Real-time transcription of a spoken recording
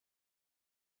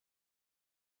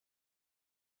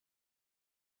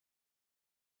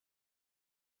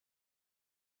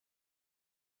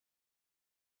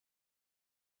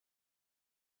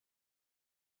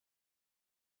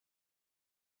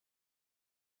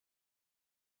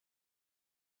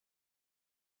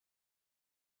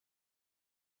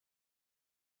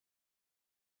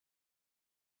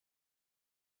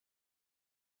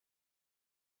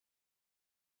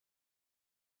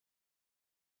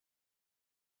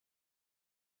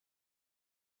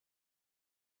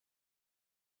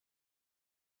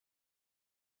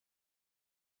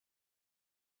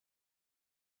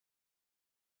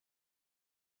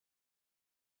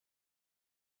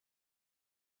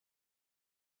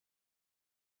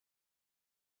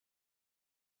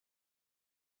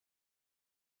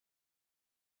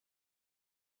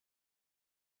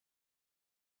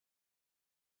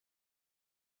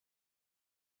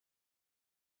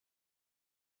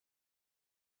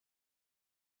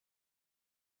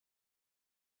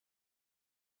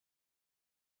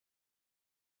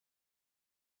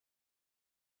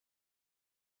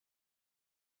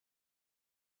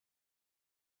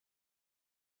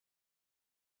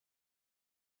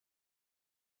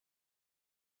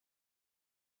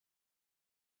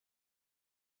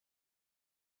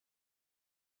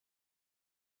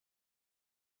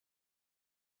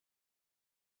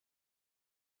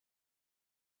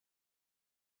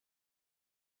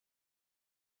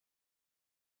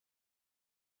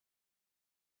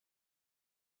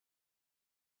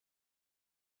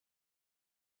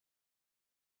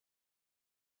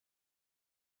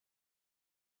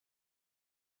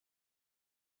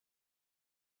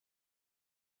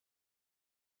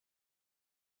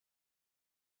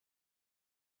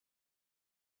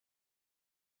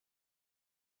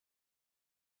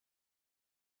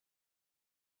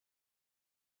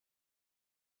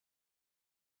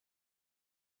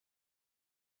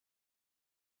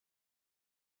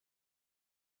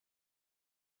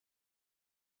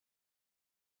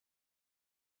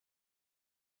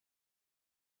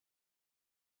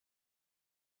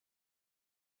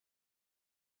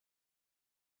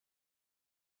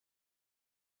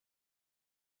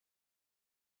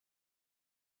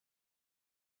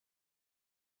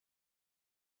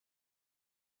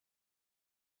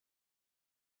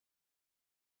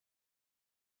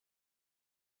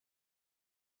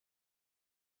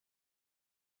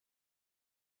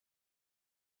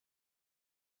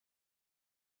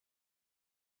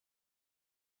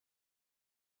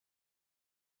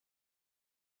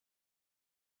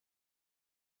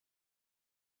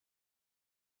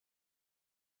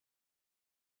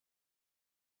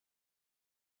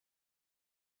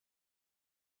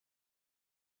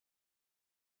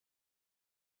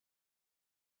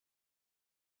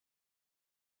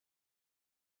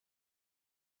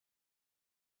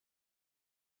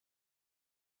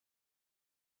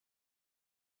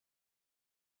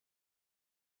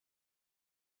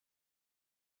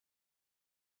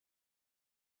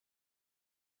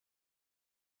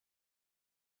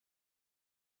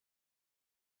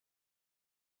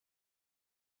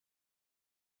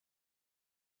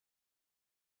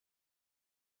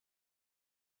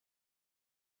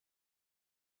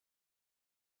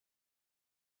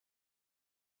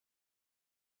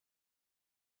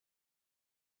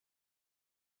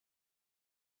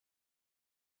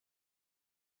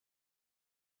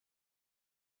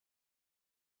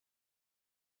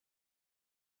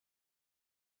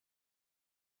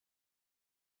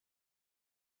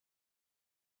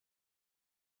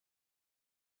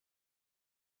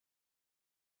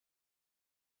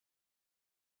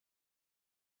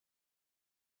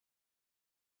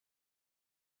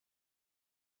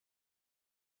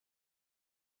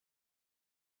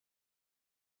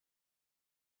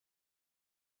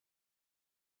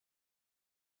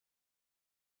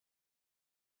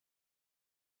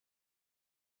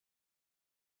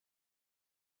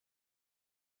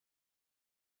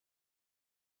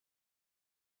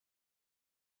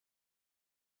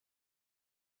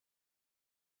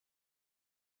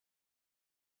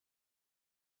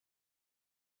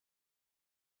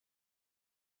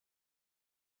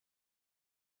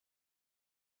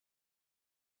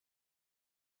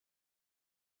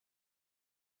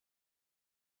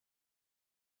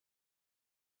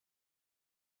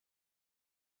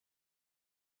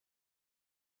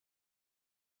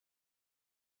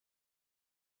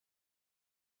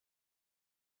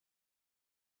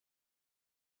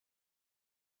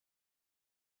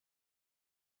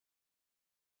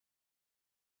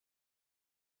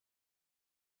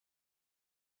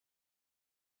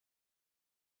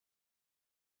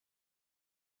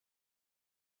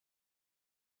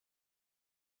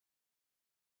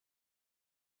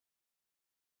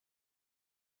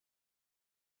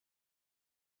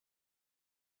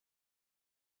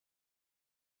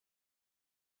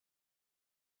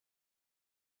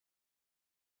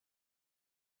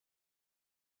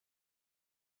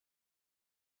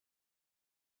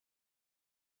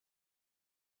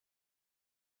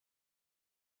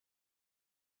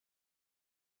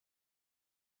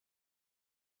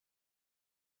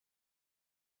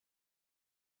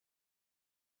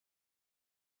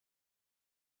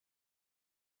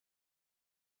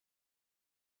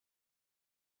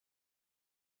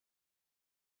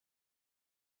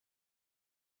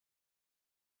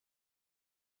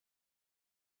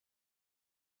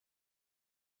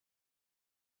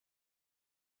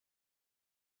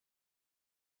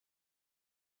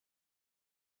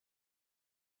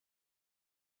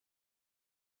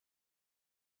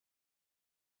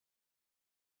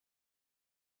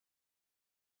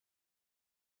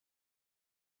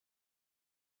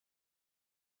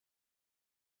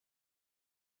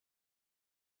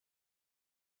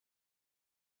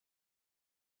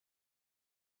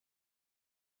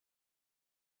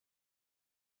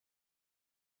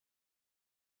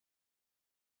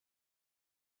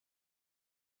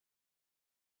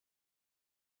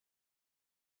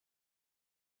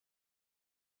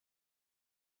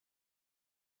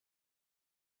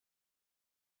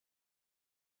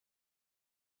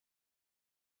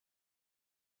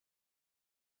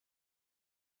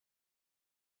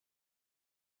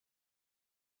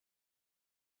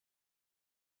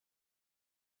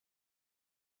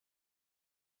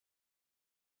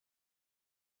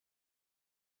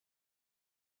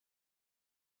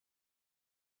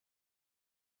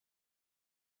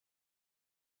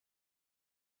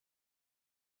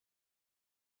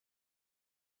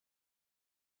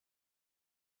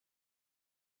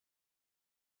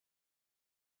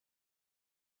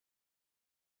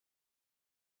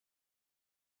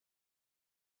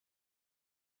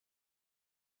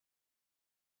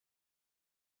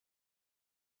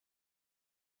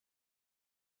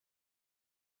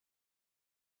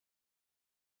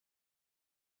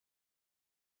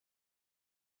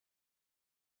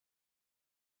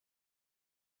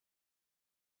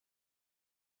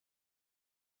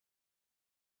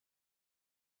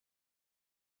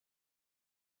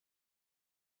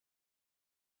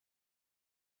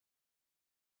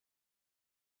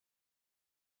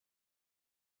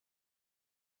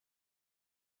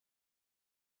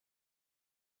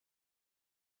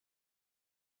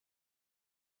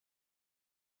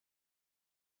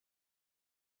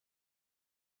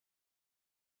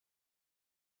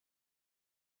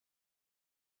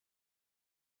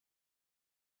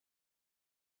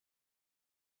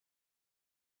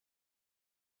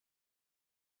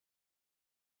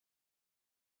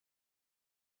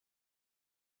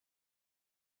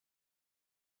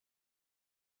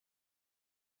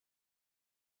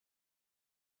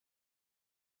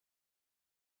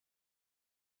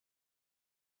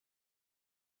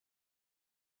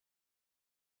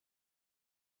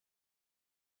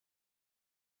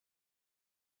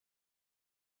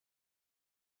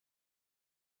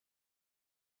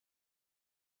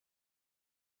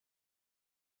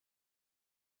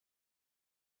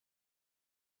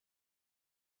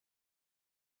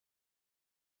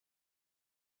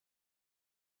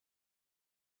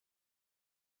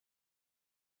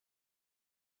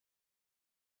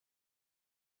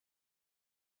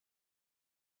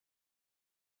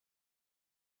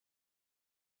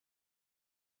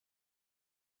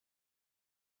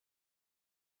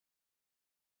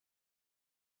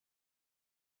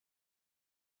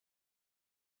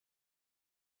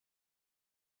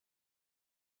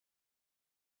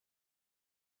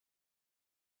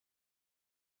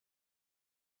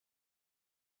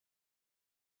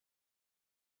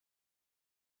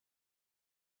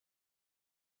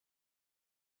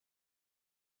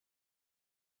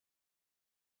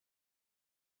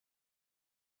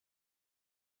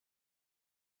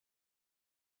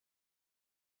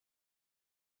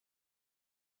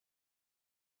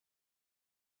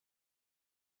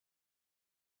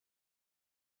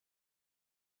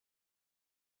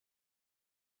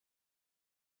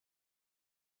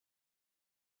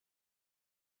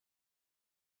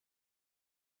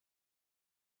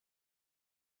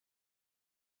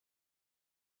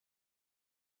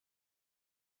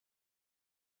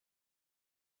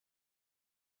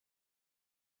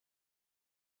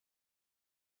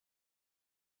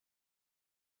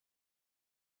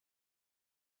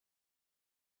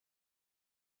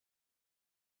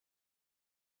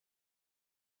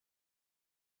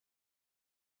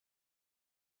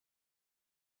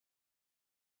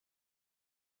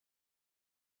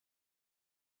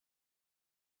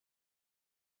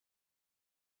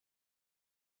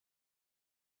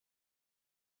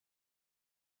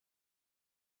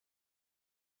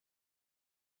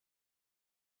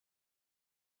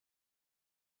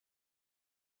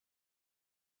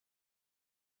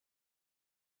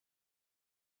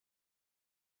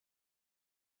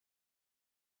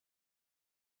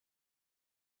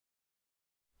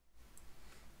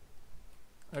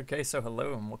Okay, so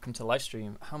hello and welcome to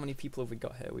Livestream. How many people have we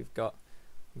got here? We've got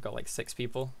like 6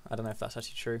 people. I don't know if that's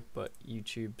actually true, but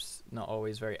YouTube's not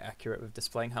always very accurate with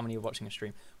displaying how many are watching a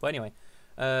stream. But anyway,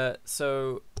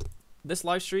 so this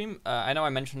livestream, I know I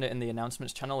mentioned it in the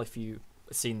announcements channel if you've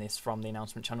seen this from the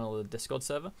announcement channel or the Discord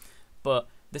server, but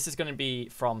this is going to be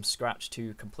from scratch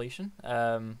to completion.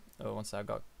 One sec,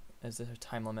 is there a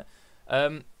time limit?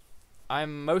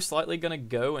 I'm most likely going to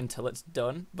go until it's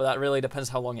done, but that really depends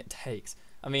how long it takes.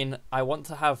 I mean, I want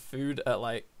to have food at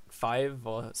like 5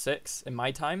 or 6 in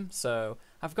my time, so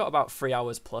I've got about 3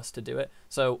 hours plus to do it.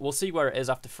 So we'll see where it is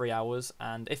after 3 hours,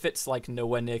 and if it's like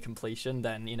nowhere near completion,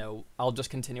 then, you know, I'll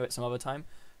just continue it some other time,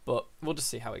 but we'll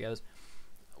just see how it goes.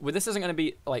 This isn't going to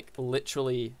be like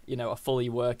literally, you know, a fully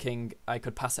working, I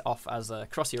could pass it off as a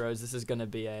Crossy Roads. This is going to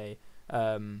be a,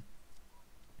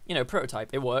 you know,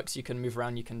 prototype. It works, you can move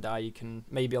around, you can die, you can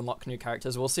maybe unlock new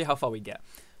characters. We'll see how far we get.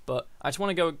 But I just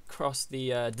want to go across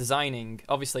the designing.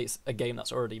 Obviously, it's a game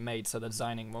that's already made, so the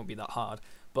designing won't be that hard.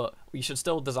 But you should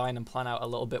still design and plan out a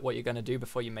little bit what you're going to do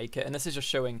before you make it. And this is just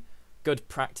showing good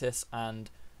practice and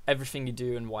everything you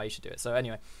do and why you should do it. So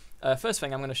anyway, first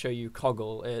thing I'm going to show you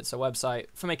Coggle. It's a website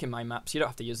for making mind maps. You don't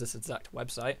have to use this exact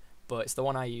website, but it's the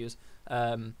one I use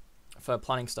for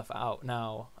planning stuff out.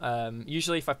 Now,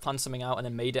 usually if I've planned something out and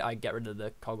then made it, I get rid of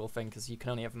the Coggle thing because you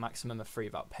can only have a maximum of 3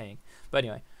 without paying. But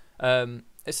anyway,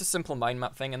 it's a simple mind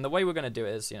map thing, and the way we're going to do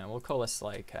it is, you know, we'll call this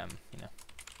like, you know,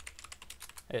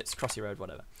 it's Crossy Road,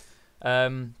 whatever.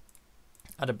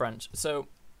 Add a branch. So,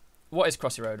 what is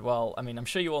Crossy Road? Well, I mean, I'm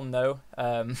sure you all know.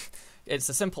 It's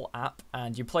a simple app,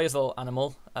 and you play as a little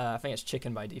animal. I think it's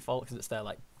chicken by default because it's their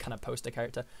like kind of poster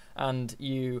character. And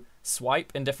you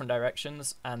swipe in different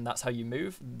directions, and that's how you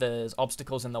move. There's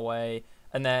obstacles in the way,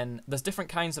 and then there's different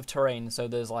kinds of terrain. So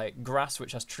there's like grass,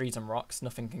 which has trees and rocks.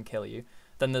 Nothing can kill you.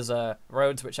 Then there's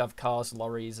roads, which have cars,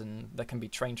 lorries, and there can be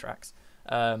train tracks.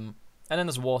 And then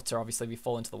there's water, obviously, if you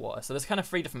fall into the water. So there's kind of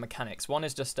 3 different mechanics. One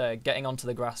is just getting onto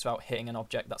the grass without hitting an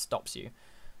object that stops you.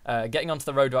 Getting onto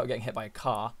the road without getting hit by a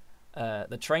car.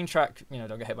 The train track, you know,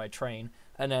 don't get hit by a train.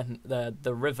 And then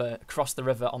the river, cross the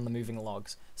river on the moving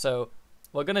logs. So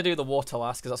we're going to do the water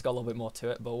last because that's got a little bit more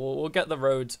to it. But we'll get the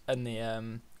road and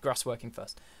the grass working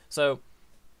first. So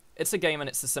it's a game and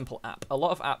it's a simple app. A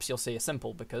lot of apps you'll see are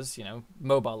simple because, you know,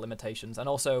 mobile limitations. And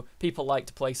also people like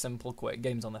to play simple, quick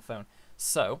games on their phone.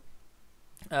 So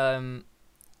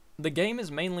the game is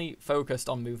mainly focused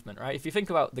on movement, right? If you think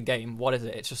about the game, what is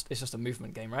it? It's just a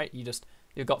movement game, right?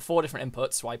 You've got 4 different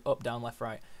inputs: swipe, up, down, left,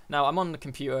 right. Now I'm on the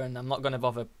computer and I'm not going to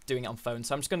bother doing it on phone,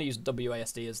 so I'm just going to use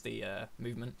WASD as the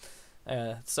movement.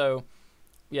 So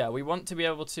yeah, we want to be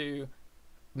able to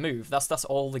move. That's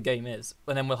all the game is,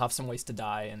 and then we'll have some ways to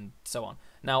die and so on.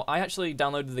 Now I actually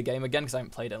downloaded the game again because I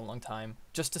haven't played it in a long time,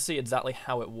 just to see exactly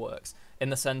how it works, in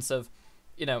the sense of,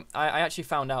 you know, I actually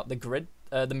found out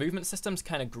the movement system's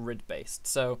kind of grid based.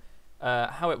 So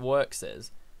how it works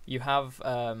is you have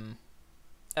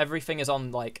everything is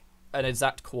on like an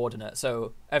exact coordinate.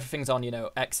 So everything's on, you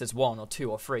know, x is 1 or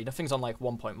 2 or 3. Nothing's on like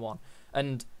 1.1.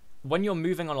 And when you're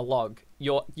moving on a log,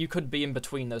 you could be in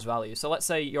between those values. So let's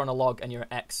say you're on a log and you're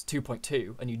at x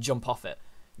 2.2 and you jump off it.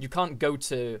 You can't go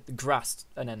to the grass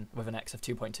and then with an x of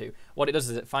 2.2. What it does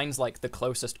is it finds like the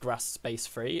closest grass space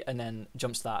free and then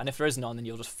jumps that. And if there is none, then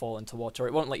you'll just fall into water.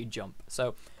 It won't let you jump.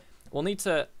 So we'll need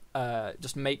to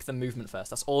just make the movement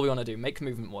first. That's all we want to do. Make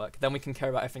movement work. Then we can care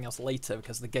about everything else later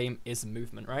because the game is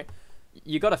movement, right?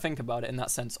 You got to think about it in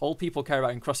that sense. All people care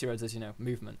about in Crossy Roads is, you know,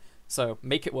 movement. So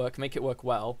make it work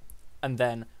well, and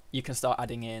then you can start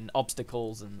adding in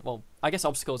obstacles and, well, I guess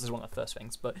obstacles is one of the first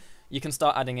things, but you can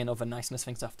start adding in other niceness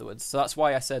things afterwards. So that's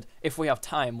why I said if we have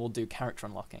time, we'll do character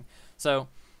unlocking. So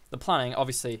the planning,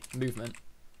 obviously, movement,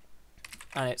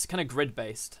 and it's kind of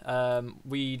grid-based.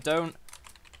 We don't...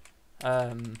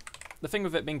 the thing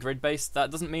with it being grid-based, that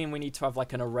doesn't mean we need to have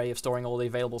like an array of storing all the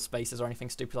available spaces or anything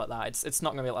stupid like that. It's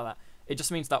not going to be like that. It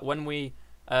just means that when we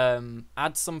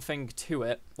add something to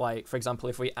it, like for example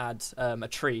if we add a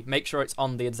tree, make sure it's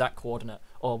on the exact coordinate,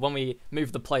 or when we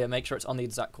move the player, make sure it's on the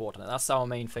exact coordinate. That's our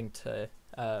main thing to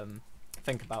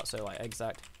think about. So like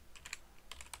exact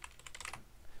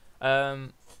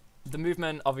the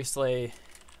movement, obviously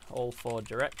all 4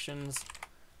 directions.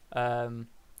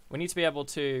 We need to be able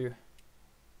to,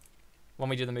 when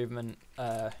we do the movement,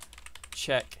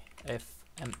 check if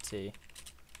empty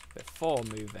before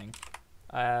moving.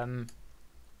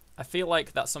 I feel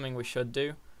like that's something we should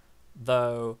do,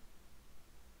 though.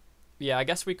 Yeah, I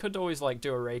guess we could always like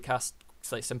do a raycast,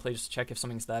 so like simply just check if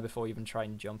something's there before you even try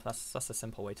and jump. That's a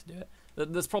simple way to do it.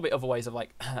 There's probably other ways of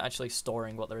like actually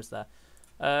storing what there is there.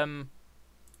 Well,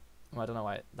 I don't know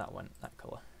why that went that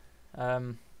color.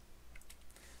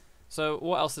 So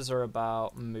what else is there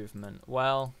about movement?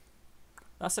 Well,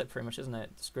 that's it pretty much, isn't it?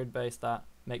 It's grid based, that.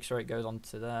 Make sure it goes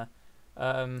onto there.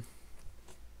 There's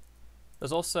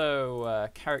also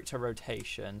character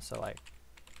rotation, so like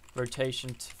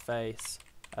rotation to face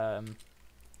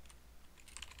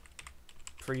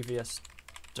previous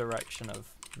direction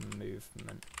of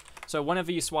movement. So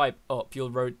whenever you swipe up,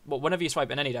 whenever you swipe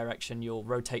in any direction, you'll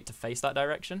rotate to face that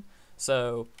direction.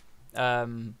 So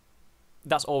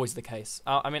that's always the case.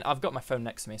 I mean, I've got my phone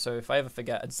next to me, so if I ever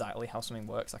forget exactly how something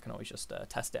works, I can always just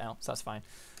test it out, so that's fine.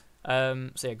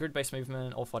 So yeah, grid-based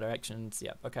movement, all 4 directions,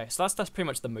 yeah, okay. So that's pretty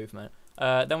much the movement.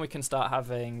 Then we can start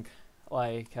having,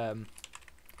 like,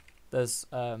 there's,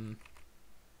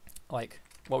 like,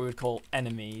 what we would call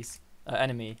enemies,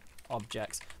 enemy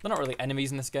objects. They're not really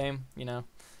enemies in this game, you know.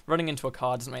 Running into a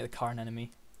car doesn't make the car an enemy,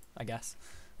 I guess.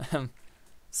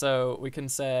 So we can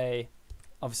say,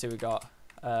 obviously we got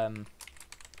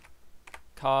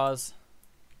cars.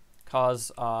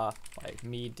 Cars are like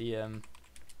medium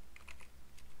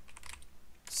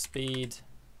speed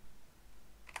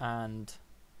and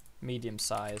medium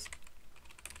size.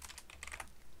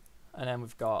 And then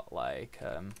we've got like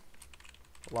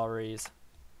lorries,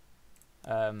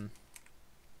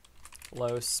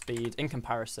 low speed in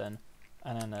comparison,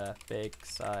 and then a big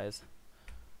size.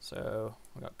 So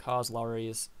we've got cars,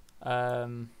 lorries,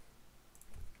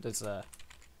 there's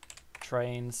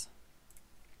trains,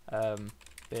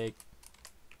 big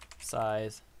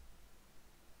size,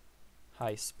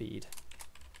 high speed.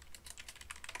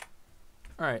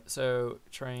 Alright, so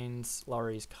trains,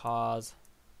 lorries, cars.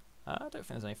 I don't think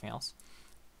there's anything else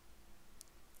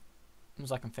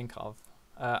as I can think of.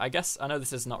 I guess, I know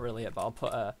this is not really it, but I'll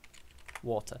put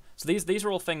water. So these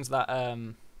are all things that,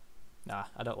 nah,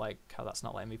 I don't like how that's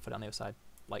not letting me put it on the other side,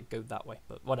 like go that way,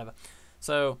 but whatever.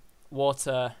 So,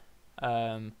 water,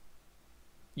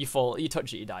 you fall, you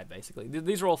touch it, you die, basically.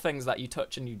 These are all things that you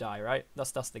touch and you die, right?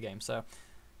 That's the game. So,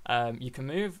 you can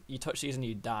move, you touch these and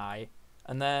you die,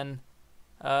 and then,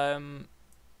 I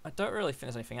don't really think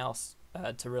there's anything else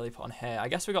to really put on here. I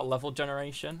guess we got level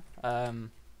generation.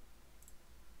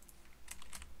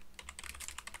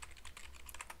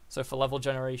 So for level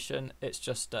generation, it's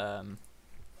just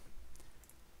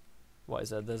what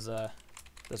is it? There's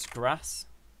grass.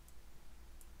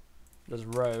 There's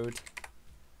road.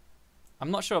 I'm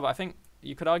not sure, but I think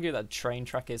you could argue that train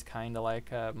track is kind of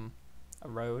like a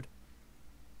road.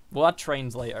 We'll add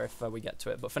trains later if we get to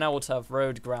it, but for now we'll have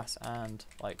road, grass, and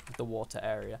like the water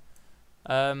area.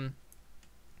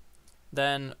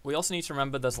 Then we also need to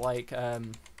remember there's like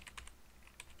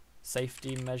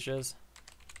safety measures.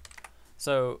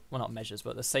 So, well, not measures,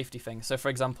 but the safety things. So, for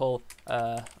example,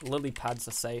 lily pads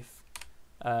are safe.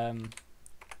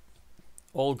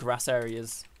 All grass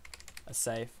areas are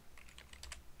safe.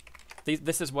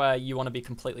 This is where you want to be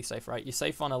completely safe, right? You're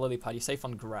safe on a lily pad, you're safe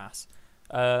on grass.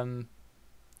 For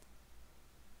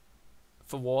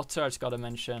water, I just got to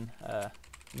mention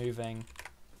moving,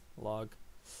 log.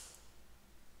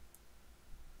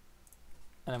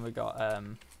 And then we've got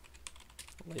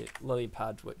lily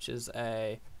pad, which is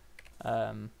a...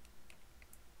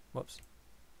 whoops.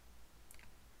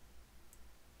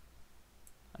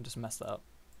 I just messed that up.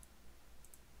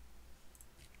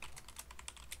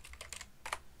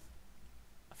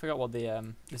 I forgot what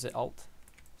the, is it Alt?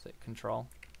 Is it Control?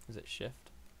 Is it Shift?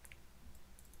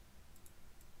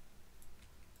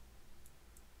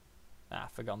 Ah,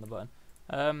 I've forgotten the button.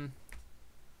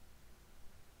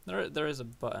 There is a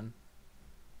button.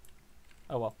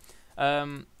 Oh well.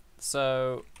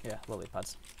 So, yeah, lily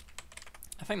pads.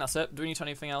 I think that's it. Do we need to do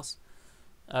anything else?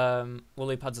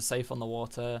 Lily pads are safe on the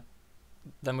water.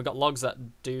 Then we've got logs that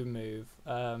do move.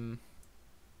 The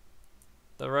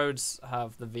roads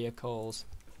have the vehicles.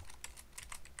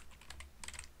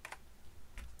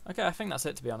 Okay, I think that's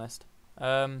it, to be honest.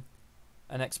 An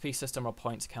XP system or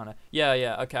points counter.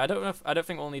 Yeah. Okay, I don't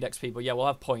think we'll need XP, but yeah, we'll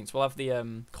have points. We'll have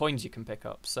the coins you can pick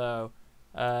up. So,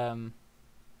 I'll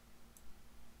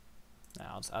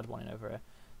just add one in over here.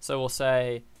 So we'll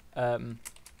say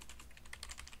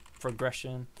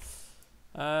progression.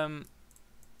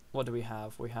 What do we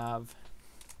have? We have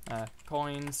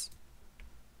coins,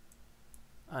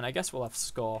 and I guess we'll have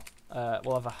score.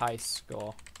 We'll have a high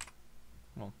score.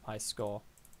 Well, high score.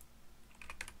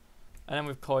 And then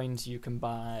with coins, you can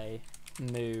buy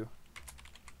new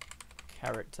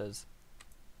characters.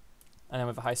 And then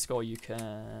with a high score, you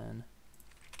can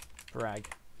brag.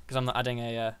 Because I'm not adding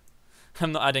a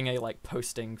like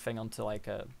posting thing onto like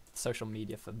a social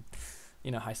media for,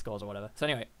 you know, high scores or whatever. So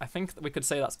anyway, I think we could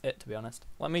say that's it, to be honest.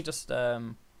 Let me just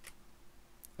open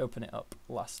it up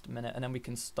last minute, and then we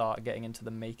can start getting into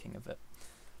the making of it,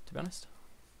 to be honest.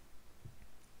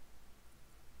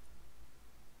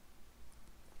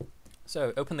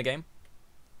 So open the game.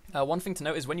 One thing to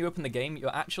note is when you open the game,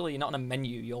 you're actually not in a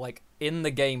menu. You're like in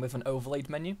the game with an overlaid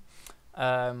menu.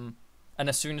 And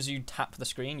as soon as you tap the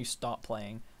screen, you start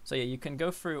playing. So yeah, you can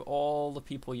go through all the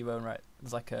people you own, right?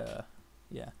 There's like a,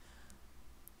 yeah.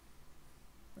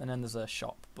 And then there's a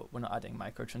shop, but we're not adding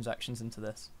microtransactions into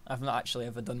this. I've not actually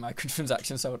ever done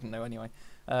microtransactions, so I wouldn't know anyway.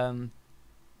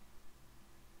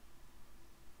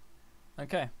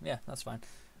 Okay, yeah, that's fine.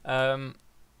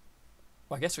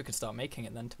 Well, I guess we could start making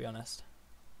it then, to be honest.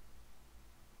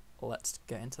 Let's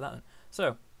get into that then.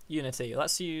 So, Unity,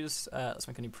 let's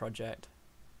make a new project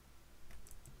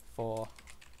for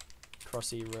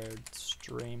Crossy Road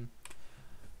stream.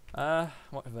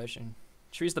 What version?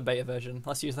 Should we use the beta version?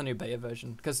 Let's use the new beta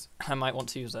version, because I might want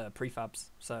to use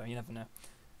prefabs, so you never know.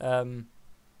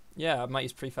 Yeah, I might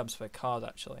use prefabs for cars,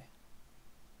 actually.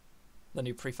 The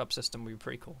new prefab system would be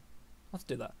pretty cool. Let's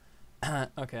do that.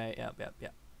 Okay, yep.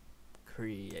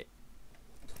 Create.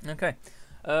 Okay.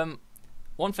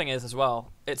 One thing is, as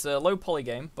well, it's a low poly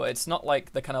game, but it's not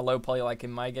like the kind of low poly like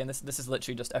in my game. This is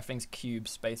literally just everything's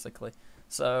cubes, basically.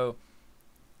 So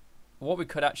what we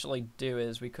could actually do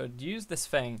is we could use this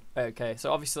thing. Okay,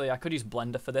 so obviously I could use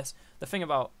Blender for this. The thing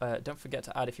about don't forget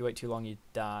to add if you wait too long you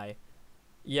die.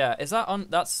 Yeah, is that on?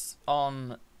 That's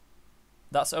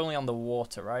only on the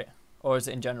water, right? Or is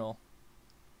it in general?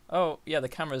 Oh yeah, the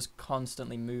camera's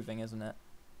constantly moving, isn't it?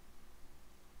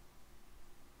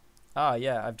 Ah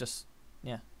yeah,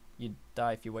 yeah, you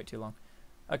die if you wait too long.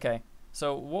 Okay,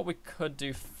 so what we could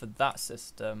do for that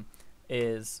system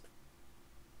is,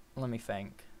 let me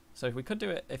think. So we could do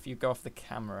it if you go off the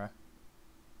camera.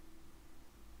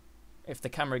 If the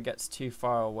camera gets too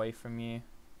far away from you.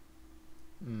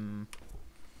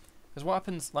 Because what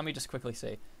happens, let me just quickly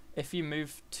see. If you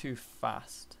move too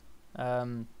fast.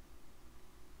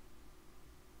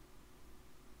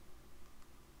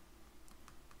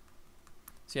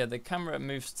 So yeah, the camera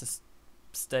moves to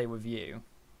stay with you.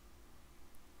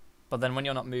 But then when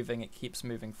you're not moving, it keeps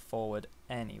moving forward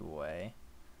anyway.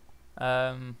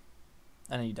 And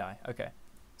then you die. Okay.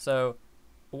 So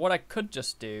what I could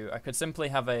just do, I could simply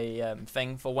have a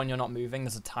thing for when you're not moving.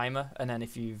 There's a timer, and then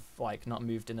if you've like not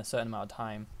moved in a certain amount of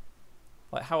time,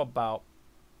 like how about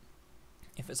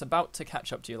if it's about to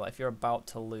catch up to you, like if you're about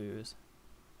to lose,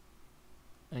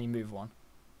 and you move one.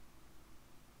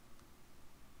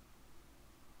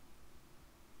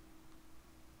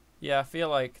 Yeah, I feel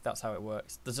like that's how it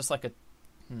works. There's just like a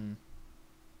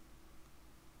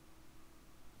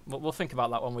We'll think about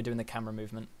that when we're doing the camera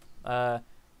movement.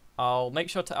 I'll make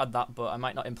sure to add that, but I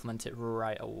might not implement it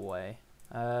right away.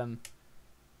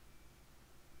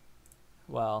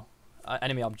 Well,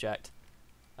 enemy object.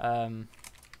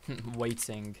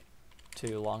 Waiting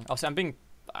too long. Obviously, I'm being.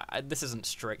 This isn't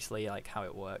strictly like how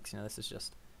it works. You know, this is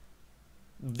just.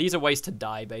 These are ways to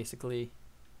die, basically.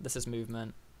 This is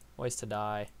movement. Ways to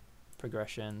die.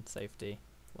 Progression, safety,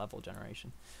 level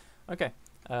generation. Okay.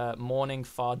 Morning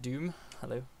Far Doom.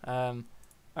 Hello.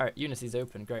 Alright, Unity's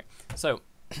open, great. So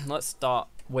let's start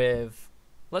with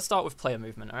player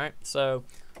movement, alright? So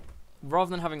rather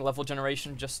than having level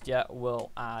generation just yet, we'll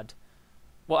add,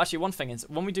 well actually one thing is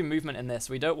when we do movement in this,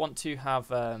 we don't want to have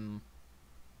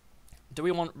do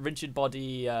we want rigid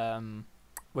body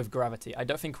with gravity? I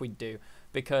don't think we do,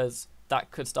 because that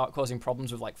could start causing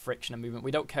problems with like friction and movement.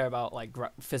 We don't care about like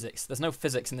physics. There's no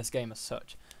physics in this game as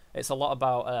such. It's a lot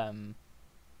about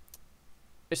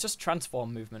it's just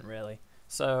transform movement really.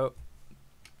 So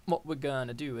what we're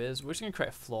gonna do is we're just gonna create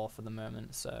a floor for the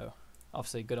moment. So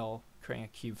obviously good old creating a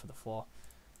cube for the floor.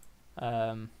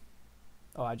 Oh,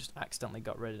 I just accidentally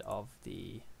got rid of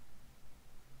the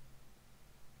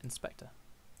inspector.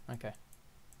 Okay.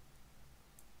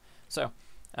 So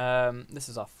this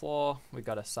is our floor. We've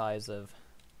got a size of,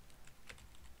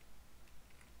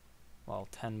 well,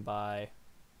 10 by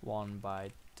 1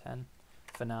 by 10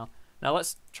 for now. Now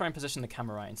let's try and position the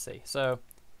camera right and see. So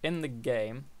in the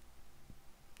game,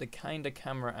 the kind of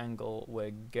camera angle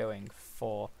we're going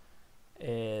for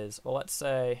is, well, let's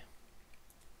say,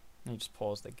 let me just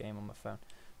pause the game on my phone.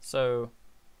 So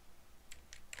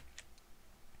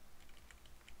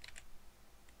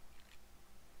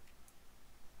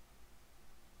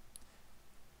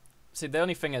see, the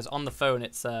only thing is on the phone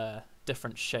it's a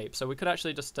different shape. So we could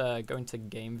actually just go into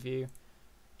game view,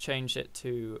 change it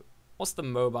to, what's the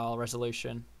mobile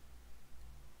resolution?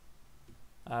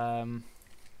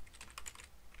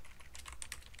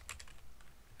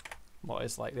 What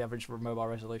is like the average mobile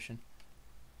resolution?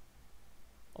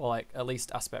 Or like at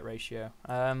least aspect ratio.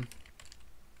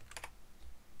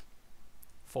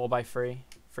 4:3,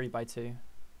 3:2.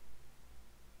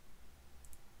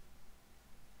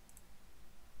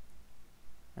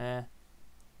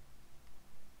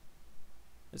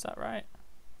 Is that right?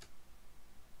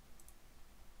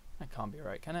 That can't be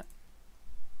right, can it?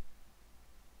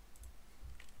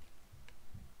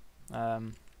 I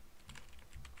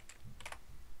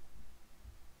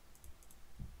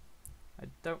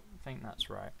don't think that's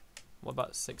right. What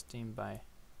about 16 by...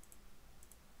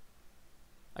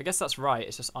 I guess that's right,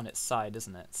 it's just on its side,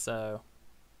 isn't it? So...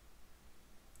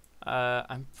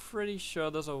 I'm pretty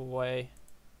sure there's a way...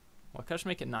 Well, can I just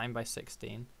make it 9 by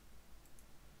 16?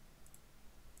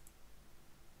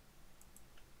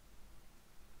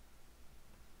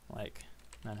 Like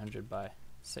 900 by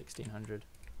 1600.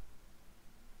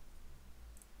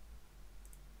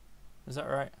 Is that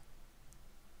right?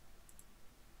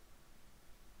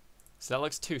 So that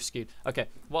looks too skewed. Okay,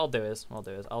 what I'll do is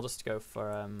I'll just go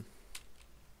for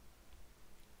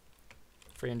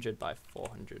 300 by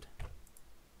 400.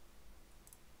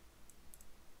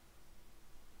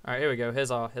 All right, here we go.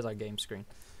 Here's our game screen.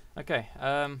 Okay,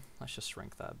 let's just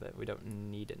shrink that a bit. We don't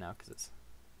need it now because it's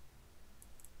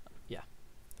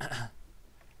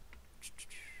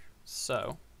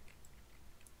so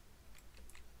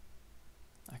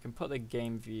I can put the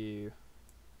game view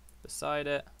beside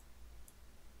it.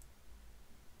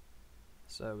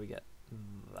 So we get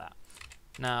that.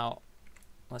 Now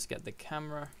let's get the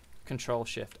camera. Control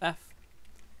Shift F.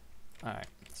 Alright,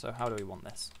 so how do we want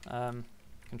this?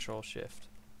 Control Shift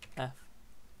F.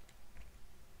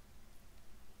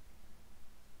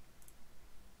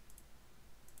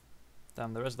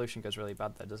 Damn, the resolution goes really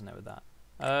bad there, doesn't it, with that?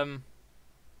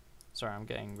 Sorry, I'm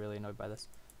getting really annoyed by this.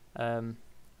 We'll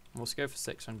just go for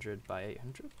 600 by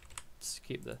 800. Just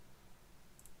keep the...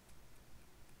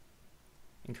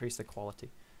 increase the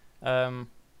quality.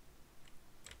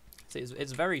 See,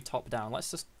 it's very top down.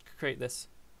 Let's just create this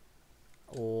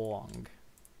long.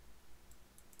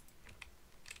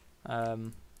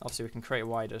 Obviously we can create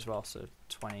wider as well, so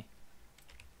 20.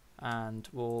 And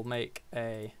we'll make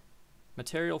a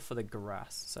material for the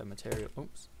grass. So material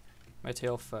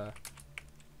for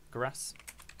grass.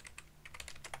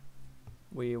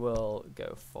 We will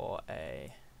go for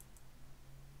a...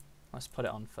 Let's put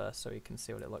it on first so you can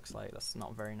see what it looks like. That's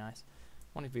not very nice.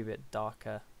 I want it to be a bit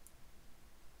darker.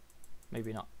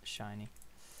 Maybe not shiny.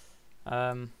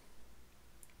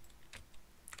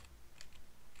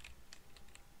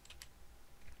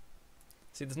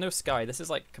 See, there's no sky. This is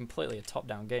like completely a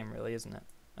top-down game, really, isn't it?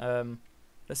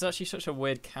 This is actually such a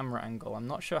weird camera angle. I'm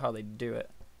not sure how they do it.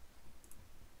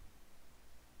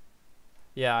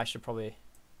 Yeah, I should probably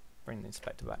bring the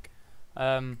inspector back.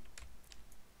 I'm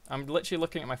literally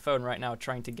looking at my phone right now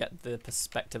trying to get the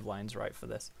perspective lines right for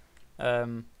this.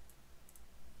 I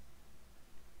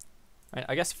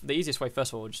guess the easiest way,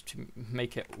 first of all, just to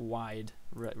make it wide,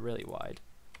 really wide.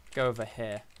 Go over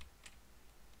here.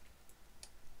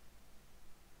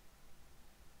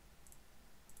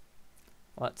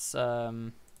 Let's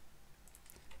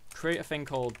create a thing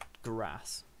called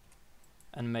grass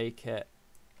and make it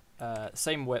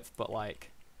same width, but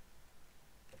like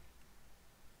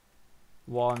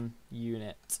 1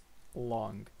 unit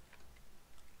long.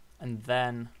 And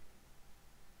then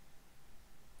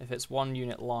if it's 1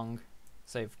 unit long,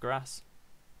 save grass,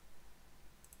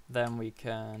 then we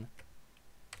can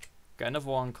get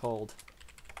another one called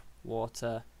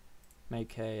water,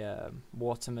 make a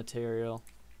water material,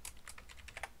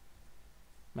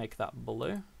 make that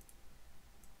blue,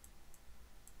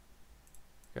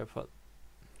 go put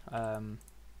that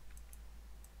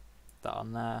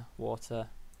on there, water,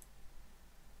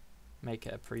 make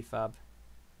it a prefab.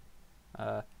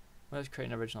 Let's create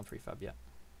an original prefab yet.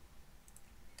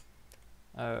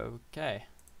 Okay.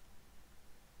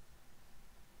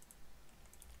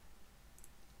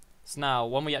 So now,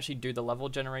 when we actually do the level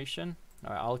generation,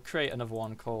 alright, I'll create another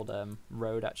one called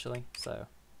road actually. So,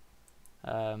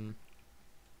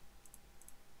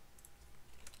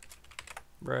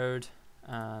 road,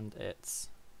 and its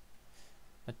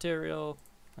material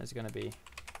is going to be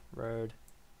road.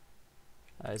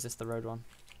 Is this the road one?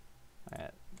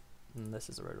 Alright, and this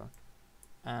is the road one.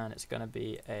 And it's going to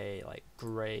be a like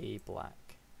grey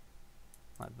black,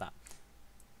 like that,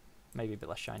 maybe a bit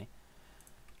less shiny.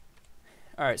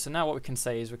 Alright, so now what we can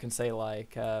say is we can say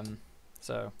like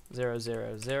so 0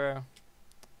 0 0,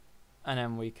 and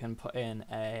then we can put in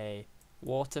a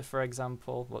water, for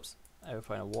example. Whoops, I would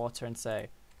put in a water and say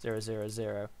 0 0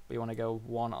 0. We want to go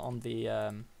 1 on the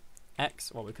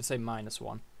x. Well, we could say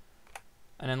 -1,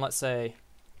 and then let's say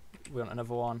we want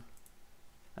another one,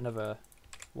 another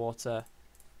water,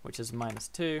 which is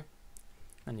 -2,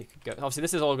 and you could go, obviously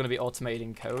this is all going to be automated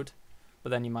in code, but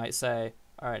then you might say,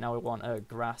 alright, now we want a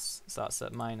grass, so that's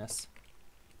at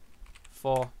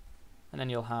 -4, and then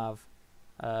you'll have,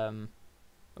 oh,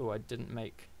 I didn't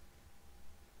make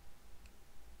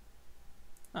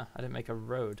Ah, I didn't make a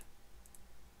road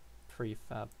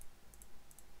prefab.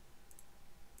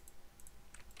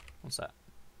 What's that?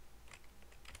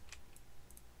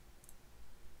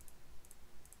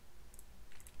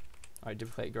 Alright,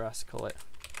 duplicate grass, call it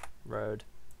road.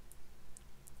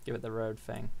 Give it the road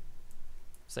thing.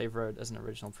 Save road as an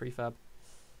original prefab.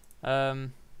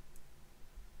 And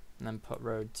then put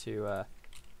road to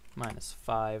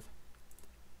 -5.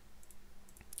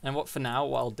 And for now,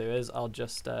 what I'll do is I'll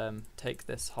just take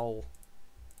this whole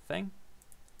thing,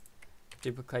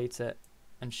 duplicate it,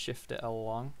 and shift it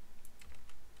along.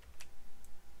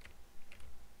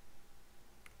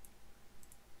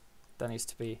 That needs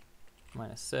to be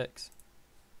 -6,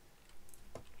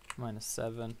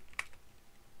 -7,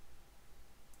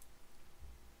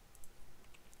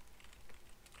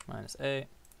 -8,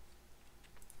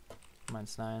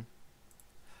 -9.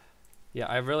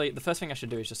 Yeah, the first thing I should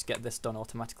do is just get this done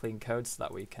automatically in code so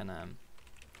that we can,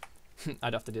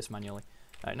 I'd have to do this manually.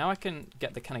 Alright, now I can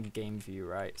get the kind of game view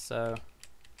right, so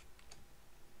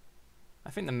I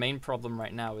think the main problem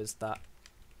right now is that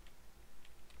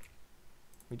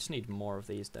we just need more of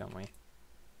these, don't we?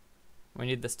 We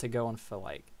need this to go on for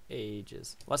like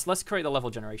ages. Let's create the level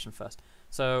generation first.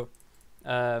 So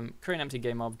create an empty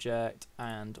game object,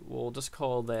 and we'll just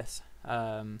call this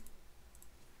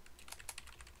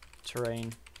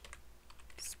terrain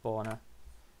spawner.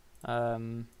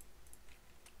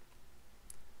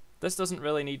 This doesn't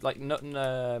really need like nothing.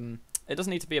 It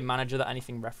doesn't need to be a manager that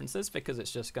anything references, because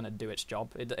it's just gonna do its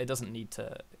job. It doesn't need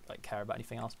to like care about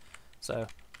anything else. So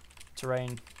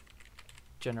terrain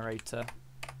generator.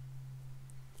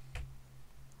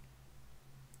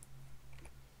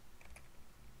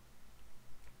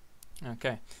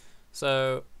 Okay,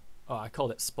 so I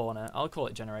called it spawner. I'll call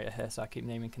it generator here, so I keep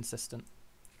naming consistent.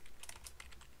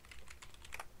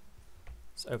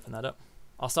 Let's open that up.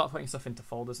 I'll start putting stuff into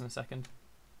folders in a second.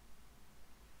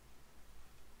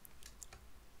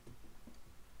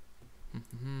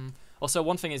 Also,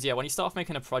 one thing is, yeah, when you start off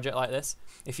making a project like this,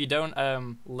 if you don't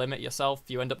limit yourself,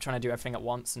 you end up trying to do everything at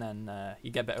once, and then you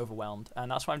get a bit overwhelmed.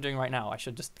 And that's what I'm doing right now. I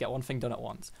should just get one thing done at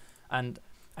once. And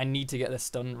I need to get this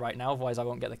done right now, otherwise I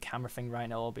won't get the camera thing right,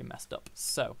 and it'll all be messed up.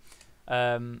 So,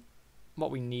 what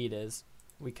we need is,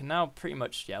 we can now pretty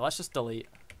much, yeah, let's just delete.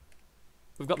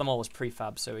 We've got them all as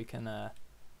prefab, so we can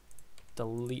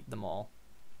delete them all.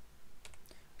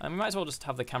 And we might as well just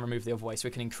have the camera move the other way so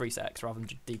we can increase X rather than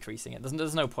decreasing it.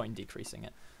 There's no point in decreasing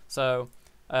it. So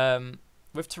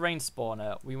with terrain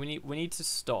spawner, we need to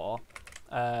store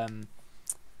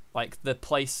like the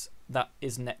place that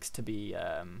is next to be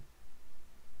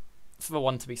for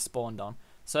one to be spawned on.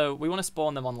 So we want to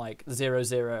spawn them on like 0,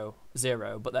 0,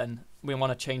 0, but then we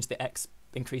want to change the X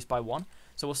increase by 1.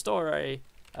 So we'll store a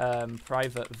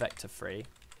private vector free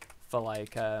for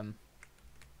like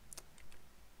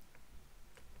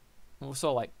we'll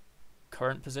store like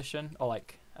current position, or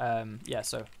like yeah,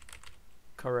 so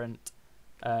current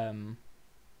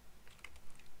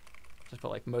just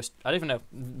put like most, I don't even know,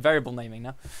 variable naming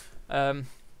now. Yeah,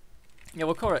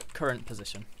 we'll call it current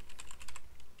position,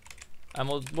 and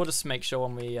we'll just make sure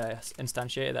when we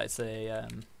instantiate it that it's a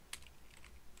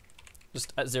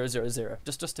just at 0, 0, 0,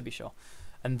 just to be sure.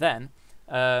 And then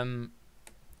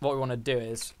what we want to do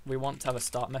is we want to have a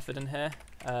start method in here,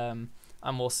 and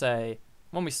we'll say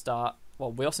when we start, well,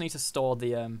 we also need to store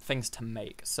the things to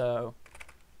make. So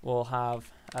we'll have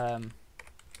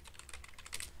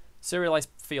serialized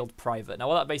field private. Now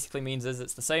what that basically means is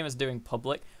it's the same as doing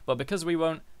public, but because we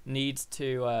won't need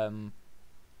to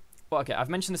well, okay, I've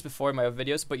mentioned this before in my other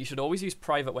videos, but you should always use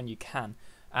private when you can.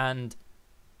 And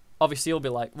obviously you'll be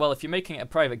like, well, if you're making it a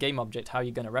private game object, how are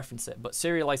you going to reference it? But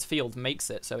serialized field makes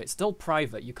it so it's still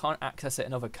private. You can't access it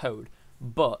in other code,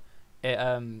 but it,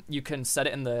 you can set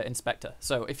it in the inspector.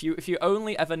 So if you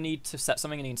only ever need to set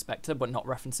something in the inspector but not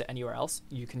reference it anywhere else,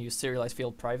 you can use serialized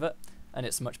field private, and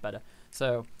it's much better.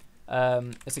 So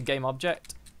it's a game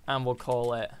object, and we'll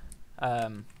call it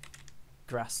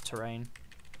grass terrain,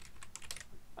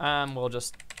 and we'll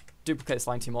just duplicate this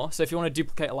line 2 more. So if you want to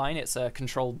duplicate a line, it's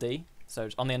Control D. So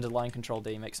on the end of the line, Control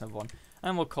D makes another one,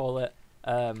 and we'll call it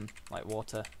like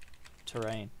water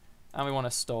terrain, and we want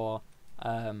to store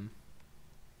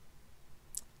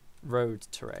road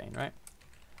terrain, right?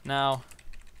 Now,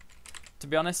 to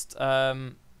be honest,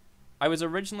 I was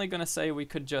originally going to say we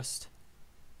could just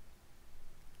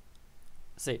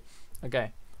see.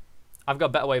 Okay, I've got a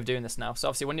better way of doing this now. So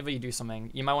obviously whenever you do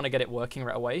something, you might want to get it working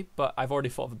right away, but I've already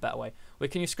thought of a better way. We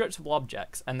can use scriptable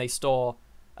objects, and they store,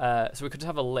 so we could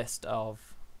have a list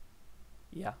of,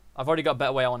 yeah, I've already got a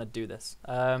better way I want to do this.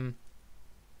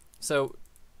 So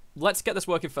let's get this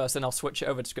working first, and I'll switch it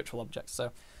over to scriptable objects.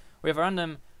 So we have a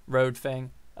random road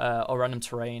thing. or random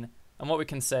terrain. And what we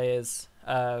can say is,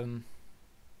 well,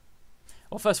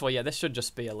 first of all, yeah, this should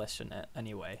just be a list, shouldn't it?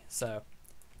 Anyway, so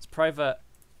it's private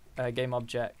game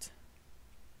object.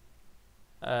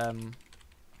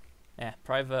 Yeah,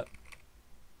 private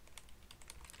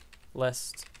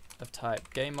list of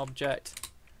type game object,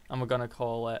 and we're gonna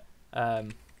call it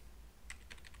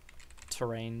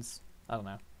terrains. I don't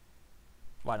know.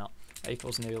 Why not? A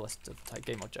equals new list of type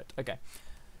game object. Okay.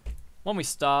 When we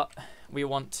start, we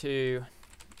want to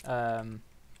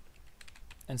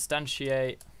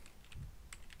instantiate.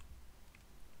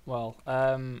 Well,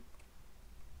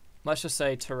 let's just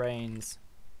say terrains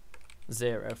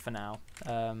 0 for now.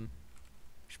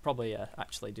 Should probably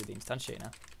actually do the instantiate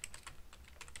now.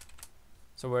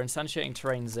 So we're instantiating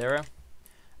terrain 0.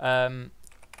 And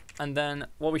then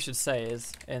what we should say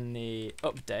is in the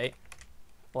update,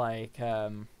 like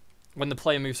when the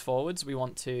player moves forwards, we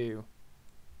want to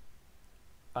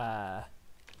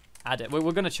add it.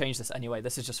 We're going to change this anyway.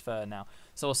 This is just for now.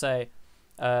 So we'll say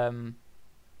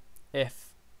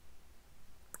if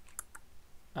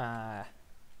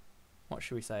what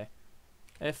should we say?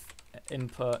 If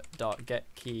input dot get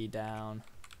key down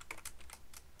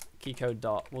keycode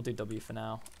dot, we'll do W for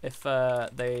now. If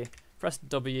they press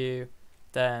W,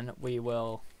 then we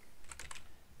will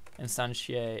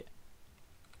instantiate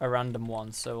a random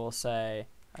one. So we'll say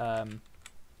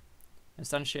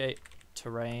instantiate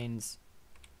terrains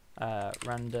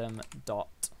random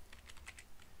dot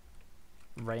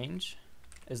range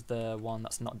is the one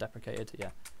that's not deprecated.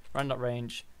 Yeah, random dot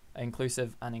range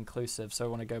inclusive and inclusive. So we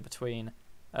want to go between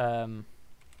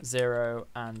 0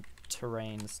 and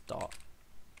terrains dot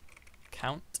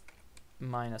count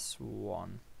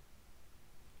 -1.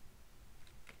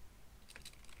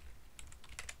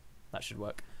 That should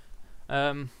work.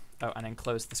 Oh, and then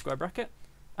close the square bracket.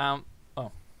 Oh,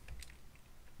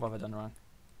 what have I done wrong?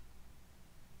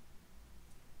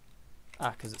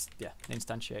 Ah, because it's, yeah,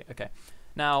 instantiate. Okay.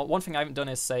 Now, one thing I haven't done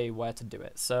is say where to do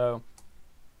it. So,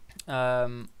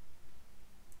 we'll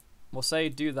say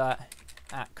do that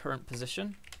at current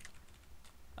position.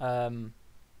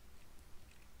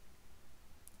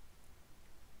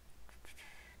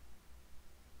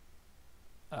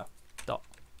 Dot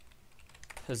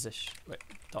position. Wait,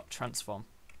 dot transform.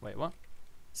 Wait, what?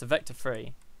 It's a vector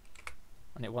 3,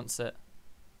 and it wants it.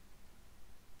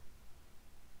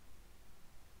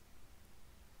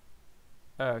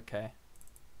 Okay.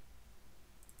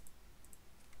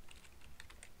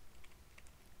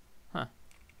 Huh.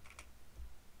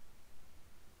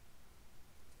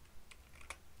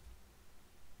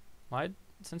 Why?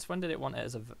 Since when did it want it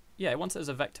as a? Yeah, it wants it as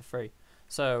a vector 3.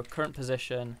 So current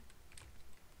position,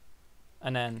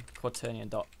 and then quaternion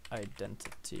dot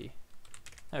identity.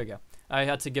 There we go. I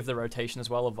had to give the rotation as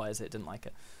well, otherwise it didn't like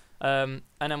it. And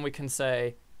then we can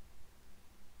say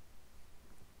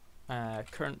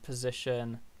current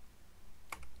position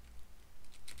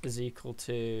is equal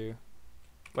to.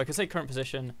 Well, I can say current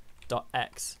position dot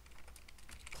x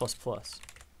plus plus.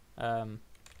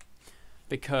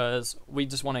 Because we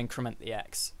just want to increment the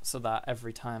x so that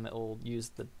every time it'll use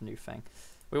the new thing.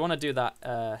 We want to do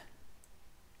that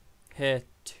here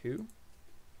too.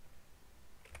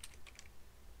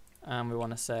 And we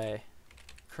want to say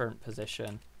current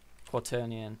position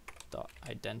quaternion dot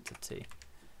identity.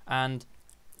 And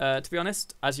to be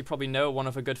honest, as you probably know, one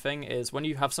of a good thing is when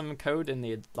you have some code in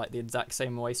the exact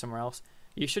same way somewhere else,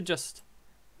 you should just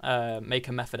make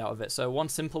a method out of it. So one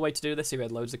simple way to do this, if you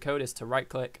had loads of code, is to right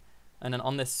click, and then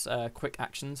on this quick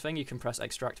actions thing, you can press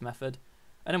extract method,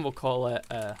 and then we'll call it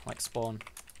like spawn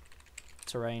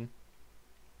terrain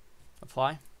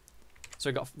apply. So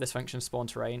we've got this function spawn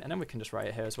terrain, and then we can just write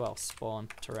it here as well, spawn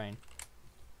terrain.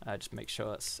 Just make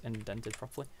sure it's indented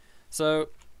properly. So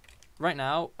right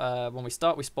now, when we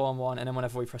start, we spawn one, and then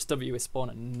whenever we press W, we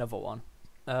spawn another one.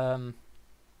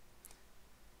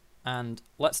 And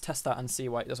let's test that and see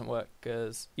why it doesn't work,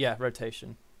 because, yeah,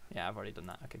 rotation. Yeah, I've already done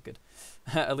that. Okay, good.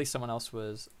 At least someone else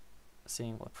was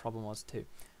seeing what the problem was too.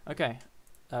 Okay,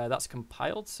 that's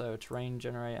compiled, so terrain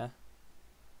generator.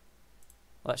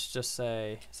 Let's just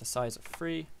say it's a size of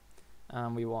 3,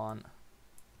 and we want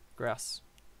grass,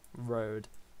 road,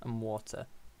 and water.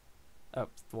 Oh,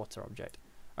 water object.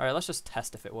 Alright, let's just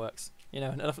test if it works. You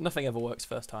know, nothing ever works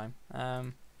first time.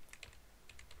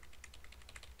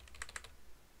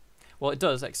 Well, it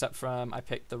does, except from I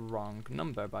picked the wrong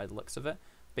number by the looks of it,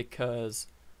 because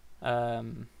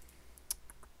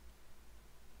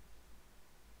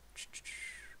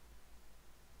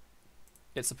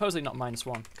it's supposedly not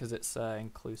 -1 because it's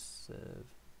inclusive.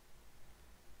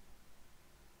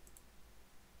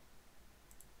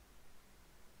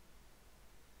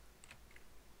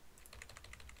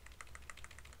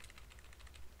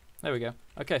 There we go.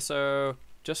 Okay, so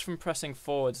just from pressing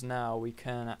forwards now, we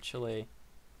can actually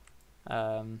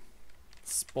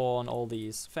spawn all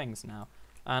these things now.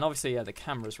 And obviously, yeah, the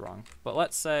camera's wrong. But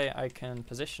let's say I can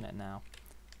position it now.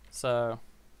 So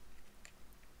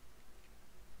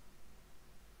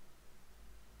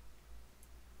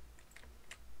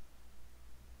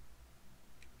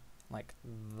like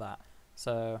that.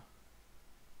 So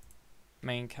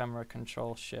main camera,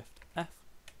 Control Shift F.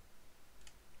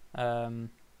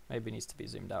 Maybe it needs to be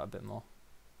zoomed out a bit more.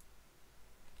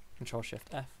 Control Shift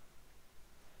F.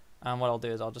 And what I'll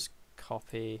do is I'll just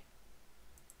copy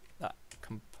that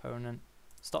component,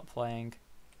 stop playing,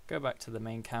 go back to the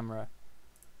main camera,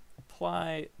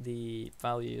 apply the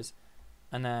values,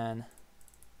 and then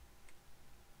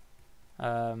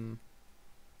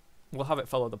we'll have it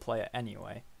follow the player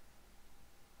anyway.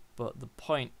 But the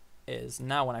point is,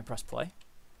 now when I press play,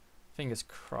 fingers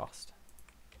crossed.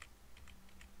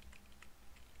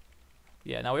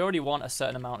 Yeah, now we already want a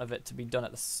certain amount of it to be done at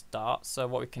the start, so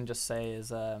what we can just say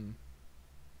is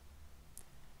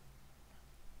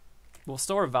we'll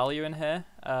store a value in here.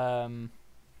 So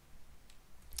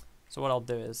what I'll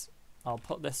do is I'll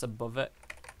put this above it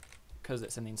because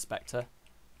it's in the inspector.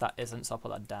 That isn't, so I'll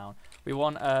put that down. We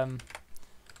want a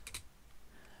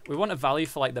value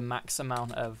for like the max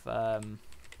amount of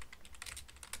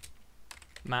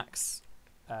max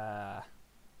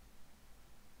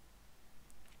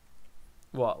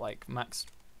max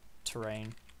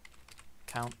terrain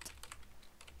count,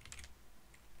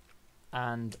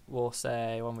 and we'll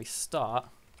say when we start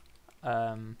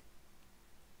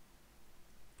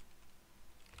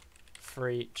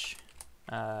for each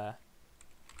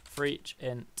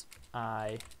int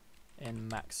I in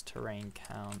max terrain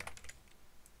count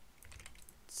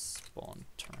spawn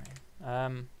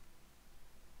terrain.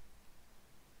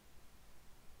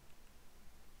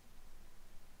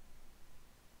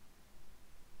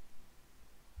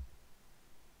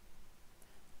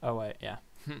 Oh wait, yeah.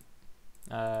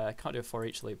 I can't do a for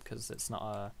each loop because it's not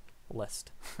a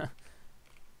list.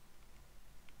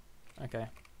 Okay.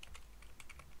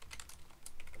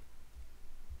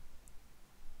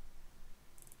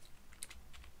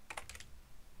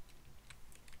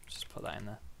 Just put that in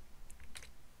there.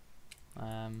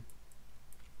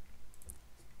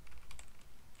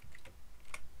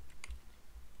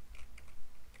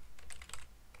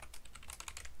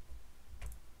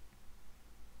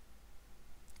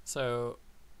 So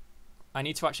I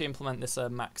need to actually implement this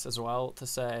max as well to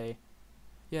say,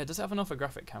 yeah, does it have an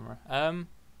orthographic camera?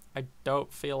 I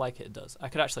don't feel like it does. I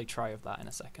could actually try with that in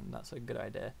a second. That's a good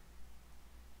idea.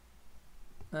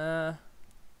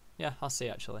 Yeah, I'll see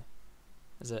actually.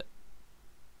 Is it?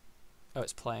 Oh,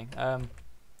 it's playing.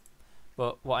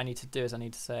 But what I need to do is I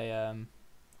need to say on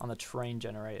the terrain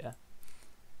generator,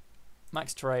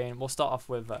 max terrain, we'll start off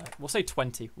with, we'll say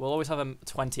 20. We'll always have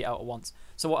 20 out at once.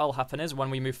 So what will happen is when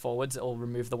we move forwards, it'll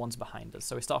remove the ones behind us.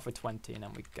 So we start off with 20 and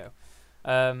then we go.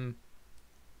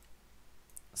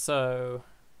 So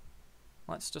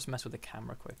let's just mess with the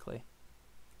camera quickly.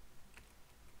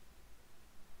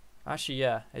 Actually,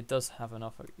 yeah, it does have an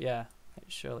offer. Yeah, it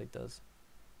surely does.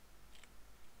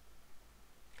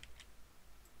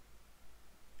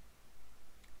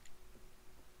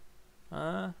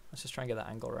 Let's just try and get that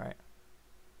angle right.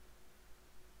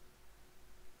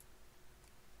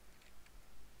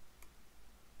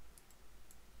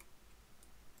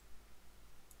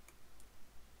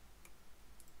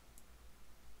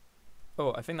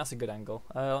 Oh, I think that's a good angle.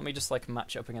 Let me just like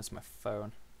match it up against my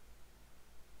phone.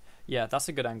 Yeah, that's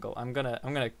a good angle. I'm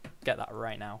gonna get that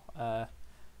right now.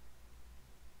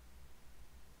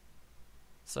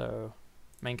 So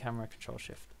main camera, Control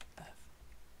Shift F.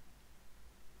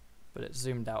 But it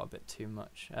zoomed out a bit too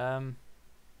much.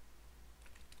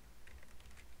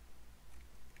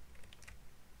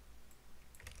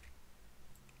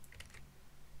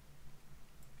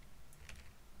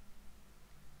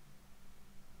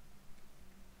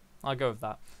 I'll go with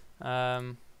that.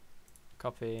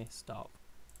 Copy, stop,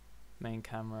 main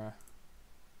camera,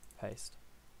 paste.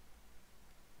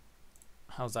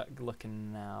 How's that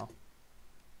looking now?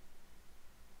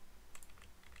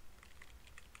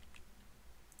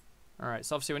 Alright,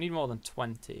 so obviously we need more than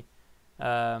 20.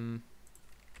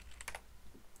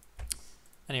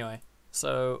 Anyway,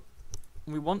 so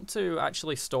we want to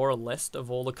actually store a list of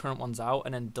all the current ones out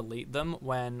and then delete them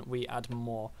when we add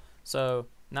more. So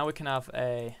now we can have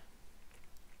a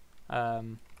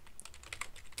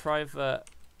private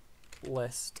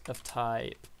list of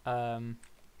type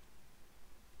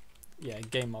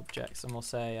game objects, and we'll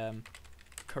say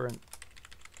current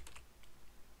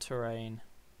terrains,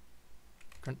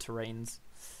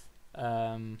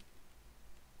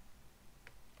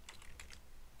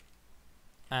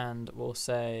 and we'll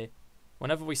say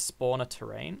whenever we spawn a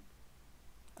terrain,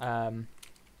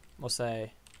 we'll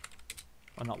say,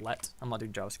 or not let, I'm not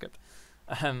doing JavaScript.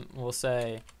 We'll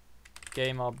say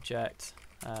game object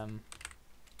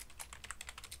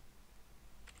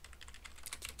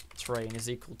terrain is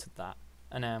equal to that,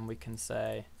 and then we can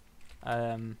say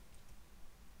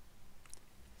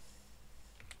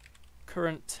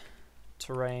current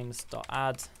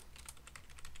terrains.add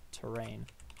terrain.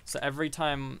 So every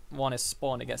time one is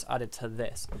spawned, it gets added to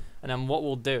this. And then what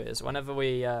we'll do is whenever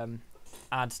we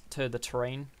add to the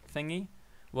terrain thingy,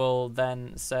 we'll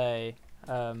then say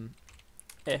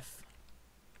if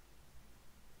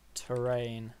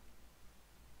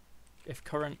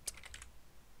current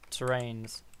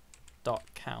terrains dot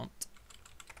count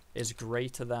is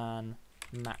greater than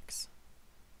max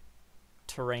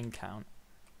terrain count,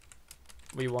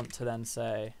 we want to then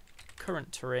say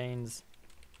current terrains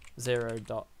 0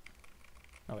 dot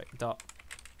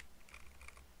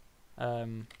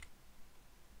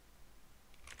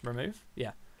remove,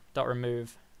 yeah, dot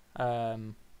remove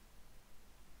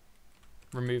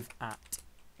remove at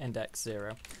index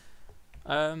 0.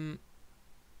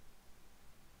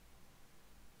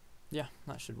 Yeah,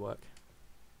 that should work.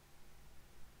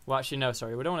 Well, actually, no,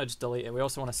 sorry, we don't want to just delete it. We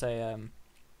also want to say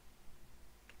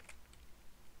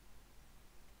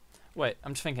wait,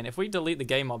 I'm just thinking, if we delete the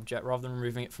game object rather than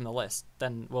removing it from the list,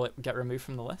 then will it get removed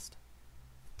from the list?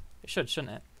 It should,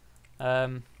 shouldn't it?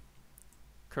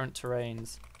 Current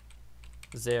terrains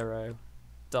 0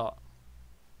 dot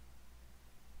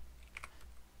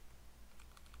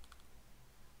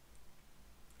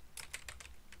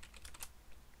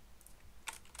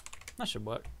that should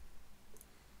work.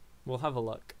 We'll have a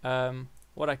look.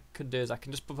 What I could do is I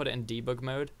can just put it in debug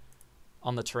mode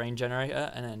on the terrain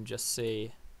generator and then just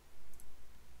see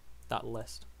that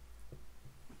list.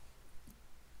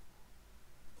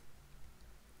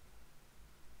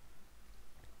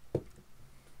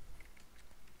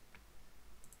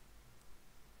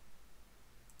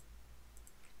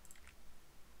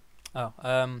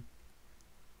 Oh,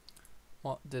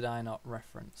 what did I not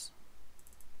reference?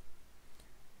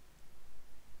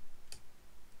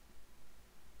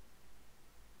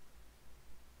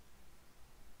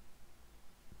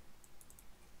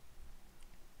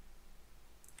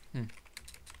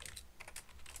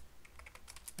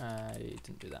 I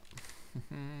didn't do that.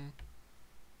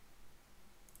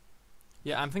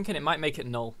 Yeah, I'm thinking it might make it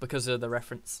null because of the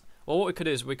reference. Well, what we could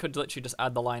do is we could literally just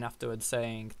add the line afterwards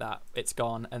saying that it's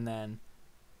gone, and then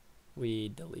we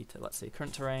delete it. Let's see,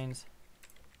 current terrains.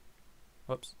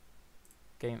 Whoops.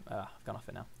 Game. I've gone off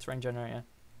it now. Terrain generator.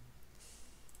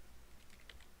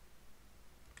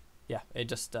 Yeah, it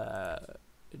just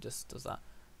does that.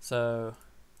 So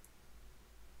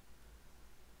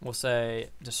we'll say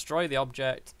destroy the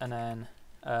object, and then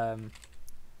current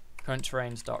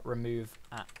terrains dot remove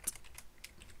at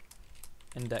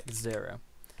index 0.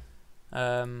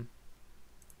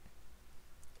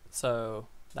 So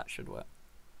that should work.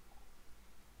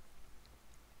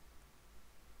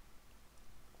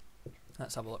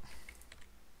 Let's have a look.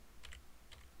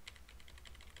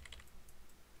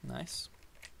 Nice.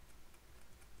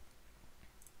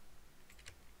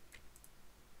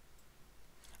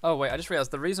 Oh wait, I just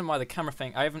realized the reason why the camera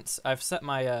thing, I've set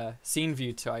my scene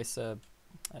view to ISO.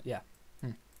 Yeah,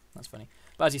 that's funny.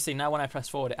 But as you see now, when I press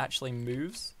forward, it actually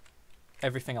moves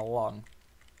everything along,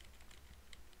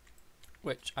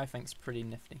 which I think is pretty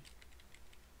nifty.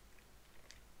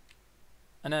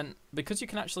 And then because you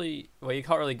can actually, well, you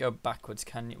can't really go backwards,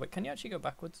 can you? Wait, can you actually go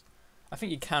backwards? I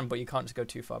think you can, but you can't just go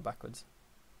too far backwards.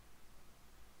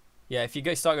 Yeah, if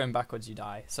you start going backwards, you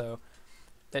die. So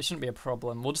that shouldn't be a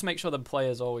problem. We'll just make sure the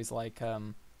player's always like,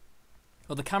 well,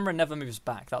 the camera never moves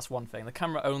back. That's one thing. The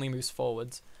camera only moves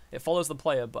forwards. It follows the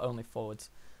player, but only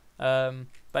forwards. But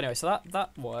anyway, so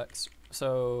that works.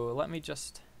 So let me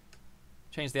just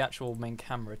change the actual main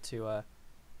camera to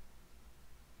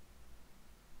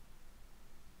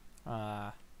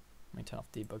let me turn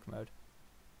off debug mode.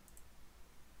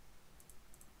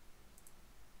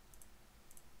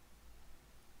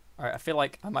 Alright, I feel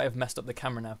like I might have messed up the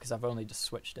camera now because I've only just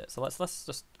switched it. So let's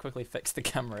just quickly fix the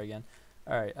camera again.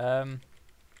 Alright,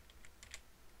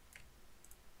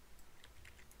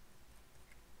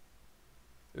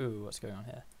 ooh, what's going on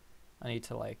here? I need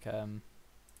to like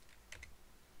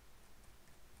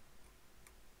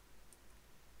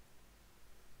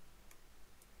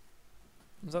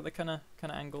is that the kind of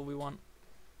angle we want?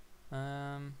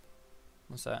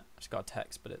 What's that? I just got a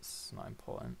text, but it's not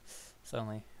important. It's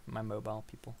only my mobile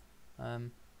people.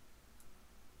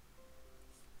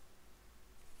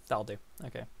 That'll do.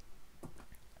 Okay.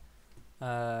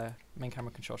 Main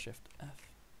camera, Control Shift F.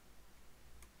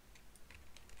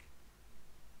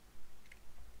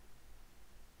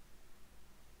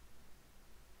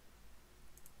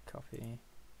 copy.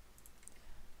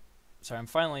 Sorry, I'm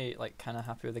finally like kind of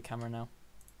happy with the camera now.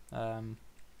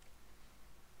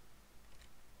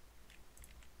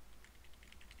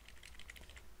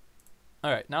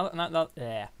 Alright, now that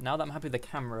I'm happy with the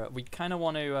camera, we kind of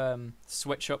want to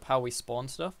switch up how we spawn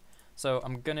stuff. So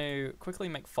I'm going to quickly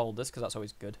make folders, because that's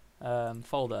always good.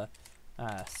 Folder,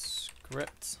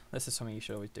 script. This is something you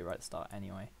should always do right at the start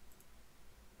anyway.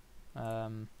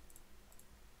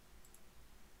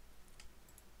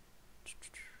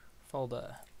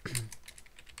 Folder.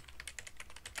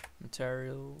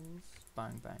 Materials.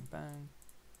 Bang, bang, bang.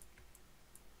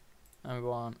 And we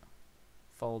want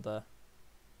folder.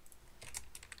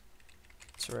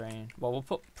 Terrain. Well, we'll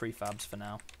put prefabs for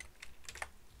now.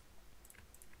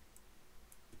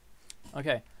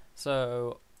 Okay,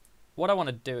 so what I want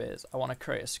to do is I want to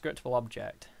create a scriptable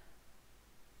object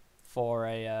for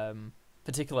a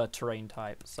particular terrain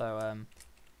type. So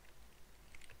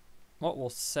what we'll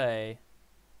say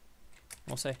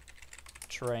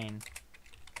terrain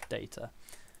data.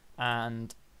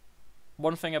 And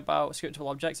one thing about scriptable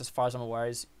objects, as far as I'm aware,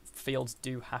 is fields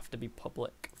do have to be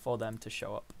public for them to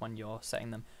show up when you're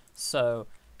setting them. So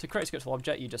to create a scriptable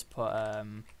object, you just put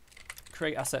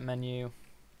create asset menu,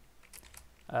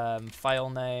 file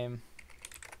name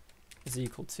is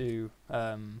equal to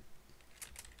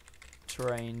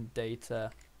terrain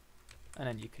data, and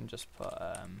then you can just put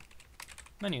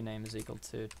menu name is equal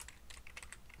to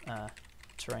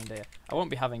terrain data. I won't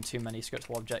be having too many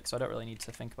scriptable objects, so I don't really need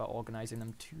to think about organizing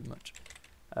them too much.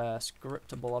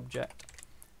 Scriptable object.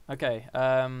 Okay,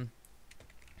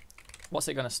 what's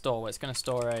it going to store? Well, it's going to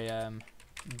store a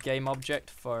game object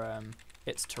for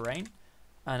its terrain,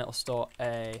 and it'll store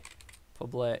a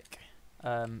public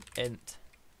int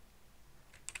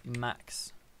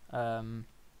max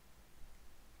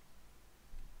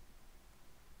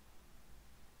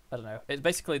I don't know. It's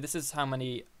basically, this is how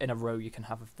many in a row you can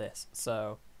have of this.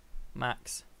 So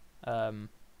max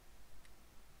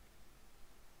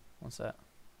what's that?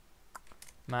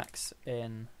 Max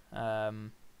in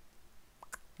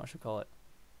what should we call it?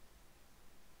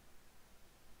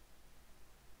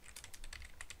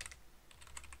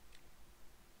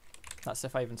 That's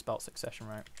if I even spelled succession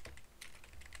right.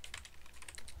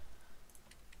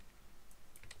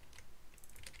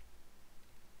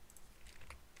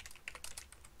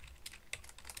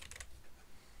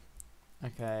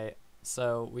 Okay,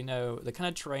 so we know the kind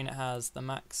of terrain it has, the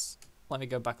max. Let me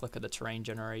go back, look at the terrain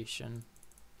generation.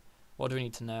 What do we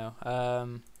need to know?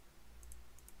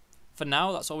 For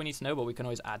now, that's all we need to know, but we can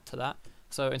always add to that.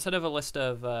 So instead of a list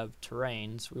of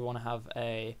terrains, we want to have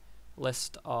a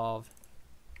list of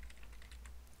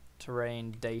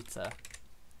terrain data.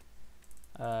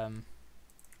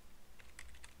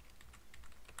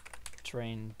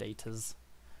 Terrain datas.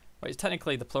 Wait,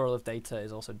 technically the plural of data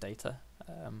is also data.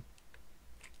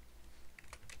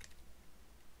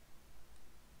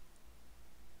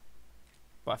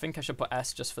 But I think I should put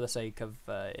S just for the sake of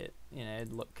it, you know,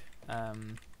 look.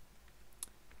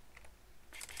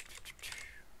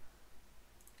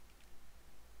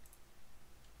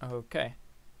 Okay,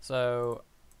 so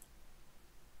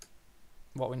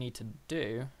what we need to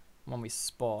do when we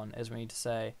spawn is we need to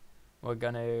say we're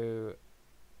going to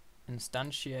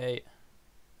instantiate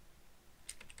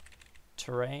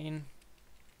terrain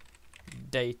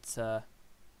data.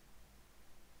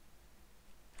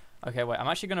 Okay, wait, I'm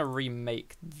actually going to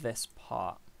remake this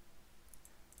part.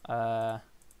 Let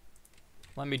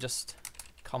me just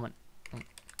comment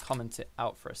it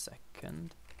out for a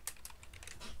second.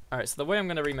 Alright, so the way I'm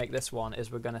going to remake this one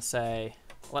is we're going to say,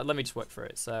 let me just work through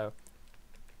it. So,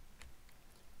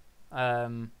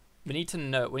 we need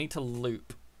to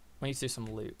loop. We need to do some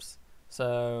loops.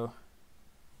 So,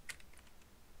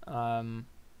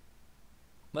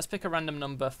 let's pick a random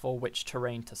number for which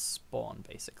terrain to spawn,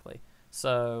 basically.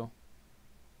 So,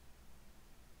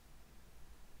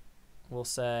 we'll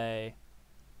say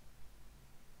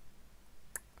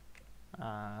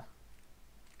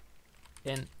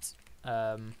int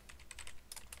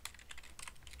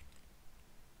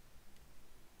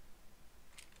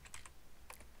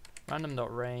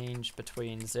random.range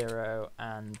between 0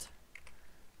 and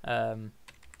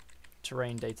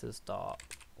terrain data's dot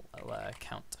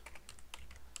count.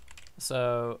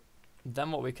 So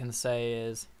then what we can say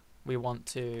is we want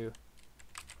to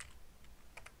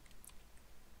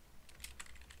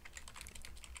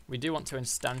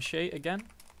instantiate again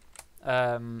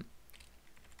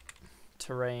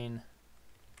terrain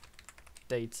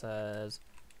data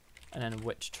and then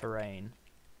which terrain,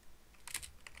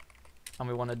 and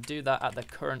we want to do that at the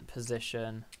current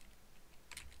position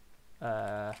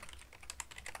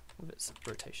with its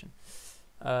rotation.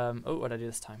 Oh, what did I do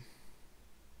this time?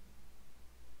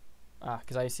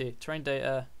 because I see terrain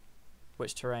data,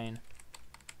 which terrain,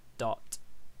 dot,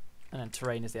 and then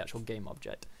terrain is the actual game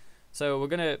object. So we're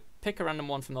going to pick a random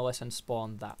one from the list and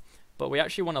spawn that. But we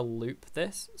actually want to loop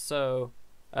this. So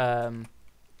we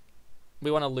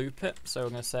want to loop it. So we're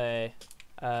going to say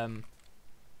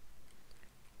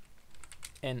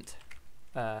int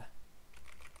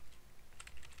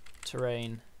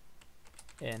terrain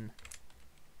in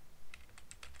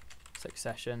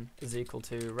succession is equal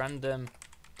to random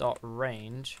dot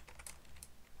range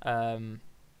terrain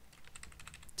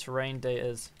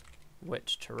data's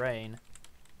which terrain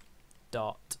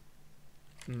dot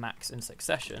max in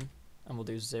succession, and we'll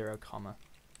do 0, comma.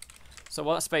 So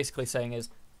what that's basically saying is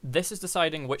this is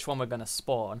deciding which one we're going to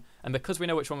spawn, and because we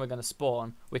know which one we're going to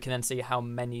spawn, we can then see how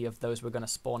many of those we're going to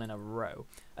spawn in a row,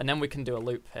 and then we can do a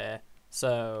loop here.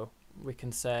 So we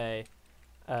can say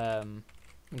we can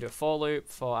do a for loop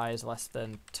for I is less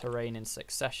than terrain in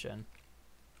succession.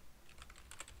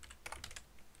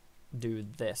 Do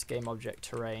this game object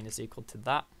terrain is equal to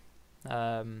that.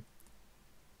 So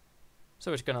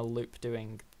we're just going to loop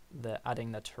doing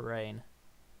adding the terrain,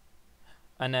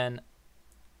 and then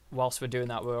whilst we're doing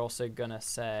that, we're also going to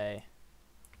say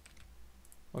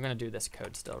we're going to do this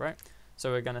code still, right?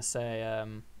 So we're going to say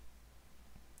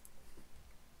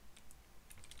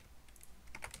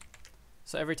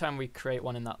so every time we create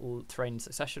one in that terrain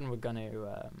succession, we're going to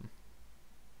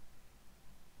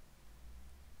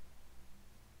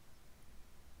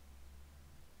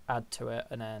add to it,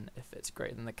 and then if it's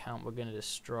greater than the count, we're going to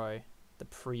destroy the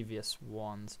previous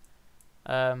ones.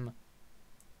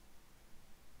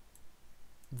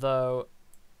 Though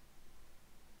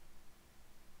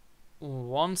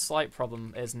one slight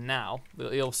problem is now,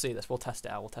 you'll see this, we'll test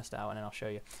it out, and then I'll show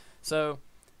you. So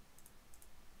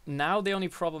now the only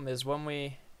problem is when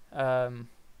we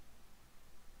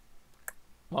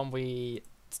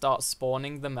start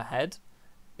spawning them ahead,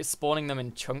 it's spawning them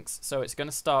in chunks, so it's going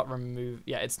to start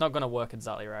yeah, it's not going to work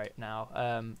exactly right now,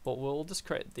 but we'll just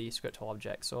create the scriptable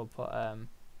object. So we'll put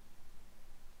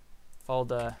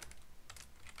folder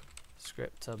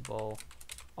scriptable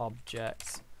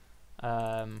objects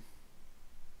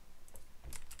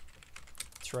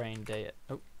train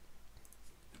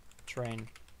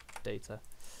data.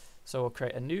 So we'll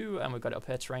create a new, and we've got it up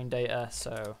here, terrain data.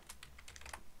 So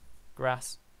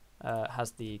grass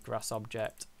has the grass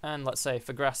object, and let's say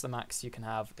for grass the max you can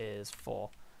have is 4.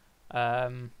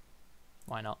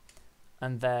 Why not?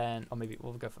 And then, or maybe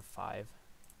we'll go for 5.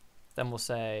 Then we'll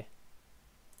say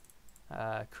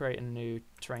create a new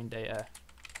terrain data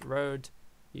road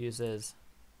uses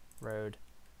road.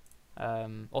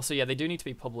 Also, yeah, they do need to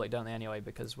be public, don't they, anyway,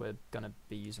 because we're going to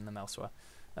be using them elsewhere.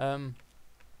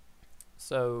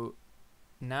 So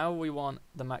now we want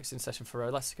the max in session for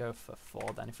road. Let's go for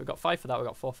 4 then. If we've got 5 for that, we've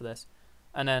got 4 for this.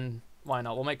 And then, why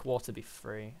not? We'll make water be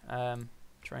free.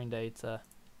 Terrain data,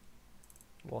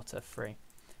 water free.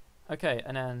 Okay,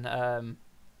 and then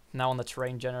now on the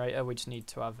terrain generator, we just need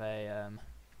to have a...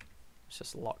 let's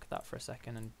just lock that for a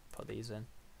second and put these in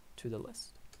to the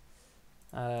list.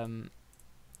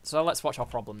 So let's watch our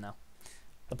problem now.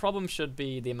 The problem should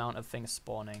be the amount of things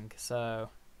spawning. So,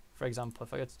 for example,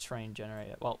 if I go to terrain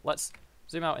generator, well, let's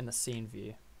zoom out in the scene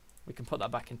view. We can put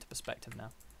that back into perspective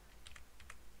now.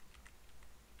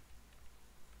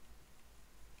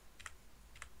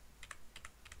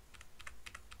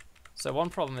 So one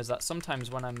problem is that sometimes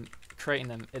when I'm creating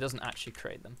them, it doesn't actually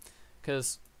create them.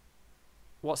 Because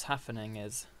what's happening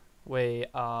is we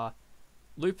are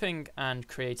looping and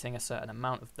creating a certain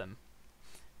amount of them.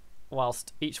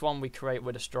 Whilst each one we create,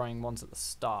 we're destroying ones at the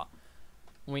start.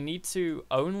 We need to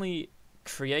only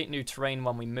create new terrain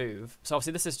when we move. So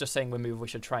obviously this is just saying we move, we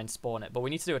should try and spawn it. But we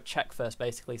need to do a check first,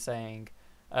 basically saying...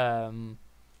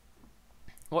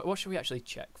 what should we actually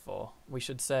check for? We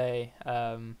should say...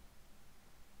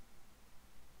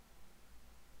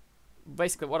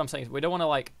 basically what I'm saying is we don't want to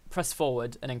like press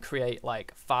forward and then create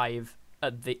like 5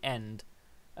 at the end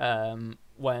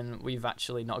when we've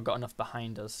actually not got enough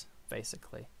behind us,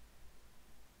 basically.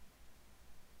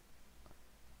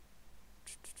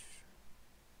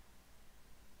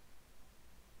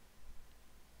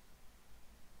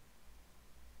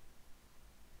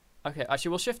 Okay, actually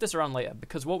we'll shift this around later,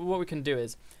 because what we can do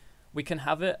is we can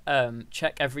have it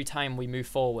check every time we move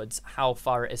forwards how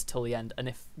far it is till the end, and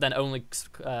if then only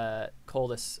call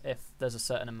this if there's a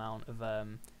certain amount of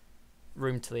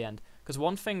room to the end. Because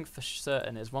one thing for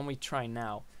certain is when we try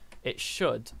now, it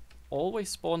should always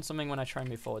spawn something when I try and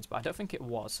move forwards, but I don't think it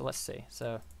was. So let's see.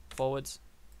 So forwards,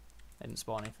 it didn't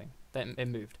spawn anything. Then it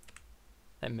moved.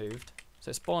 It moved.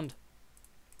 So it spawned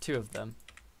 2 of them.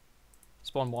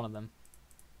 Spawned 1 of them.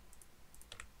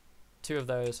 2 of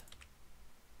those.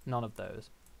 None of those.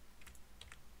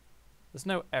 There's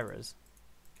no errors.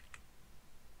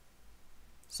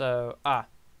 So,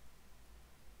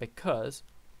 because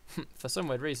for some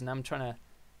weird reason I'm trying to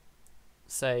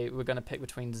say we're going to pick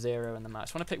between 0 and the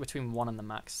max. I want to pick between 1 and the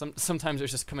max. Sometimes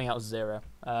it's just coming out 0.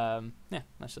 Yeah,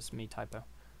 that's just me typo.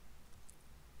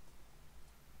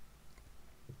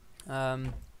 Yeah,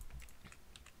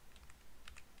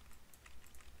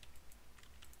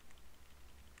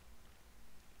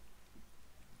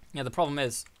 the problem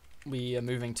is we are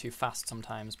moving too fast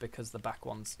sometimes because the back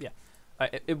ones, yeah.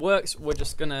 It works. We're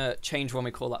just going to change when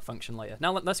we call that function later.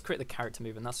 Now let's create the character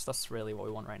movement. That's really what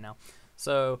we want right now.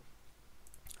 So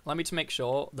let me to make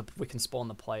sure that we can spawn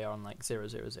the player on like 0,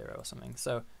 0, 0 or something.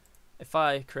 So if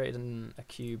I created a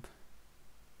cube,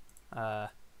 why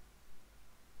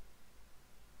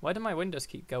do my windows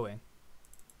keep going?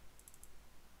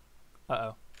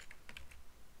 Uh-oh.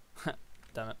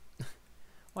 Damn it.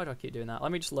 Why do I keep doing that?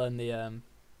 Let me just learn the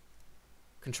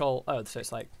control. Oh, so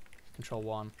it's like control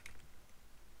 1.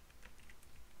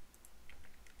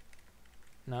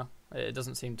 No, it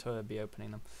doesn't seem to be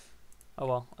opening them. Oh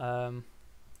well.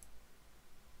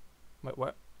 Wait,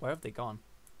 where have they gone?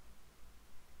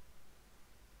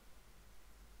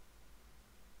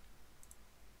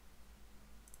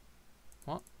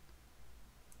 What?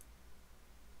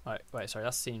 Wait, sorry,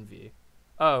 that's scene view.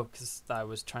 Oh, because I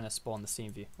was trying to spawn the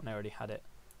scene view when I already had it.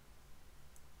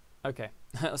 Okay,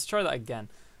 let's try that again.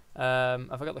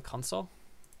 Have I got the console?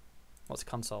 What's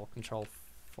console? Control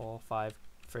 4, 5,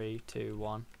 3, 2,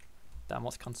 1. Damn,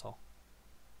 what's console?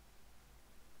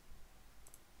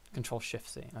 Control Shift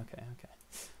C.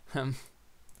 Okay.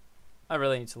 I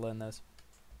really need to learn those.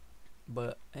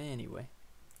 But anyway,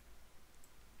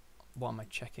 what am I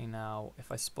checking now?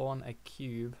 If I spawn a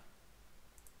cube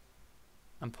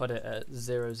and put it at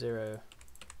 0, 0,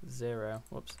 0.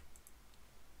 Whoops.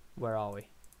 Where are we?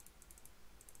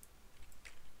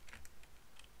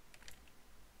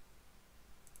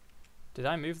 Did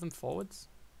I move them forwards?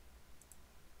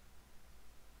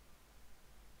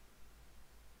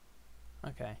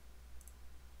 Okay.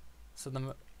 So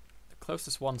the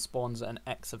closest one spawns at an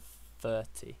x of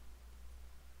 30.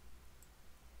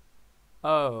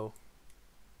 Oh.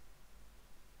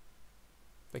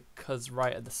 Because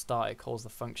right at the start it calls the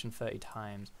function 30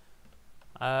 times.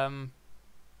 Does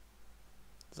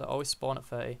it always spawn at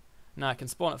 30? No, I can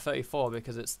spawn at 34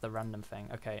 because it's the random thing.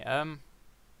 Okay,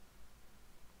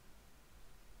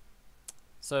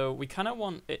 so we kind of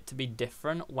want it to be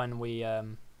different when we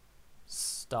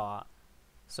start.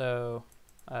 So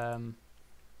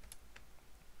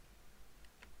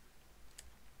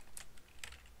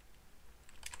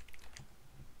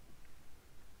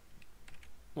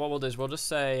what we'll do is we'll just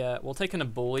say we'll take in a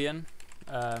boolean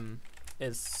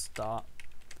is start,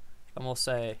 and we'll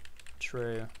say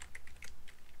true,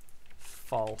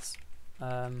 false,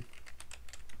 and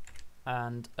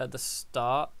at the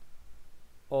start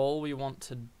all we want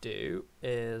to do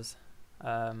is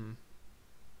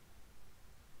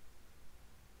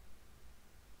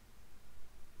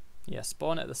yeah,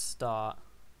 spawn at the start.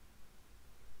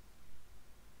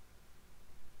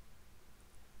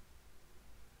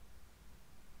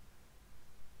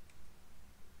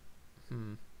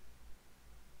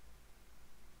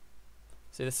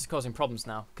 See, this is causing problems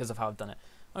now because of how I've done it.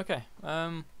 Okay.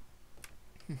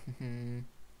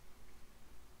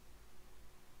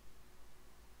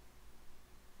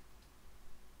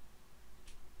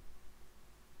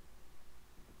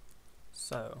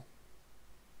 So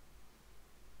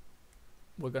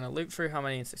we're going to loop through how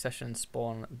many in succession and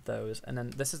spawn those, and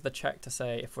then this is the check to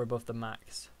say if we're above the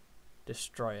max,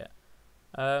 destroy it.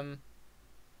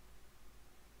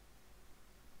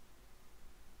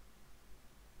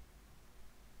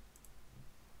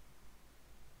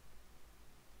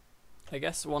 I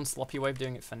guess one sloppy way of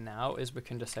doing it for now is we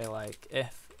can just say like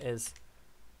if is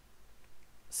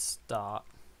start.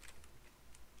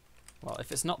 Well, if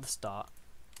it's not the start,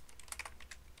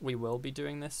 we will be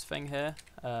doing this thing here.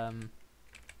 But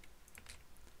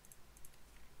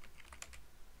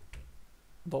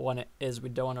when it is, we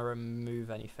don't want to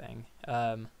remove anything.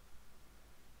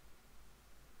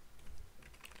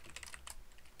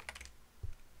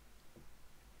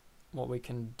 What we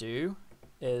can do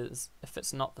is, if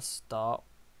it's not the start,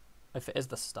 if it is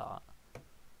the start,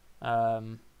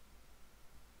 after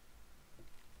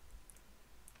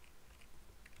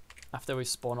we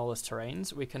spawn all those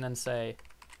terrains, we can then say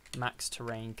max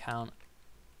terrain count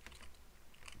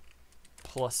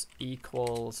plus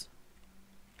equals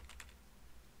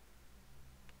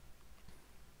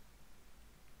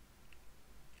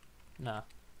no.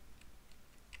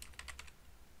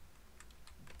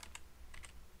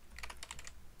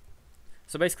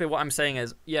 So basically what I'm saying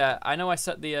is, yeah, I know I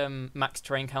set the max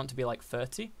terrain count to be like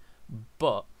 30,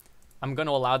 but I'm going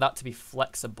to allow that to be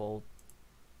flexible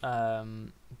by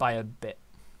a bit.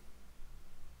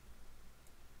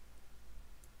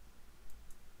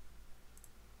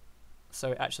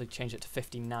 So actually change it to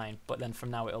 59, but then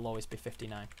from now it'll always be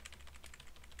 59.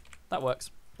 That works.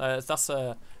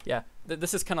 Yeah,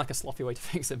 this is kind of like a sloppy way to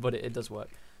fix it, but it does work.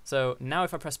 So now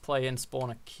if I press play and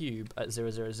spawn a cube at 000,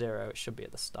 it should be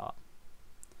at the start.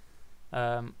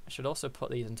 I should also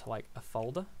put these into like a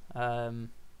folder, to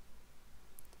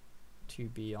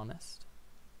be honest.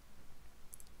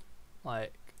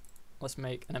 Like, let's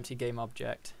make an empty game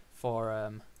object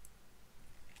for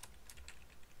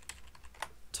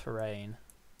terrain,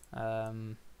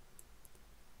 and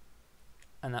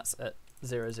that's at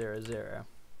 000.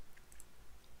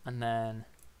 And then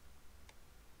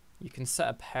you can set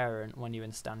a parent when you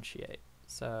instantiate.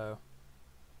 So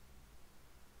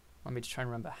let me just try and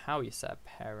remember how you set a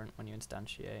parent when you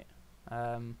instantiate.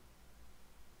 Well,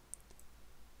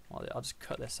 I'll just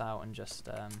cut this out and just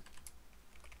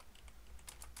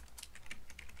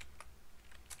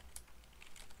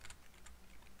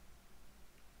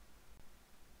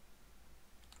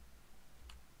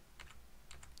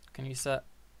can you set?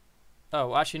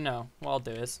 Oh, actually no. What I'll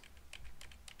do is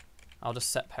I'll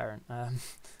just set parent.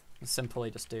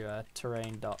 Simply just do a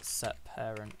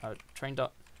terrain.setParent,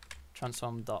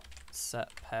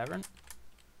 terrain.transform.setParent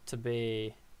to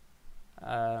be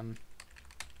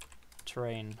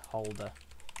terrain holder,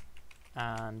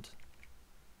 and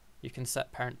you can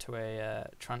set parent to a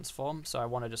transform. So I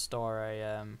want to just store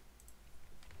a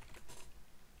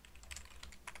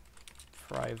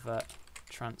private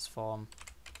transform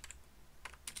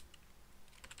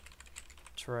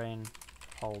terrain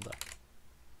holder.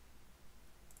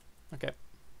 Okay.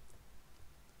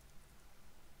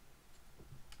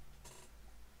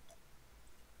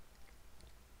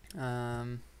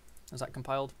 Is that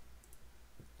compiled?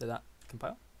 Did that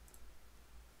compile?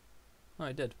 Oh,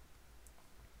 it did.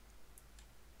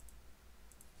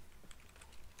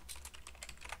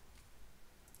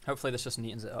 Hopefully this just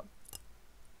neatens it up.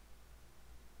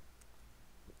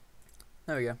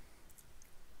 There we go.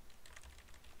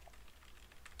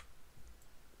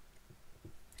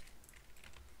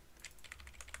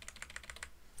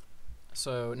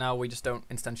 So now we just don't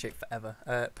instantiate forever.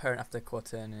 Parent after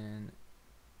quaternion in...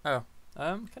 Oh,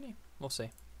 can you? We'll see.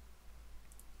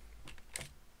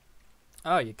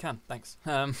 Oh, you can. Thanks.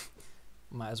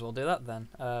 Might as well do that then.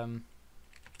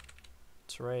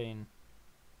 Terrain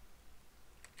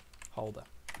holder.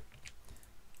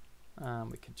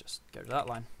 We could just go to that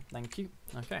line. Thank you.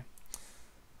 Okay.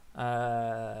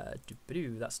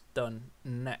 That's done.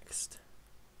 Next.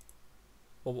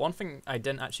 Well, one thing I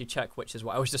didn't actually check, which is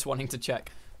what I was just wanting to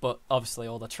check, but obviously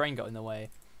all the terrain got in the way,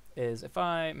 is if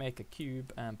I make a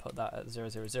cube and put that at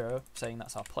 000, saying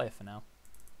that's our player for now.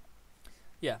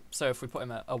 Yeah, so if we put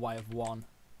him at a y of 1.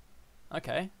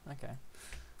 Okay.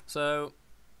 So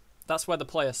that's where the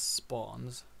player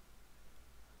spawns.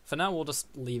 For now, we'll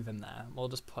just leave him there. We'll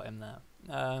just put him there.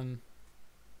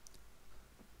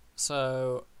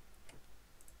 So,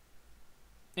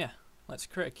 yeah, let's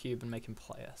create a cube and make him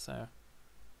player. So,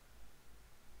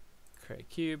 create a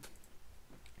cube,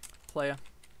 player,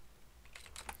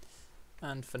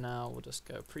 and for now we'll just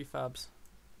go prefabs.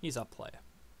 He's our player.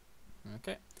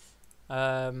 Okay.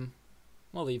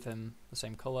 We'll leave him the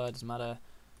same color, doesn't matter.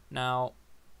 Now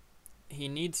he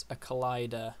needs a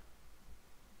collider.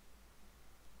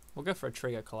 We'll go for a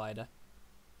trigger collider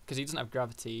because he doesn't have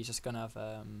gravity. He's just gonna have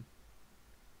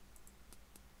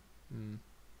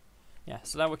yeah.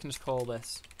 So now we can just call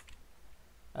this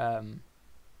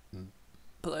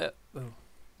player. Oh.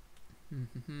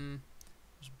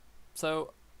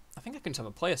 So I think I can just have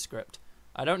a player script.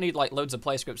 I don't need like loads of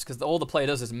player scripts because all the player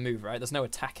does is move, right? There's no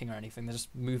attacking or anything. They're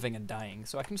just moving and dying.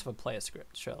 So I can just have a player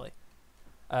script, surely.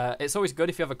 It's always good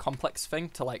if you have a complex thing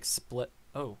to like split.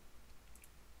 Oh.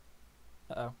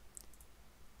 Uh-oh.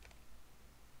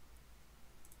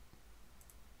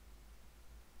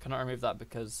 Cannot remove that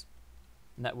because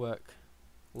network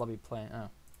lobby plane. Oh.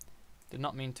 Did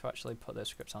not mean to actually put those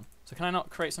scripts on. So can I not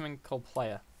create something called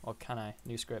player? Or can I?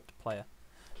 New script, player.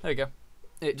 There we go.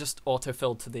 It just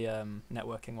auto-filled to the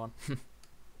networking one.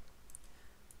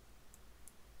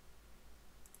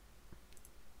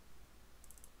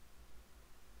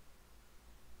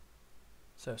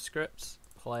 So scripts,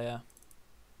 player.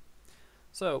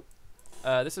 So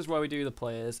this is where we do the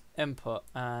player's input,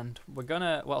 and we're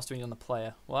gonna, what else do we need on the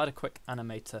player? We'll add a quick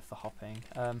animator for hopping.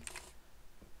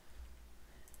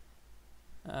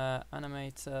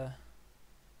 Animator.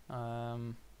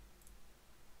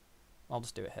 I'll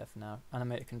just do it here for now.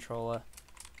 Animator controller,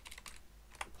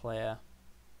 player,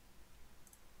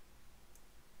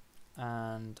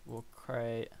 and we'll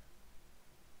create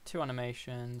 2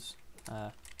 animations,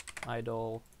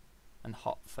 idle and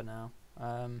hop for now.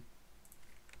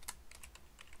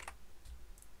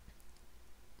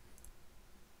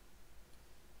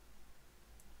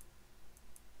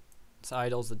 So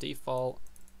idle's the default,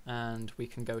 and we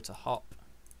can go to hop,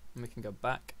 and we can go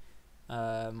back.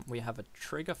 We have a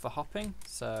trigger for hopping,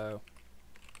 so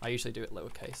I usually do it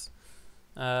lowercase.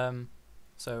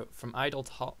 So from idle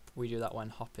to hop, we do that when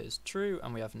hop is true,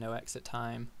 and we have no exit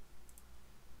time.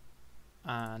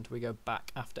 And we go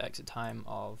back after exit time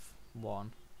of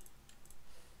 1.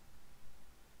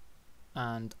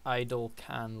 And idle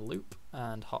can loop,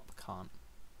 and hop can't.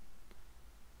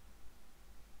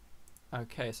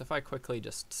 Okay, so if I quickly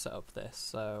just set up this,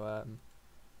 so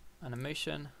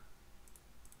animation,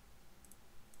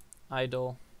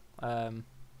 idle, the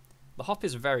hop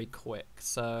is very quick,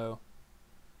 so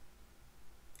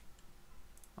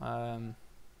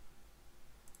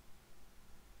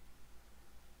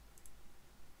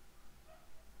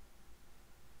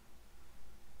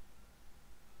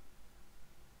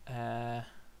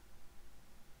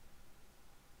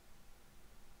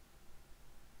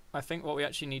I think what we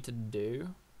actually need to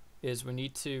do is we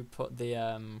need to put the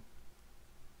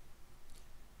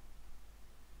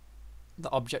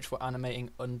object we're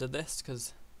animating under this,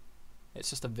 because it's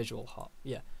just a visual hop.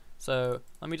 Yeah. So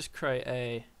let me just create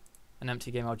an empty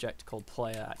game object called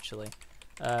player actually,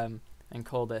 and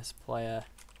call this player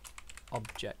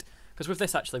object. Because with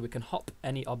this actually we can hop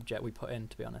any object we put in,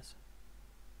 to be honest.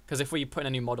 Because if we put in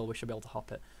a new model we should be able to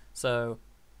hop it. So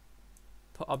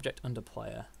put object under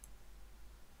player.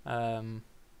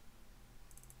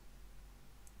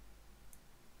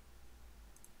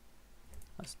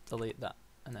 Let's delete that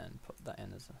and then put that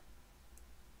in as a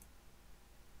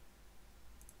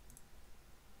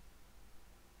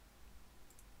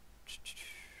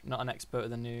not an expert with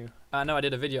the new. I know I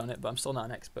did a video on it, but I'm still not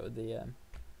an expert with the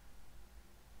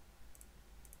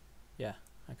yeah,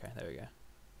 okay, there we go.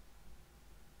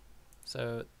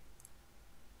 So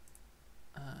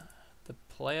the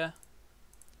player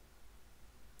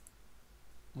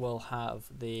will have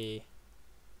the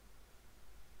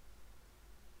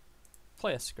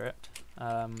player script.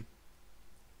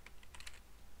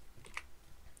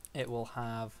 It will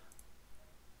have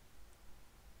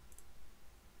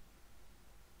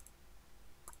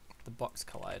the box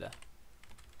collider.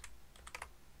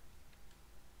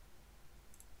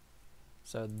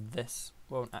 So this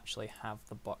won't actually have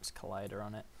the box collider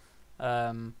on it.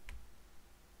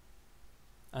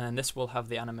 And this will have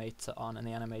the animator on and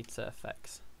the animator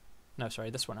effects. No, sorry,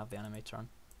 this won't have the animator on.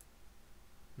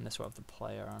 And this will have the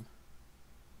player on.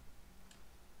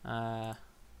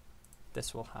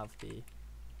 This will have the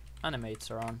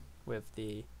animator on with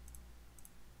the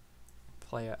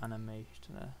player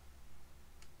animator.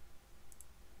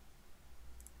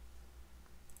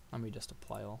 Let me just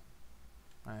apply all.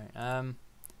 Alright,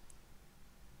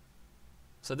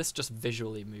 so this just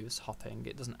visually moves hopping,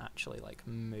 it doesn't actually like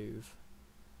move.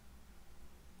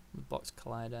 Box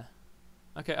collider.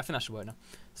 Okay, I think that should work now.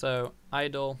 So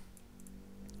idle,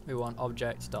 we want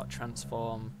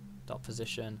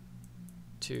object.transform.position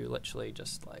to literally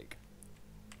just like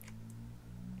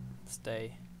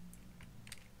stay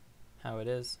how it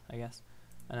is, I guess.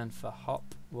 And then for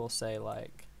hop, we'll say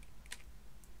like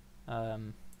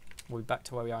we'll be back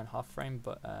to where we are in half frame,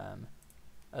 but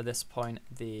at this point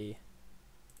the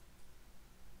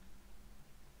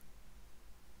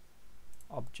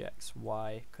object's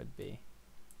y could be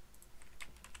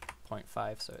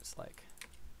 0.5, so it's like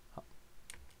hop.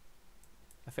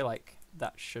 I feel like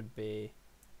that should be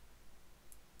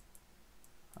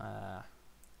can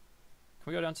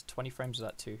we go down to 20 frames? Or is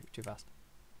that too fast?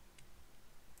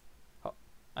 Oh,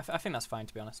 I think that's fine,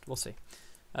 to be honest. We'll see.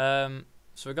 So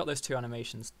we've got those 2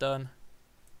 animations done,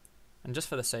 and just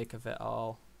for the sake of it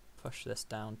I'll push this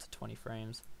down to 20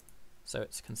 frames so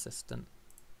it's consistent.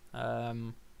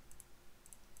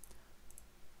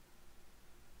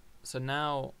 So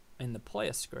now in the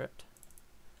player script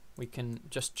we can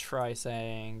just try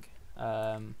saying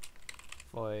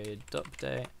void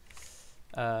update,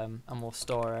 and we'll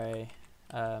store a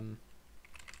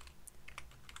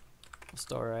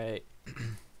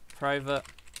private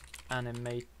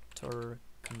animator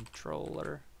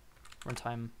controller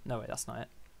runtime. No, wait, that's not it.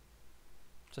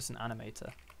 Just an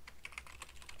animator.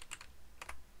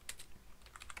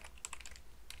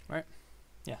 Right?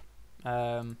 Yeah.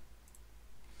 And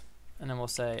then we'll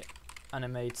say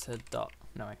animator dot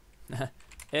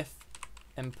if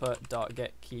input dot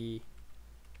get key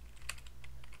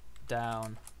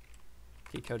down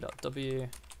keycode.w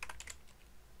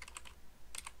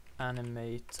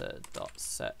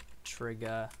animator.set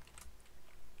trigger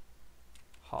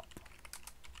hop.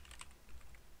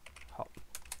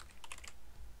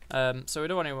 So we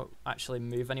don't want to actually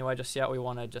move anywhere just yet. We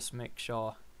want to just make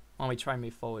sure when we try and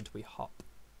move forward, we hop.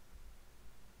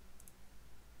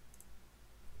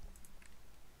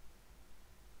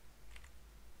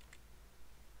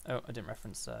 Oh, I didn't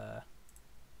reference. Well,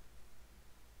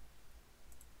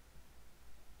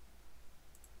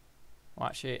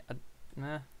 actually,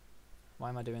 nah. Why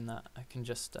am I doing that? I can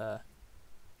just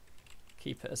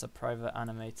keep it as a private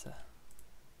animator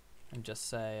and just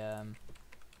say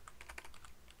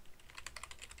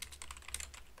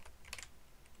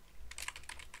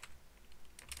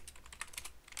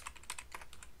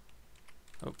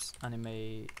oops,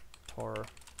 animator.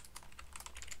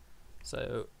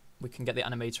 So we can get the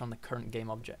animator on the current game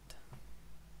object.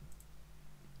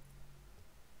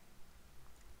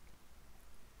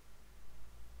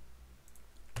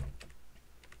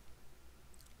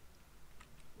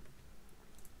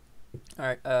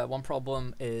 Alright, one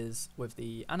problem is with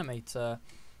the animator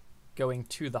going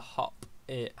to the hop,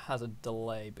 it has a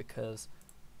delay because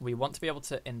we want to be able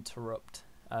to interrupt.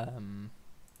 I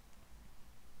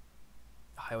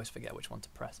always forget which one to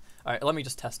press. Alright, let me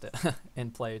just test it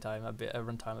in playtime.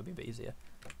 Runtime would be a bit easier.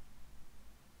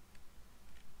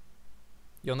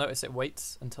 You'll notice it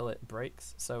waits until it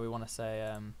breaks, so we want to say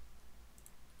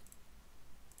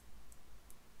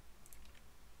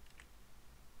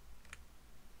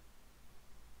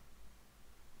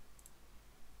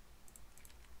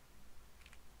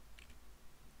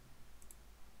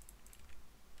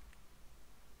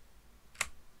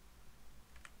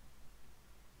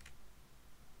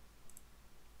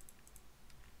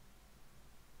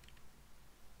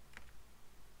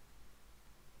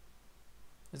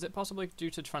is it possibly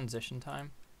due to transition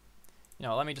time? You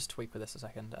know, let me just tweak with this a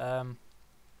second.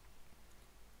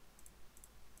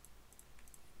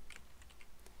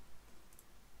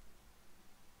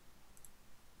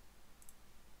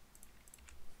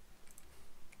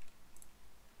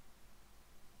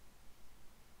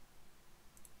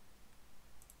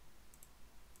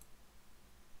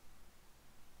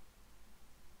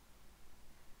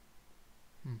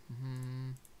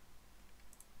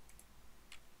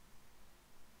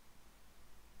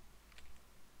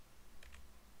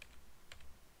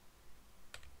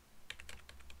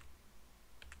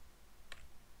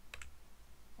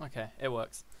 Okay, it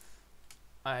works.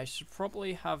 I should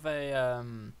probably have a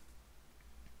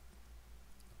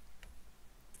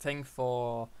thing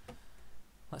for,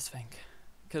 let's think,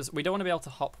 because we don't want to be able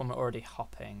to hop when we're already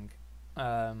hopping.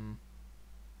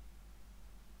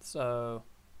 So,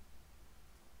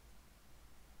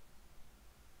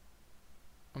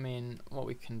 I mean, what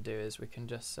we can do is we can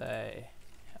just say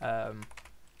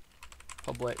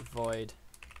public void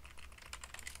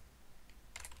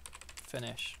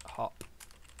finish hop.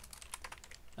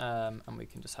 And we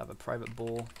can just have a private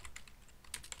bool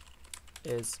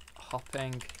is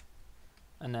hopping,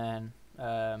 and then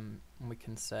we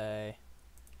can say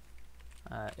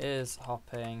is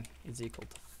hopping is equal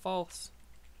to false,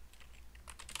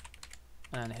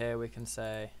 and here we can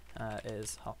say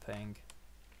is hopping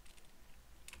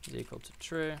is equal to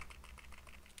true,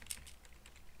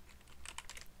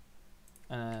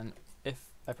 and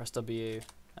if I press W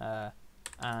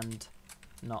and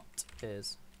not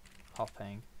is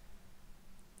hopping.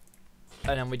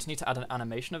 And then we just need to add an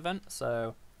animation event.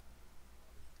 So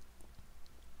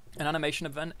an animation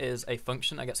event is a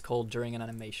function that gets called during an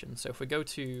animation. So if we go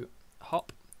to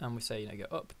hop and we say, go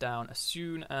up, down, as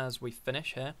soon as we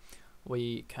finish here,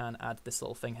 we can add this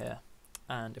little thing here.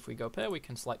 And if we go up here, we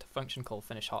can select a function called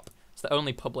finish hop. It's the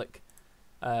only public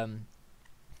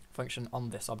function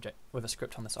on this object, with a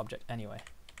script on this object anyway.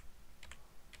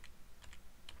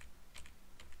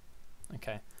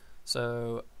 Okay,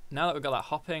 so now that we've got that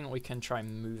hopping, we can try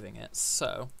moving it.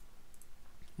 So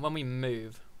when we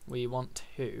move, we want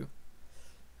to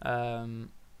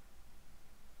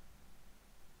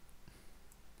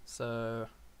so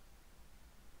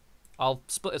I'll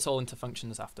split this all into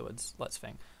functions afterwards. Let's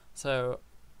think. So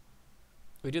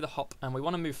we do the hop and we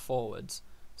want to move forwards.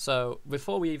 So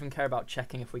before we even care about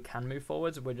checking if we can move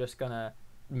forwards, we're just gonna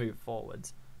move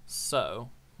forwards. So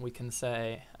we can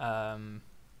say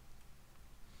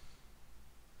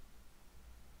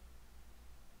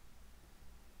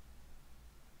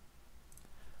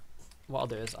what I'll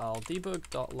do is I'll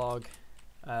debug.log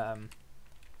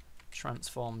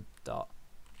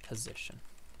transform.position,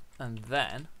 and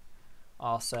then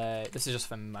I'll say, this is just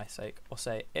for my sake, I'll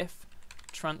say if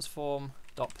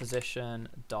transform.position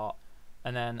dot,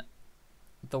 and then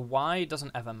the y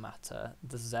doesn't ever matter.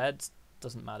 The z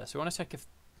doesn't matter. So we want to check if...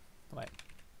 Wait.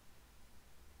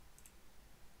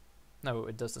 No,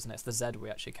 it does, doesn't it? It's the z we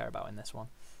actually care about in this one.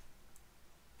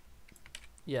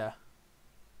 Yeah.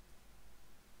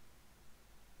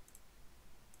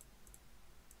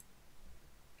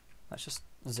 Let's just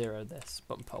 0 this,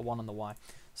 but put a 1 on the y.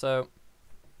 So,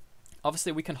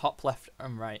 obviously we can hop left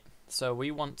and right. So we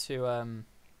want to...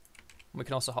 we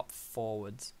can also hop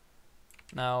forwards.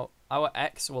 Now, our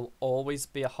x will always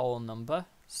be a whole number,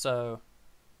 so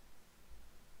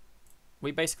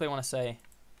we basically want to say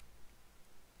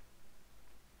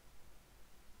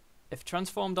if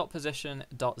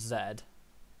transform.position.z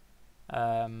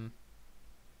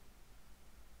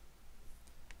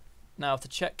now to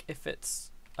check if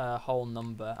it's a whole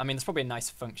number, I mean there's probably a nice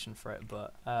function for it,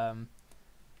 but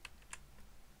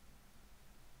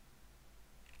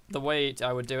the way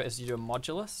I would do it is you do a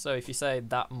modulus. So if you say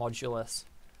that modulus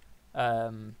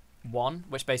 1,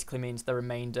 which basically means the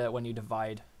remainder when you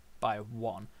divide by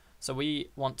 1. So we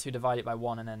want to divide it by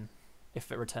 1 and then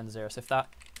if it returns 0. So if that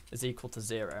is equal to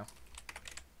 0,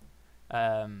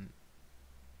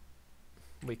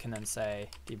 we can then say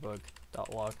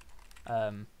debug.log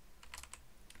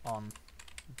on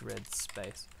grid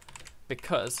space.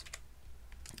 Because,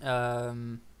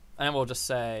 and then we'll just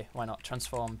say, why not,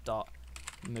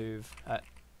 transform.move at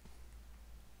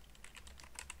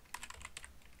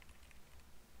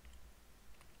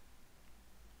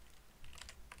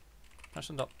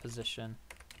transform.position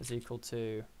is equal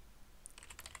to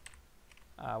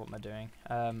what am I doing?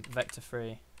 Vector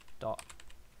free dot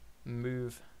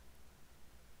move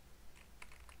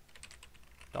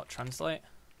dot translate.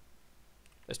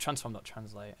 It's transform dot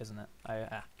translate, isn't it?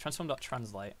 Transform dot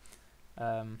translate.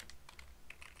 We're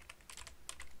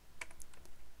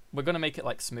gonna make it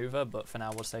like smoother, but for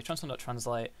now we'll say transform dot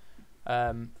translate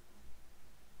in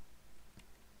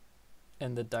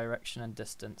the direction and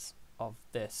distance of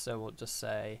this. So we'll just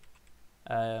say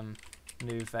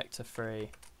move vector free.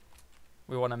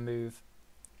 We want to move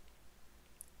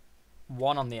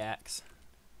 1 on the x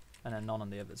and then none on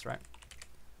the others, right?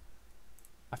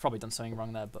 I've probably done something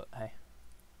wrong there, but hey.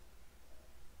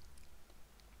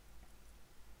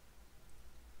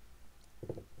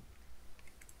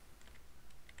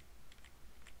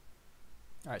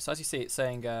 Alright, so as you see, it's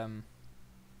saying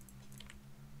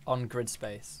on grid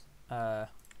space. Now,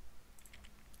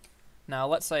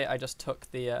 let's say I just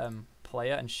took the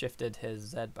player and shifted his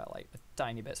Z by like a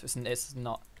tiny bit, so it's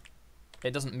not,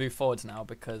 it doesn't move forwards now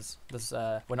because there's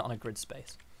we're not on a grid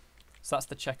space. So that's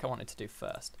the check I wanted to do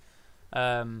first.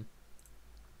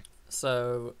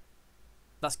 So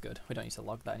that's good. We don't need to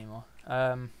log that anymore.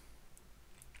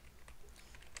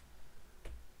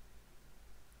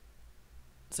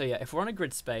 So yeah, if we're on a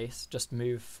grid space, just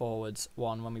move forwards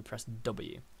 1 when we press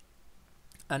W.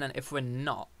 And then if we're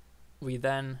not, we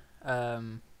then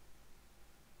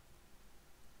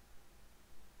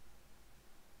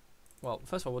well,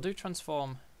 first of all, we'll do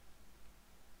transform.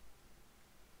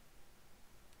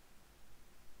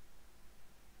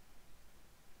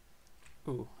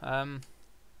 Ooh,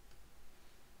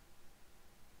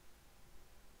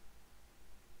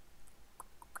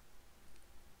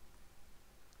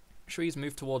 should we use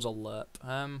move towards or lerp?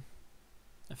 I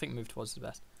think move towards is the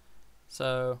best.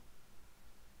 So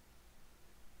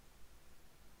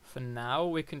for now,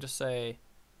 we can just say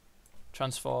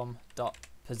transform dot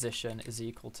position is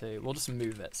equal to, we'll just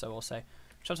move it, so we'll say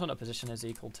transform dot position is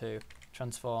equal to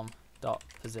transform dot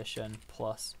position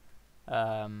plus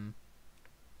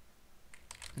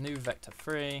new vector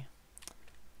 3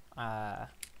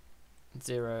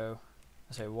 0,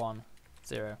 sorry, 1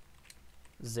 0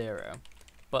 0.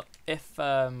 But if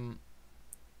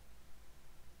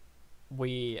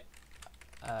we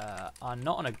are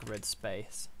not on a grid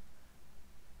space,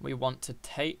 we want to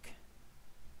take,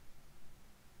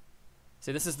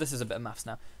 see, this is a bit of maths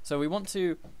now. So we want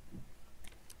to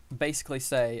basically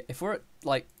say, if we're at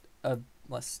like a,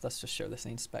 let's just show this in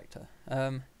the inspector.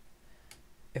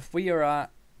 If we are at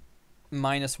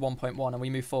minus 1.1 and we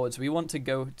move forwards, we want to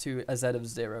go to a z of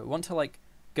 0. We want to like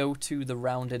go to the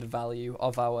rounded value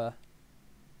of our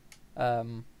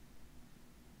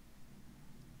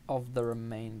of the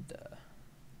remainder.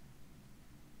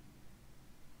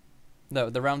 No,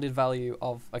 the rounded value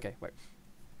of, okay, wait.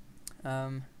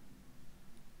 Let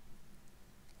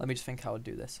me just think how I'd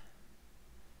do this.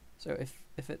 So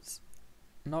if it's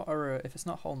not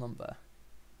a whole number,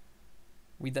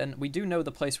 we do know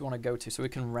the place we want to go to, so we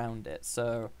can round it.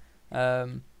 So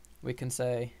we can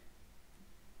say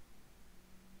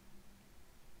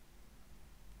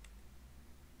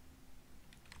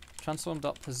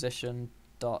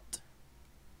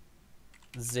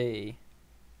transform.position.z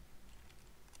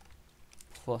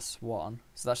plus 1.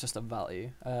 So that's just a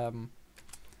value to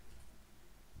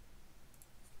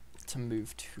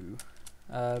move to.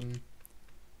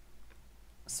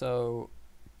 So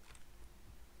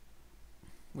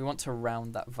we want to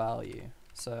round that value.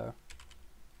 So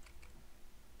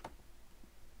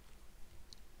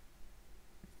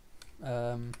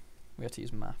we have to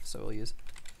use math, so we'll use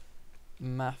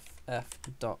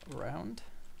mathf.round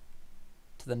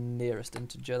to the nearest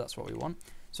integer. That's what we want.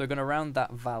 So we're going to round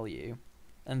that value,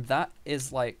 and that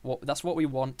is like that's what we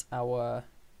want our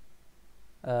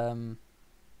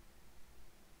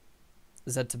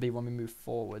z to be when we move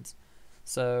forwards.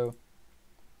 So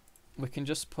we can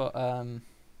just put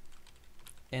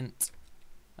int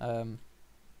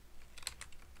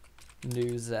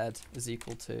new z is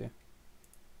equal to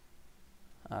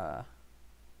I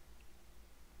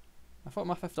thought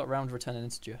mathf.round return an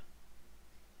integer.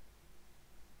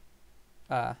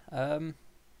 Can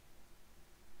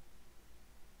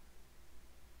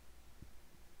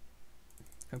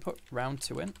we put round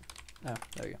to int? Oh,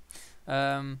 there we go.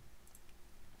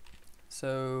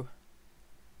 So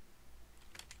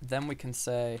then we can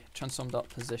say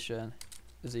transform.position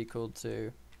is equal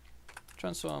to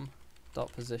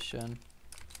transform.position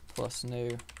plus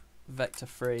new vector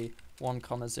free 1,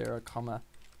 0,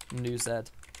 new z.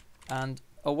 And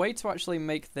a way to actually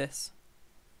make this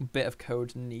bit of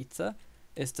code neater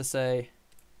is to say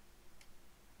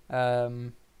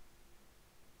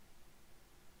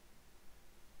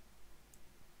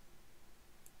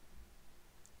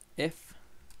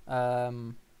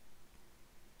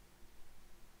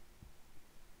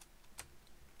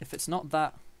if it's not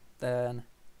that, then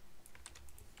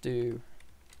do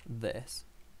this.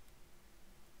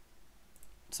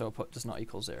 So we'll put does not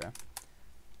equal 0.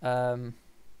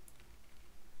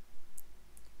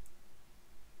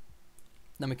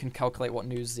 Then we can calculate what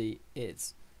new z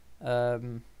is. So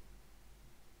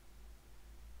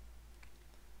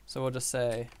we'll just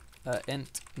say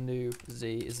int new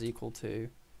z is equal to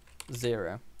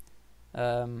 0.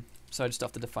 So I just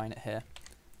have to define it here.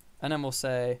 And then we'll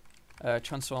say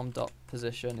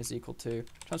transform.position is equal to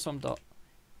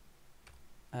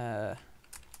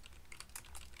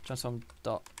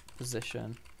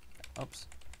transform.position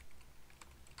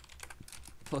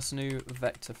plus new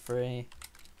vector free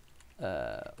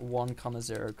 1,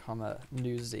 0,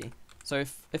 new z. So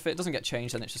if it doesn't get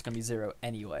changed, then it's just going to be 0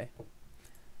 anyway.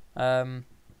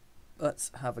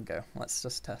 Let's have a go. Let's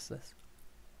just test this.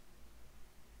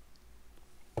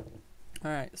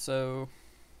 Alright, so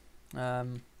we're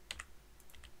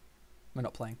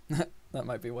not playing. That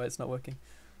might be why it's not working.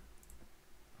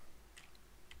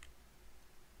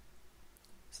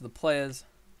 So the players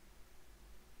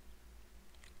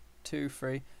 2,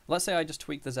 3. Let's say I just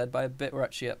tweak the z by a bit. We're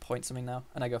actually at point something now,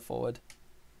 and I go forward.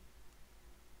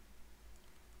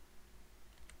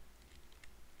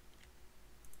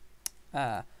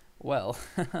 Well,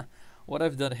 what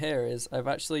I've done here is I've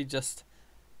actually just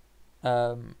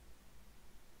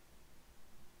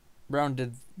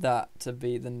rounded that to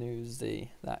be the new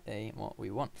z. That ain't what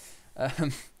we want.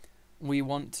 We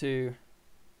want to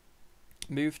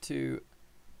move to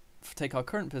take our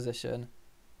current position,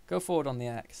 go forward on the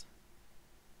x,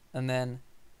 and then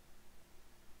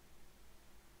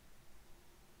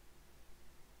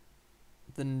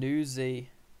the new z.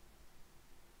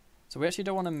 So we actually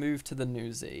don't want to move to the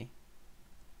new z.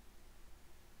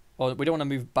 Or we don't want to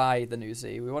move by the new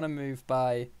z. We want to move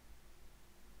by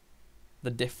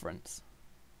the difference.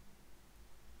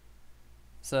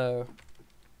 So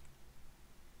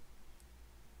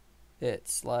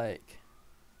it's like,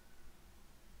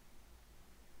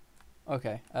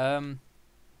 okay,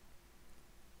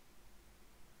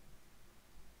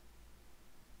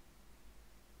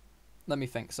 let me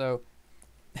think. So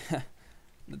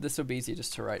this would be easy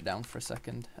just to write down for a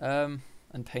second. And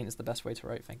paint is the best way to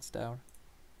write things down.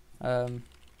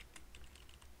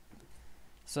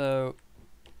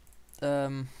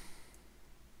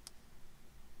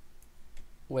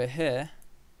 We're here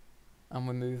and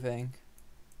we're moving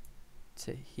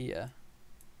to here.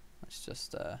 Let's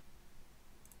just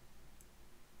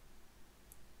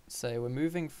say we're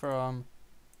moving from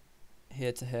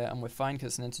here to here, and we're fine because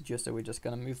it's an integer, so we're just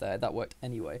going to move there. That worked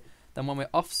anyway. Then when we're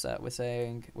offset, we're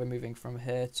saying we're moving from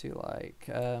here to like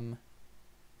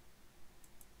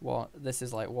this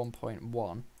is like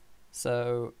 1.1.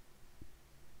 So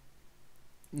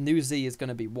new z is going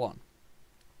to be 1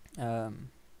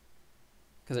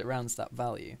 because it rounds that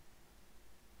value.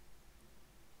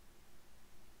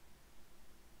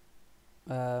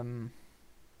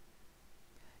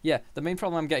 Yeah, the main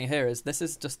problem I'm getting here is this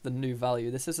is just the new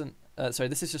value. This isn't,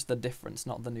 this is just the difference,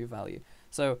 not the new value.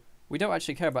 So we don't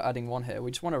actually care about adding 1 here. We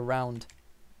just want to round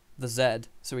the z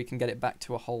so we can get it back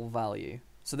to a whole value.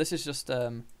 So this is just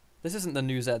this isn't the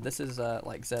new z. This is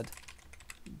like z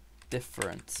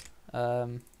difference.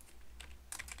 Then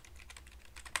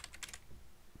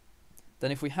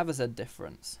if we have a z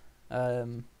difference,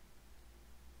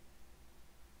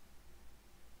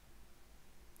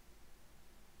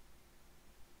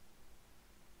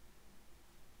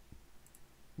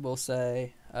 we'll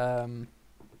say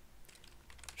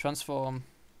transform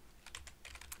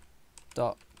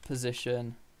dot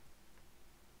position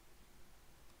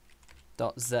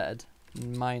dot z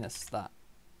minus that.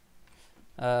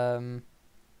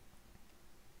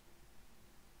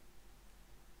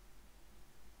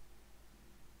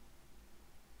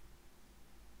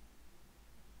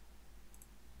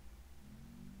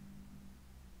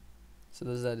 So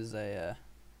the z is a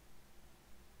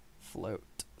float.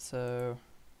 So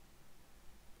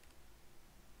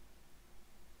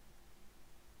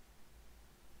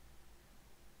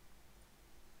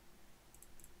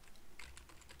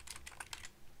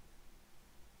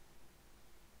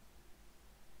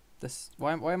this,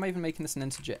 why am I even making this an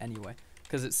integer anyway?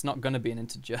 Because it's not going to be an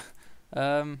integer.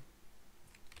 So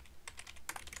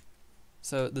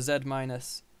the z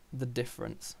minus the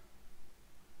difference.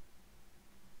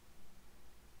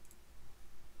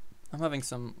 I'm having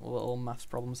some little maths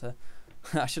problems here.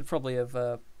 I should probably have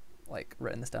like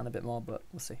written this down a bit more, but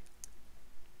we'll see.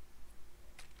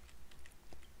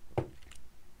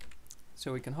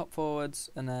 So we can hop forwards,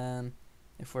 and then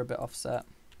if we're a bit offset.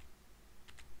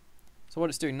 So what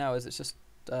it's doing now is it's just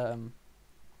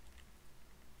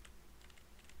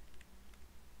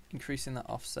increasing that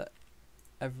offset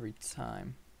every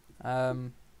time.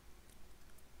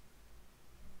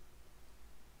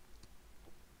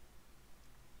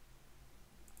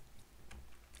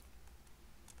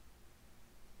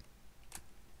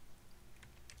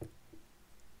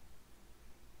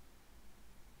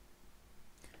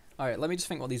 Alright, let me just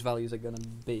think what these values are going to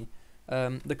be.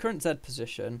 The current z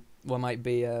position might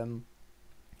be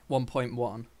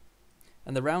 1.1,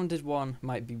 and the rounded one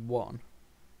might be 1.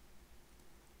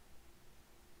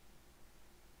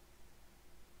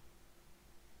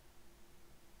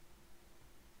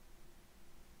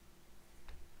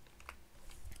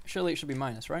 Surely it should be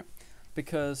minus, right?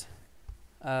 Because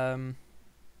obviously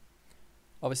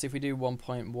if we do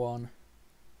 1.1,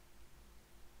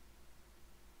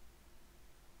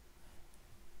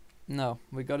 no,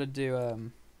 we got to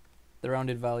do the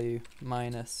rounded value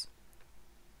minus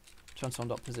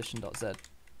transform.position.z.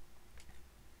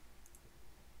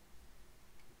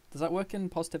 Does that work in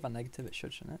positive and negative? It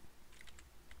should, shouldn't it?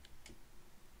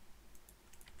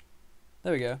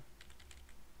 There we go.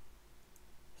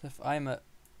 So if I'm at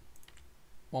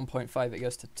 1.5, it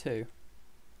goes to 2.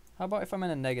 How about if I'm in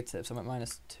a negative, so I'm at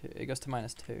minus 2, it goes to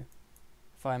minus 2.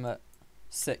 If I'm at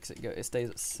 6, it stays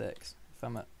at 6. If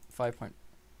I'm at 5 point,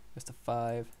 it goes to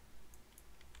 5.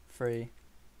 3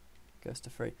 goes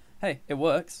to 3. Hey, it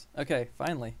works. Okay,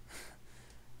 finally.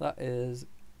 That is...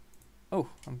 Oh,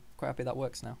 I'm quite happy that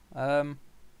works now.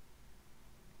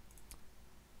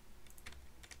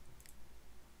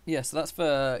 Yeah, so that's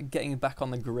for getting back on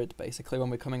the grid, basically,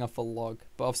 when we're coming off a log.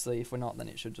 But obviously, if we're not, then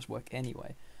it should just work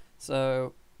anyway.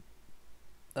 So,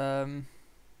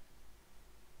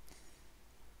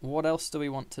 what else do we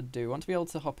want to do? We want to be able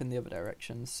to hop in the other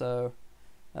direction. So,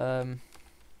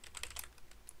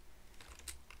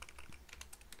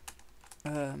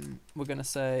 we're going to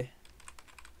say,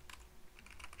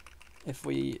 if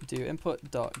we do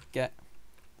input dot get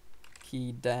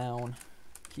key down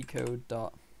key code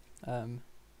dot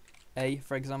a,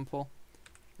 for example,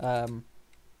 and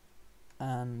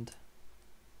I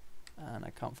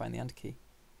can't find the end key,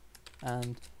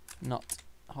 and not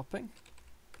hopping,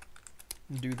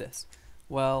 do this.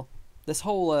 Well, this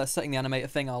whole setting the animator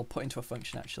thing I'll put into a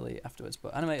function actually afterwards,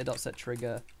 but animator dot set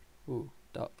trigger,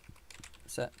 dot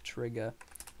set trigger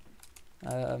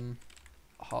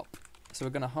hop. So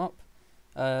we're gonna hop,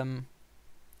 and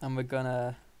we're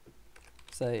gonna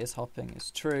say is hopping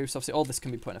is true. So obviously all this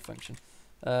can be put in a function.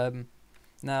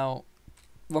 Now,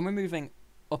 when we're moving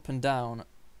up and down,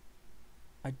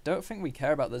 I don't think we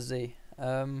care about the z.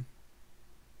 Do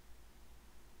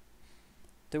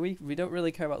we? We don't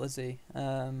really care about the z.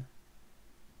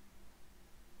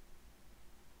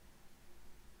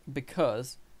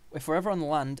 Because if we're ever on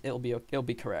land, it'll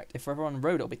be correct. If we're ever on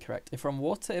road, it'll be correct. If we're on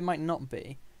water, it might not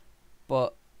be,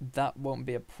 but that won't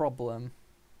be a problem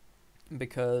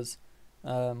because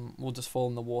we'll just fall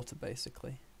in the water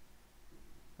basically.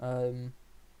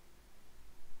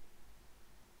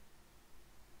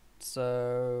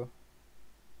 So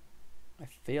I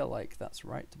feel like that's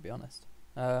right, to be honest.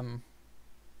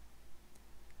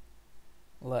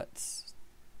 Let's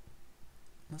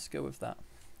let's go with that.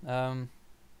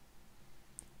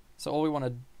 So all we want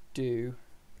to do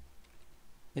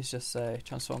is just say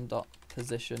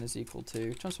transform.position is equal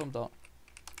to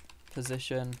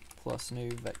transform.position plus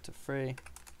new vector 3.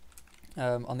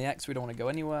 On the x we don't want to go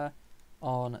anywhere.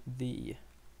 On the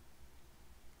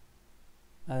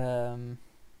yeah,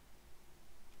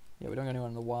 we don't go anywhere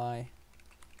on the y,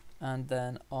 and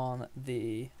then on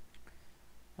the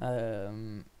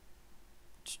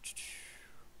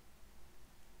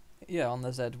yeah, on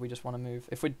the z we just want to move.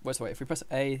 If we if we press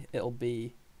A, it'll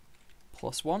be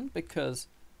 +1 because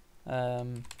let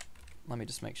me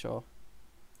just make sure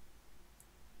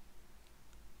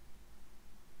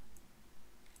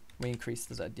we increase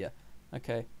the z. Yeah,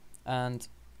 okay, and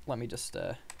let me just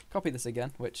copy this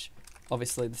again, which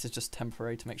obviously this is just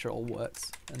temporary to make sure it all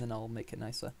works, and then I'll make it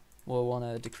nicer. We'll want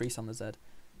to decrease on the z.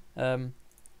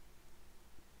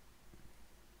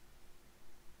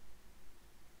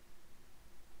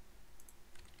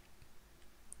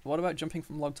 What about jumping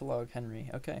from log to log,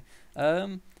 Henry? Okay.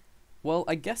 Well,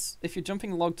 I guess if you're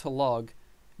jumping log to log,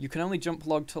 you can only jump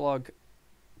log to log.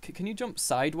 Can you jump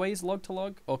sideways log to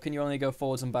log, or can you only go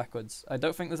forwards and backwards? I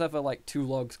don't think there's ever like 2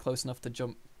 logs close enough to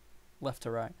jump left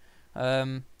to right.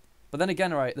 But then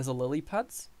again, right, there's a lily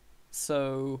pads,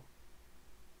 so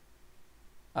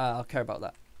I'll care about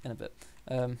that in a bit.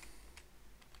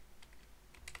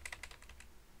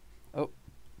 Oh,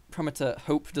 parameter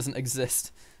hope doesn't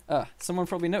exist. Someone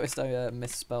probably noticed I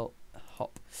misspelled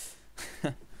hop.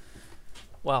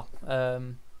 Well,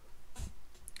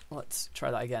 let's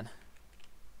try that again.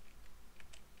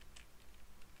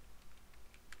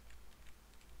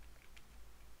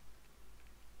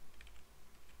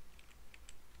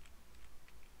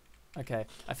 Okay,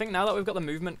 I think now that we've got the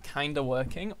movement kind of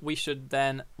working, we should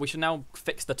now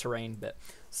fix the terrain bit.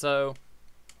 So,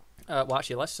 well,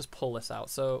 actually, let's just pull this out.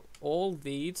 So all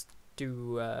these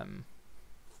do,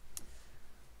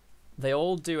 they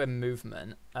all do a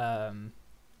movement.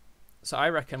 So I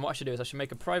reckon what I should do is I should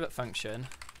make a private function,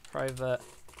 private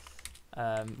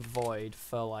void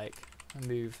for like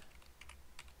move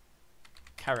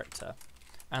character,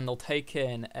 and they'll take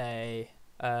in a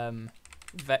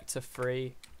vector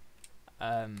 3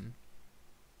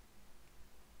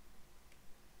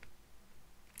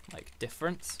 like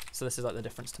difference. So this is like the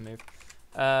difference to move.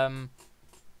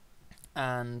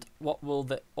 And what will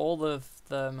all of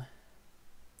them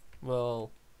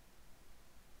will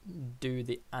do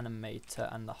the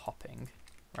animator and the hopping,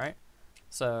 right?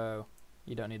 So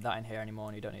you don't need that in here anymore,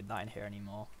 and you don't need that in here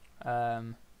anymore.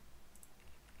 So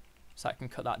I can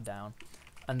cut that down,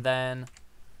 and then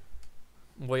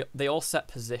they all set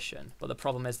position, but the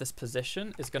problem is this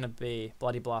position is going to be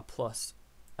bloody blah plus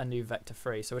a new vector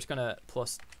 3, so it's going to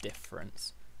plus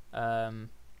difference. Well,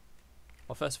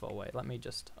 first of all, wait, let me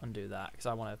just undo that because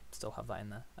I want to still have that in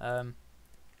there.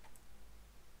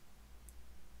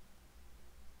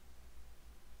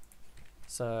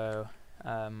 So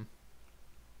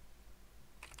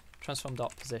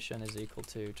transform.position is equal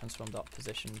to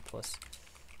transform.position plus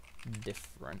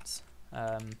difference.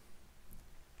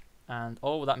 And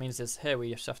all that means is here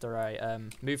we just have to write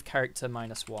move character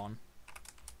 -1.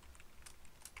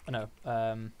 Oh, no.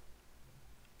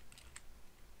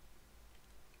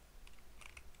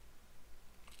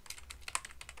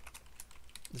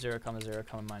 0, 0,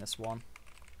 -1.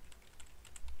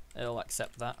 It'll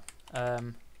accept that.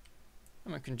 And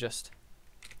we can just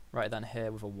write that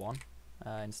here with a 1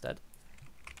 instead.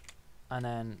 And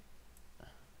then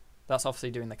that's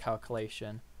obviously doing the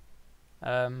calculation.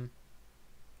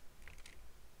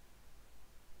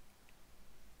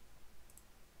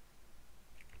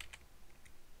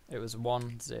 It was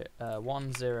 1,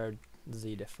 0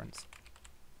 z difference.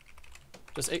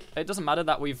 Just it doesn't matter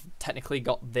that we've technically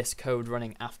got this code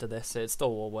running after this, it still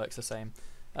all works the same.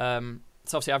 So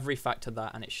obviously I've refactored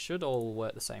that and it should all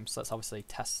work the same, so let's obviously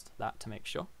test that to make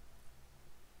sure.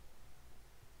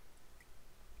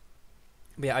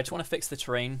 But yeah, I just want to fix the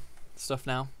terrain stuff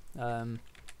now.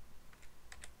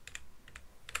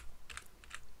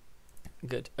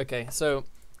 Good, okay, so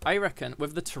I reckon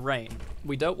with the terrain,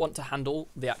 we don't want to handle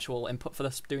the actual input for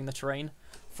this doing the terrain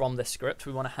from this script.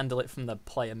 We want to handle it from the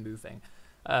player moving,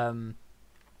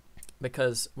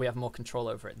 because we have more control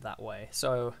over it that way.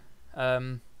 So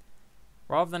rather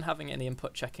than having it in the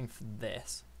input checking for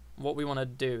this, what we want to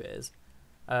do is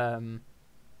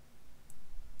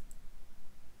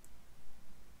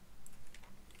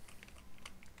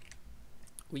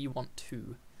we want to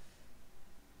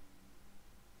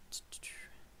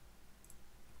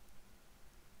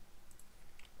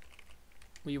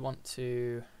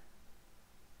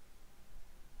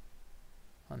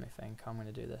let me think how I'm going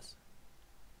to do this.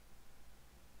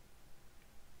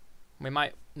 We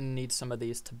might need some of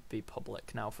these to be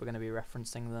public now if we're going to be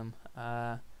referencing them.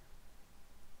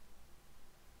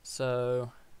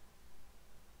 So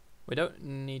we don't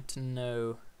need to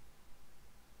know.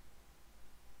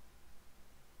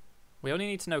 We only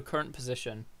need to know current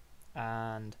position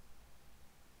and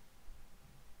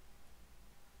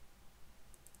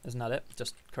isn't that it?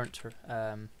 Just current.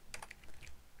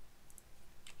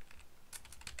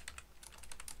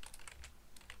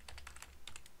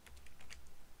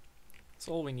 That's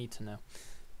all we need to know.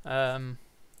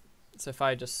 So if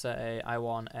I just say I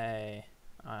want a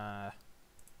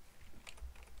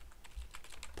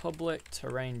public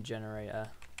terrain generator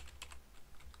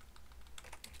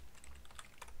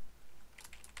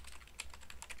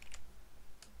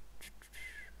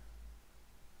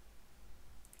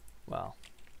well,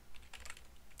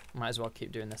 might as well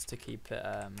keep doing this to keep it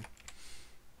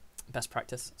best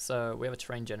practice. So we have a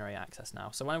terrain generator access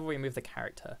now. So whenever we move the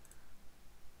character,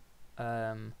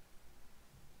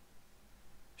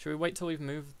 should we wait till we've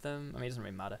moved them? I mean, it doesn't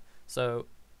really matter. So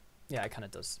yeah, it kind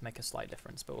of does make a slight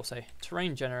difference, but we'll say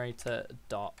terrain generator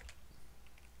dot.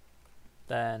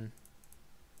 Then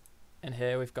in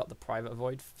here we've got the private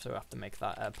void, so we have to make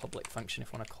that a public function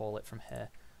if we want to call it from here.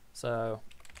 So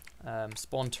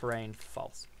spawn terrain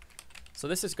false. So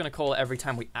this is going to call it every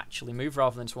time we actually move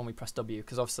rather than just when we press W,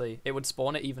 because obviously it would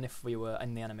spawn it even if we were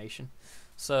in the animation.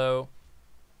 So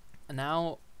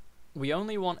now we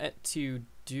only want it to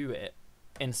do it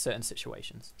in certain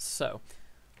situations. So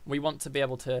we want to be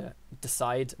able to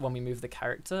decide when we move the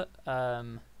character.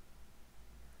 Well,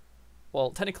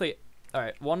 technically, all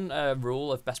right, one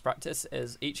rule of best practice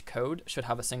is each code should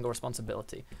have a single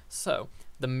responsibility. So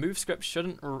the move script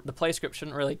the play script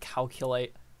shouldn't really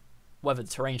calculate whether the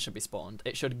terrain should be spawned.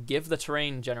 It should give the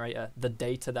terrain generator the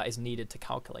data that is needed to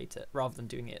calculate it rather than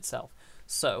doing it itself.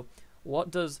 So what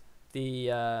does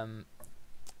the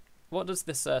what does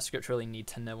this script really need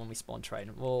to know when we spawn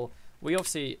terrain? Well, we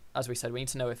obviously, as we said, we need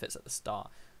to know if it's at the start.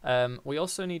 We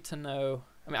also need to know,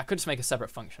 I mean, I could just make a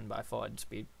separate function, but I thought I'd just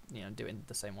be, doing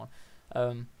the same one.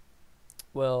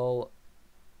 We'll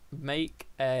make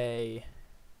a,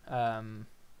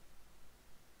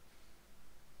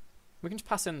 we can just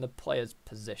pass in the player's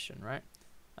position, right?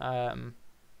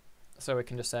 So we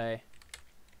can just say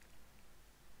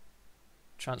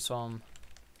transform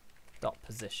dot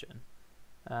position.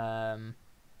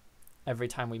 Every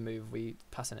time we move, we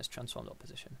pass in its transform dot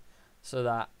position, so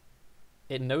that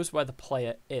it knows where the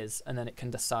player is, and then it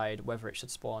can decide whether it should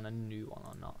spawn a new one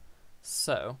or not.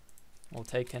 So we'll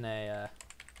take in a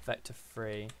vector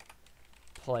free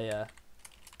player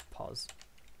pos.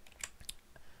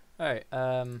 All right.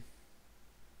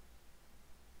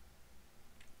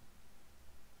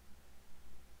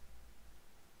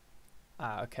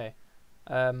 Okay.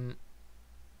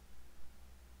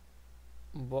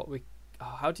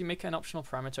 How do you make an optional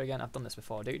parameter again? I've done this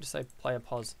before. Do you just say player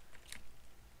pos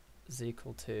is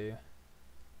equal to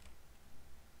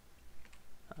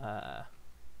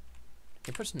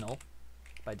you push null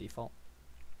by default.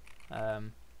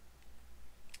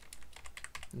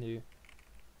 New.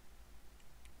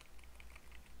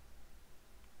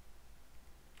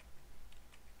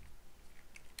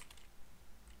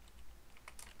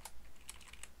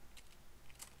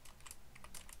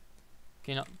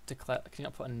 Can you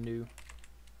not put a new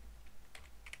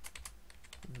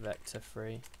vector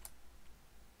free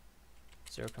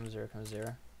 0, 0,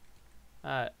 0?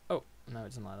 Oh no, it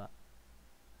doesn't like that.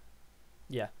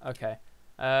 Yeah, okay.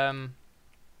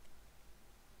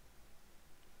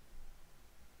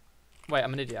 Wait,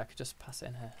 I'm an idiot. I could just pass it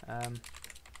in here.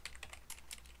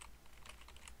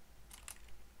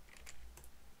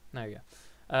 There we go.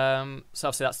 So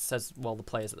obviously that says, well, the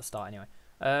player's at the start anyway.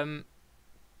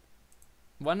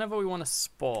 Whenever we want to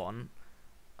spawn,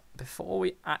 before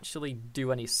we actually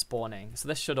do any spawning, so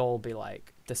this should all be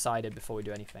like decided before we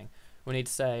do anything, we need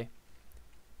to say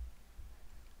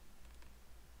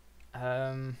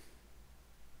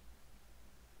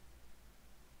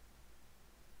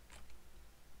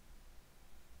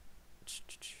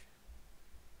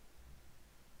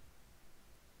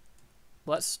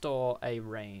let's store a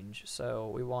range. So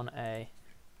we want a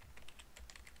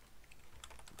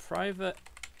private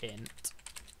int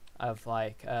of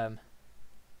like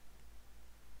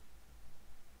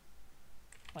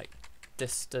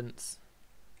distance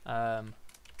from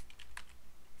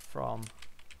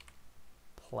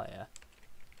player.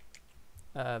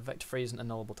 Vector free isn't a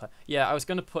nullable type. Yeah, I was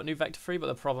going to put new vector free, but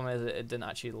the problem is it didn't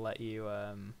actually let you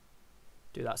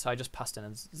do that, so I just passed in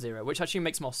a 0, which actually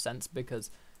makes more sense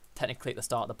because technically at the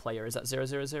start the player is at 0,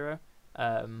 0, 0.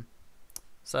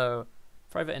 So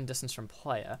private int distance from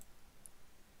player.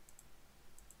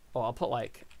 or I'll put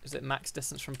like, is it max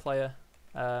distance from player?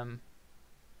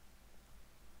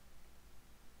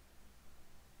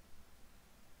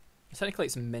 Technically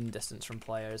it's min distance from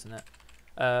player, isn't it?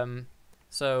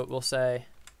 So we'll say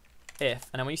if,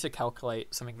 and then we need to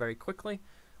calculate something very quickly.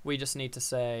 We just need to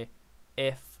say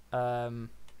if,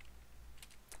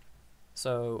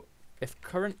 so if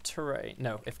current terrain,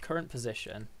 no, if current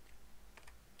position,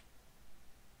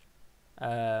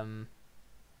 and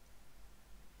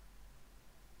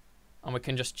we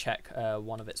can just check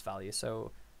one of its values.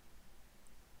 So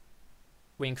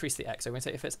we increase the x. So we're going to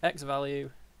say if its x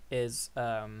value is,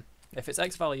 if its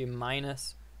x value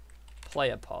minus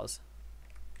player pos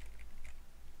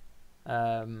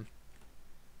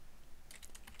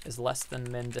is less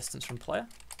than min distance from player,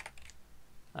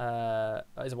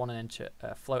 is 1 inch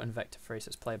float and vector free, so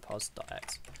it's player pos dot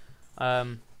x.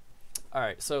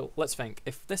 Alright, so let's think.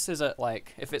 If this is at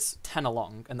like, if it's 10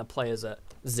 along and the player's at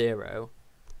 0,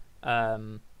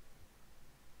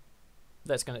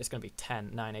 it's gonna be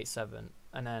 10, 9, 8, 7,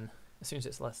 and then as soon as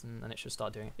it's less than, then it should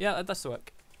start doing it. Yeah, that should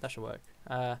work. That should work.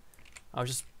 I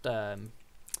was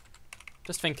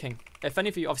just thinking, if any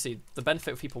of you, obviously the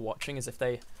benefit of people watching is if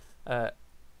they,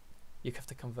 you have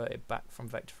to convert it back from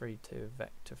vector free to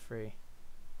vector free.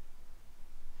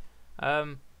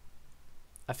 I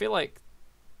feel like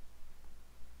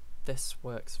this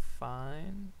works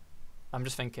fine. I'm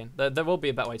just thinking there will be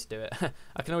a better way to do it.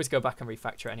 I can always go back and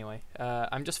refactor it anyway.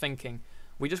 I'm just thinking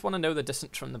we just want to know the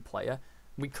distance from the player.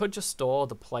 We could just store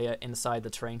the player inside the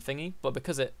terrain thingy, but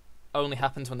because it only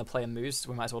happens when the player moves,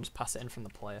 we might as well just pass it in from the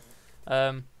player.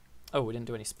 Oh, we didn't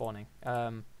do any spawning.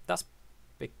 That's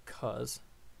because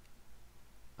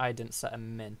I didn't set a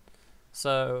min.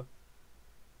 So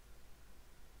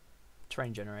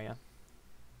terrain generator.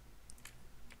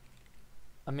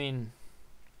 I mean,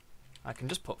 I can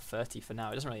just put 30 for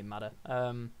now. It doesn't really matter.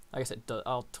 I guess it does.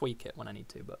 I'll tweak it when I need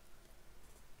to, but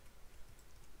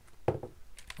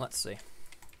let's see.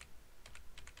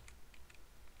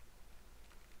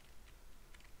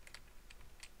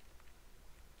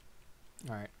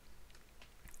 All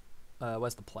right.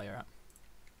 Where's the player at?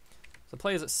 So the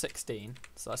player's at 16.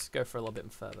 So let's go for a little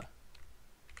bit further.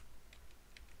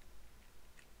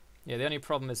 Yeah, the only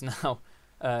problem is now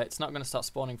it's not going to start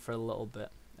spawning for a little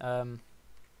bit.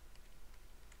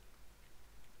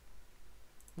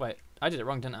 Wait, I did it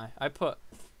wrong, didn't I? I put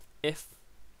if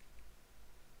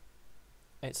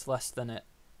it's less than it,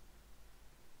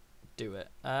 do it.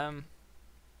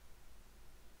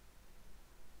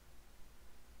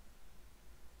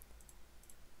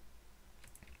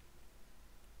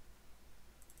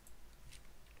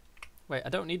 Wait, I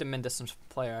don't need a min distance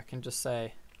player. I can just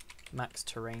say max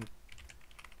terrain.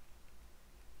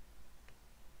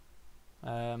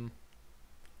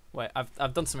 Wait,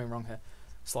 I've done something wrong here,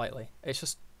 slightly. It's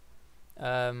just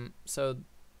so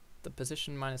the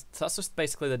position minus, so that's just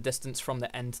basically the distance from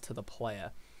the end to the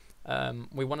player.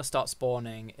 We want to start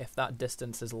spawning if that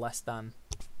distance is less than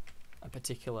a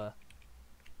particular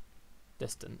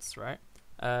distance, right?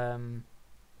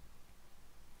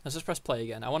 Let's just press play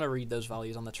again. I want to read those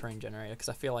values on the terrain generator because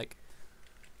I feel like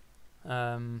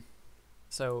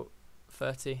so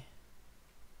 30.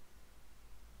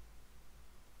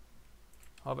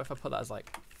 How about if I put that as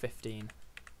like 15?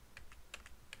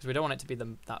 Because we don't want it to be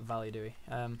that value, do we?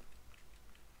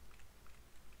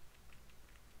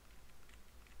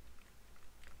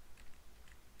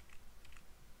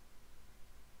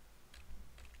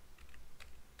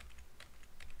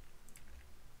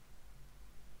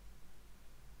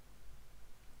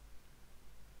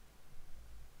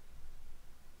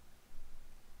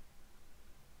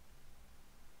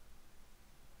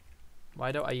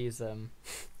 Why don't I use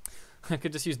I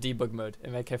could just use debug mode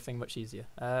and make everything much easier.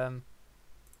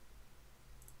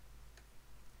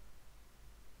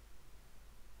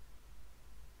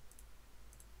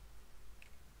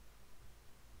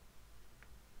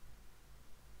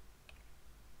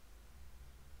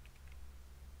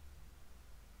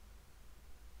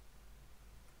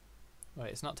 Wait,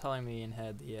 it's not telling me in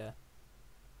here the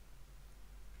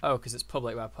oh, because it's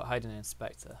public where I put hide in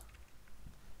inspector.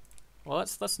 Well,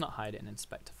 let's not hide it in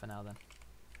inspector for now then.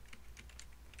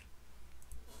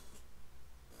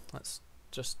 Let's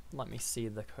just let me see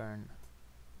the current.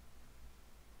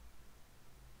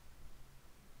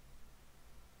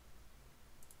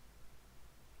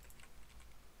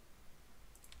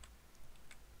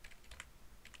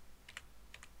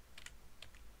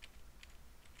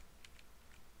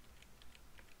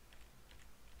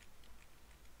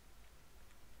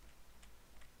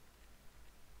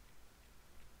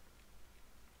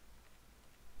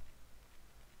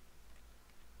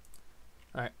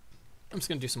 Alright, I'm just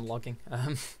going to do some logging.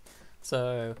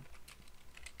 So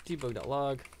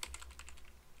debug.log.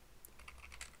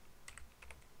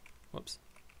 Whoops.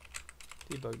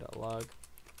 Debug.log.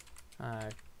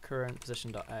 Current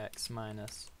position.x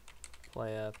minus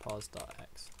player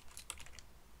pos.x.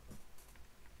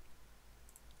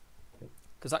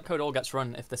 Because that code all gets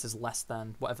run if this is less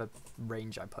than whatever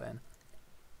range I put in.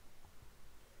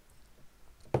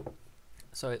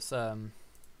 So it's well,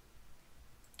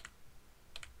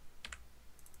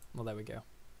 there we go.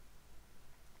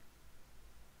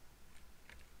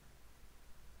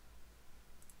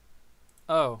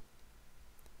 Oh,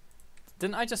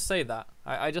 didn't I just say that?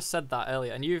 I just said that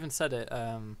earlier, and you even said it,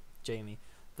 Jamie,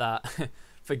 that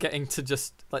forgetting to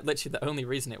just, like, literally the only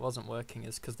reason it wasn't working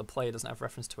is because the player doesn't have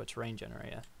reference to a terrain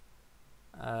generator.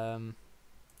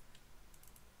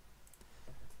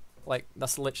 Like,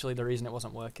 that's literally the reason it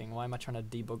wasn't working. Why am I trying to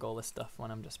debug all this stuff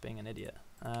when I'm just being an idiot?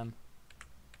 So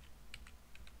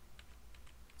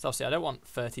obviously I don't want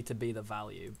 30 to be the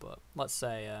value, but let's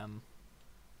say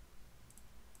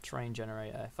terrain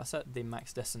generator, if I set the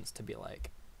max distance to be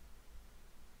like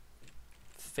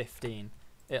 15,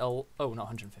 it'll, oh, not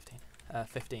 115,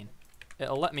 15.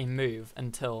 It'll let me move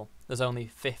until there's only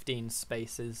 15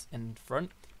 spaces in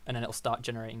front, and then it'll start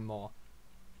generating more.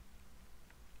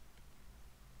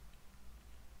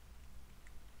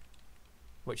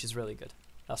 Which is really good.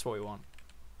 That's what we want.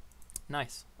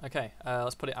 Nice. Okay,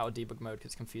 let's put it out of debug mode because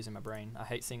it's confusing my brain. I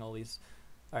hate seeing all these.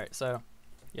 Alright, so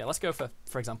yeah, let's go for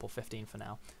example, 15 for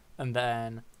now. And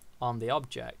then on the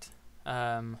object,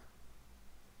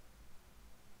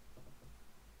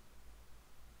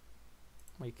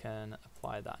 we can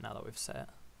apply that now that we've set it.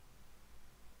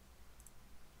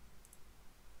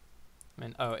 I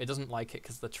mean, oh, it doesn't like it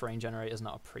because the terrain generator is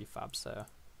not a prefab, so.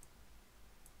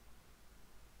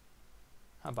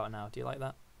 How about now? Do you like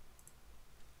that?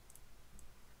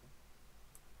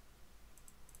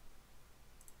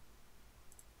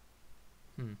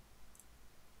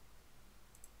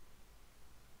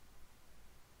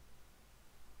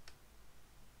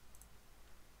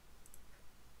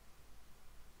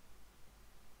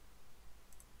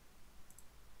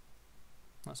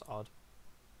 That's odd.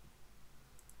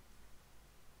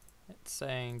 It's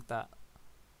saying that.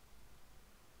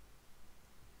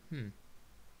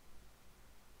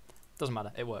 Doesn't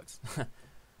matter, it works.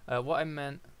 What I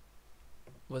meant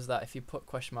was that if you put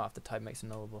question mark after type, makes it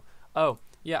nullable. Oh,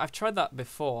 yeah, I've tried that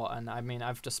before, and I mean,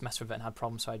 I've just messed with it and had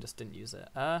problems, so I just didn't use it.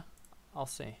 I'll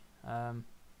see. Oh.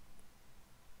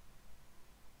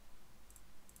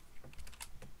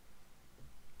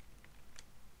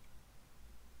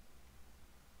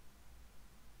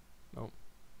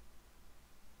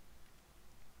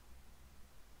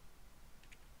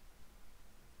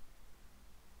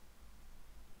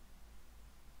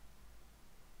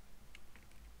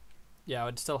 Yeah, I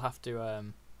would still have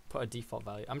to put a default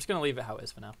value. I'm just going to leave it how it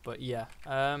is for now. But yeah,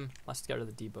 let's get rid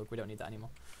of the debug. We don't need that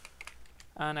anymore.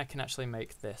 And I can actually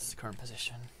make this current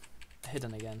position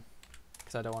hidden again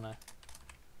because I don't want to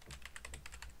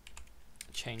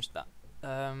change that.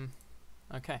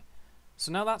 Okay,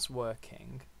 so now that's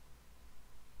working.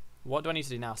 What do I need to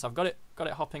do now? So I've got it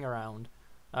hopping around.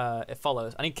 It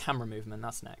follows. I need camera movement.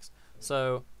 That's next.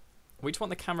 So we just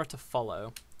want the camera to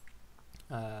follow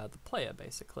the player,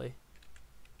 basically.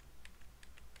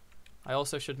 I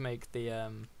also should make the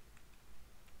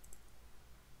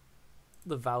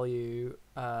value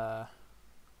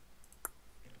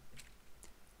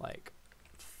like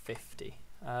 50.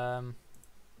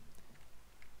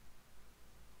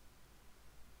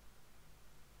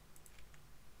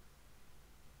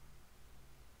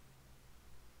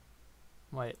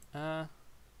 Wait. Let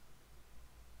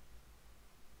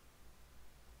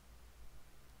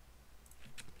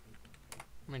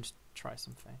me just try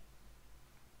something.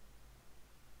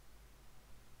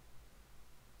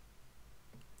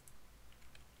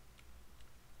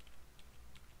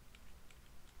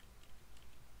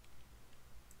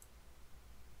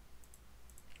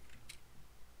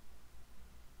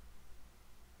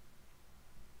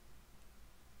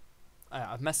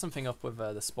 I've messed something up with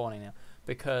the spawning now,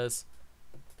 because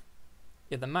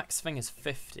yeah, the max thing is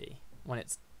 50 when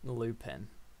it's looping,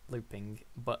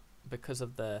 but because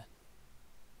of the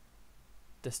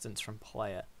distance from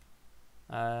player,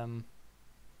 I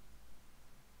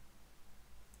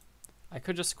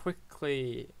could just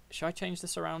quickly, should I change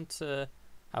this around to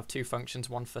have two functions,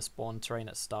 one for spawn terrain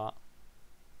at start?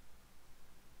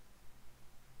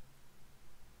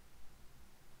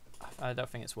 I don't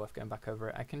think it's worth going back over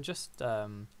it. I can just put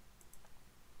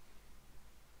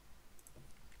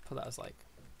that as like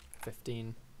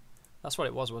 15. That's what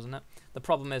it was, wasn't it? The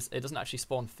problem is it doesn't actually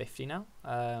spawn 50 now.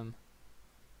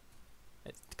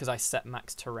 because I set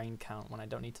max terrain count when I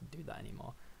don't need to do that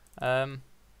anymore.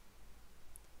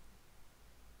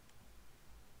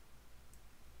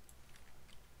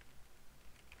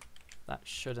 That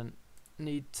shouldn't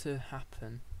need to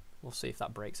happen. We'll see if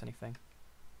that breaks anything.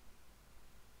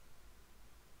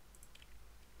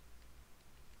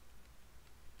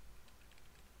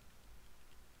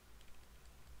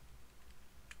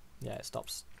 Yeah, it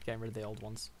stops getting rid of the old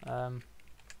ones.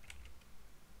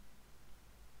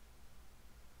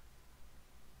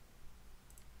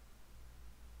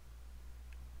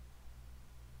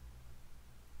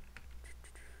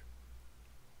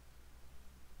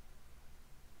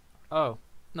 Oh,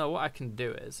 no, what I can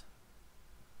do is,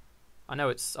 I know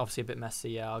it's obviously a bit messy,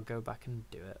 yeah, I'll go back and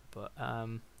do it, but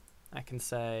I can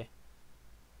say,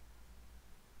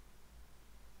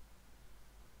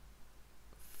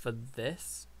 for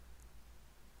this,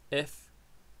 if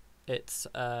it's,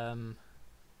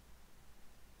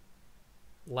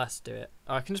 let's do it.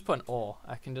 Oh, I can just put an or.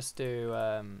 I can just do you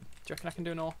reckon I can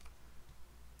do an or?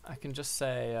 I can just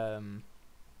say,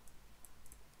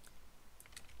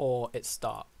 or it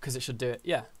start, because it should do it,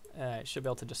 yeah. It should be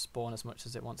able to just spawn as much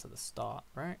as it wants at the start,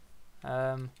 right?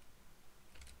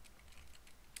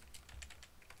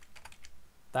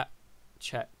 That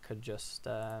check could just,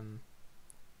 well,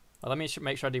 let me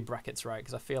make sure I do brackets right,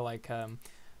 because I feel like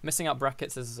missing out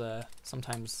brackets is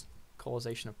sometimes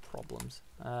causation of problems.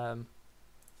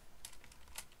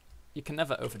 You can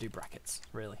never overdo brackets,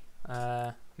 really.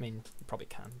 I mean, you probably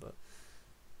can, but...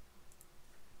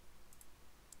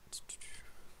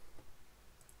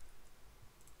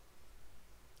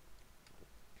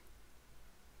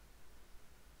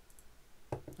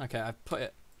 Okay, I've put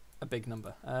it a big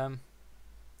number. I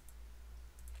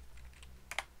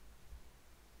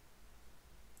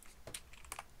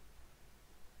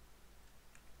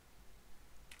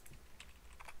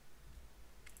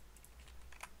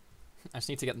just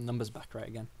need to get the numbers back right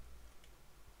again.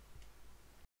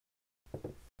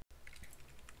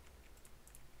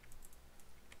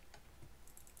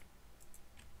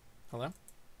 Hello?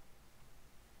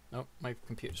 Oh, my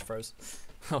computer's froze.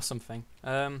 Or something.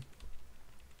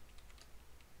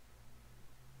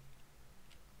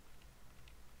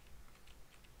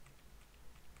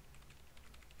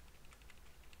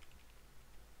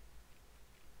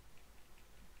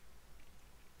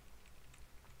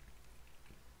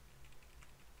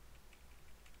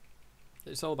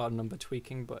 It's all about number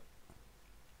tweaking, but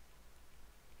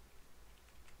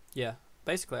yeah,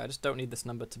 basically I just don't need this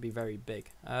number to be very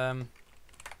big. I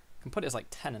can put it as like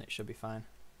 10 and it should be fine.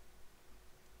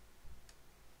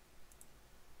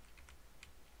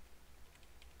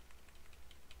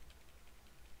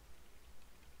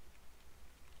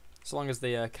 So long as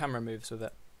the camera moves with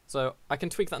it. So I can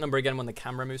tweak that number again when the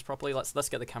camera moves properly. Let's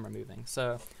get the camera moving.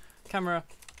 So camera,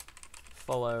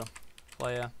 follow,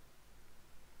 player.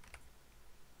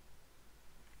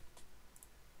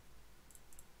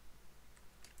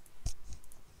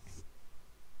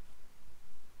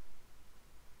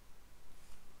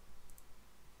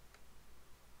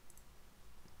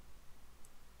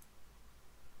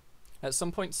 At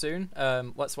some point soon,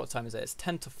 what time is it? It's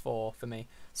 10 to 4 for me.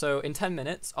 So in 10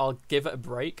 minutes, I'll give it a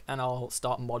break and I'll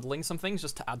start modeling some things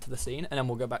just to add to the scene, and then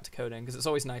we'll go back to coding, because it's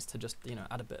always nice to just, you know,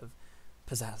 add a bit of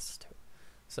pizzazz to it.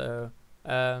 So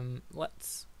what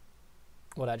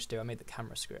did I just do? I made the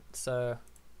camera script. So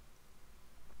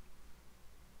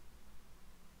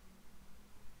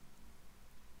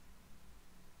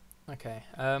okay,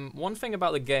 one thing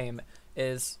about the game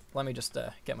is, let me just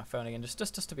get my phone again,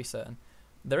 just to be certain.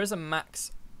 There is a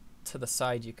max to the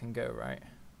side you can go, right?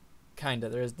 Kinda.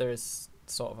 There is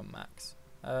sort of a max.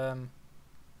 And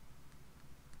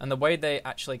the way they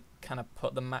actually kind of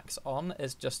put the max on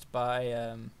is just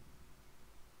by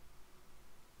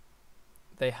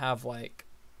they have like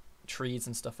trees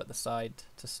and stuff at the side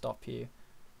to stop you.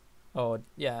 Oh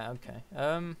yeah, okay.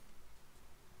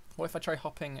 What if I try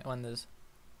hopping when there's...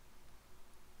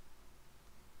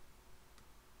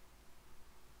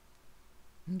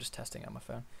 I'm just testing out my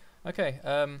phone. Okay,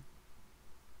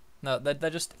 no, there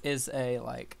just is a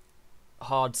like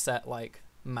hard set like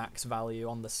max value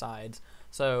on the sides.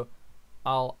 So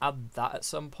I'll add that at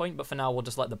some point, but for now we'll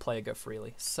just let the player go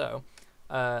freely. So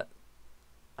how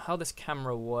this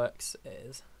camera works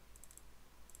is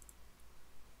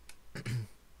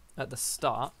at the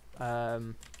start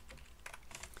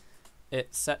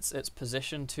it sets its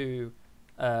position to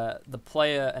the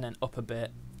player and then up a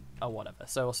bit or whatever.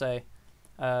 So we'll say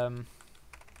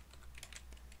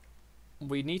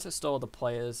we need to store the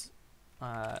players,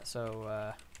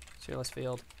 so serialized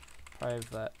field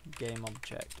private game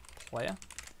object player,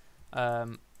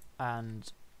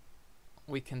 and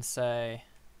we can say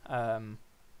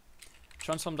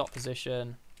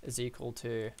transform.position is equal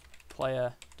to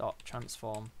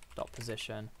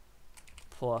player.transform.position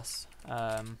plus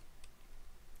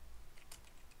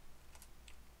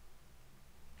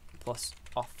plus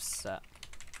offset,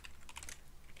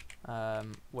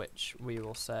 which we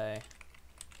will say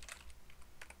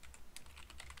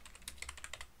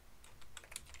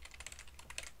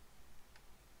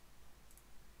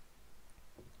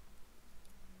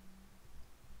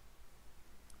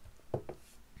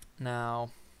now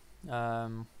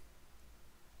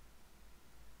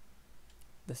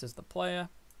this is the player.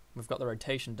 We've got the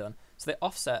rotation done. So the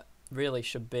offset really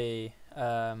should be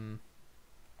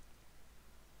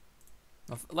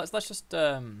let's just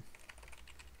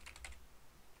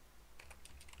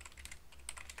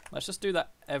do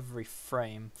that every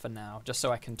frame for now, just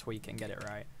so I can tweak it and get it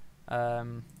right.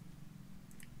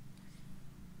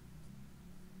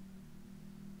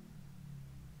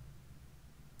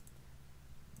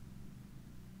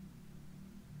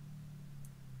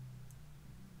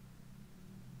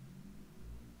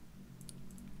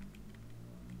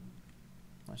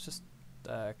 Let's just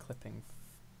clipping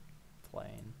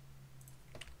plane.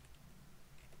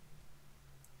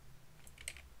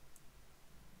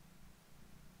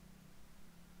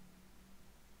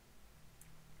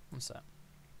 One sec.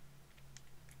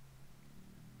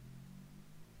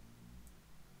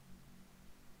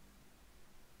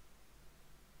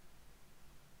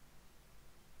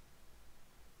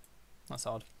 That's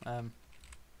odd.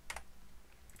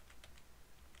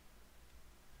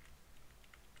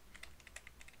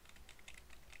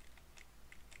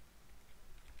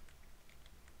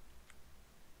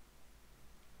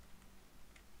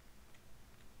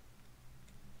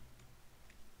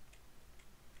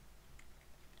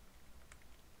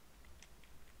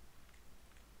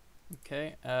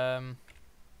 Okay, then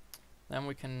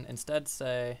we can instead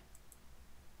say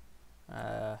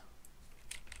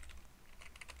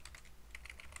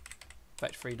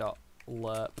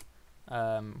vector3.lerp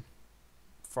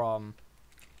from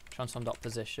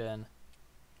transform.position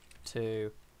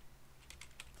to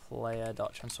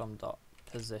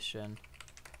player.transform.position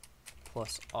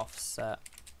plus offset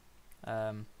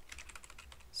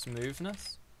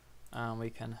smoothness, and we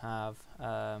can have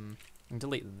and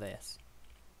delete this.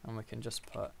 And we can just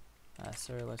put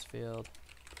serialized field,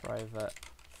 private,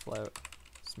 float,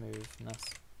 smoothness.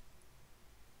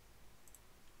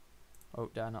 Oh,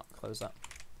 did I not close that?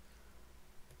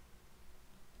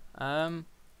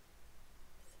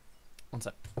 One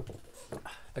sec.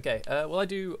 Okay, will I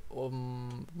do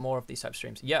more of these type of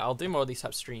streams? Yeah, I'll do more of these type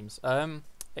of streams.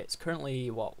 It's currently,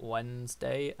 what,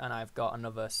 Wednesday, and I've got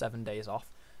another 7 days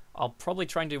off. I'll probably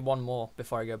try and do one more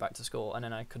before I go back to school, and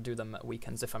then I could do them at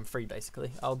weekends if I'm free,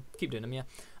 basically. I'll keep doing them, yeah.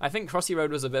 I think Crossy Road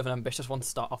was a bit of an ambitious one to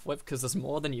start off with, because there's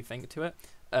more than you think to it,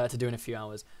 to do in a few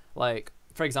hours. Like,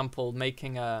 for example,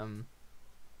 making,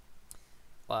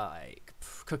 like,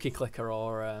 cookie clicker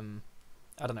or, I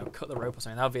don't know, cut the rope or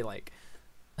something. That would be, like,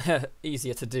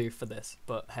 easier to do for this.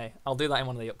 But, hey, I'll do that in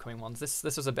one of the upcoming ones. This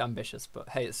was a bit ambitious, but,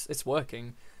 hey, it's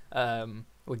working.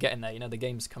 We're getting there, you know, the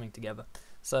game's coming together.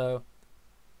 So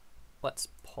let's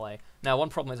play. Now, one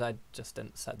problem is I just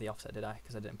didn't set the offset, did I?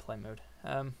 Because I didn't play mode.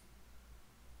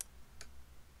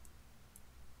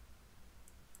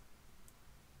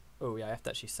 Oh, yeah, I have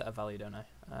to actually set a value, don't I?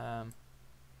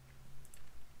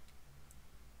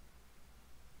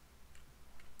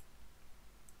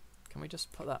 Can we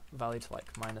just put that value to,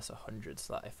 like, -100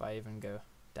 so that if I even go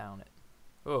down it...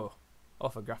 Oh,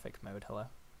 orthographic mode, hello.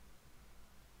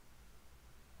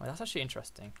 Well, that's actually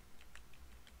interesting.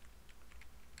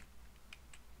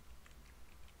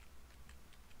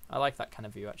 I like that kind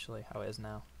of view, actually, how it is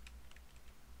now.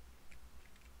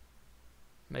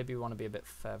 Maybe we want to be a bit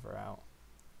further out.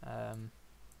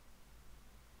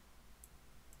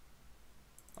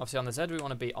 Obviously, on the Z, we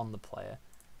want to be on the player.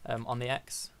 On the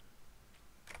X...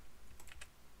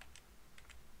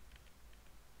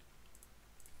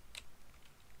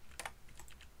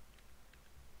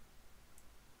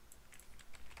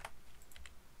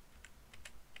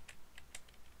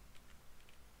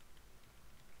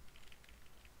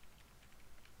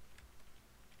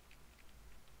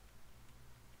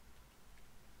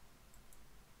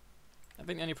 I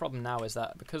think the only problem now is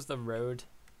that because the road...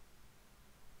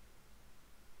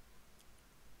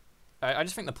 I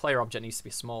just think the player object needs to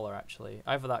be smaller, actually.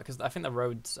 Either that, because I think the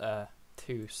road's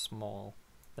too small,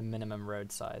 the minimum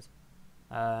road size.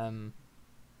 I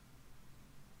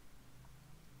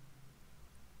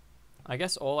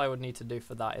guess all I would need to do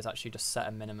for that is actually just set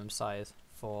a minimum size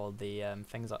for the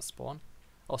things that spawn.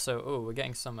 Also, oh, we're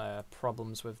getting some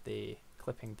problems with the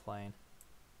clipping plane.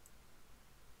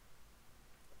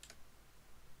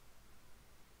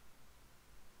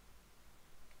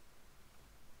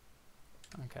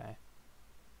 Okay.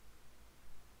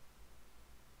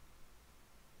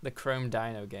 The Chrome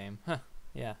Dino game. Huh.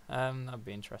 Yeah, that'd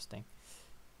be interesting.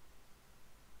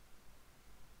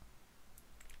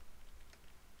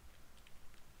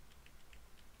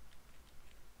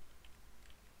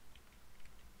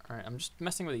 Alright, I'm just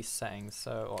messing with these settings.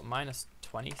 So, what, minus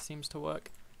 20 seems to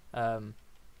work.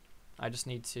 I just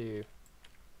need to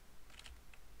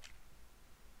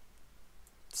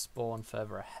spawn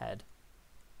further ahead.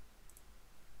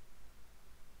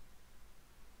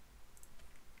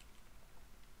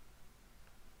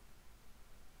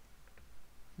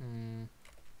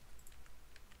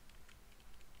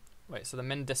 Wait, so the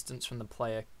min distance from the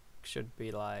player should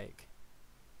be like...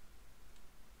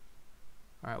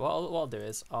 Alright, what I'll do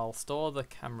is I'll store the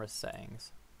camera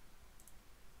settings.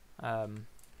 Or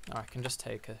I can just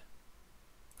take a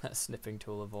snipping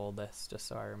tool of all this just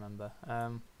so I remember.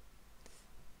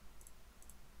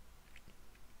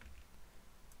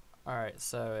 Alright,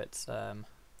 so it's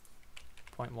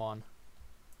 0.1,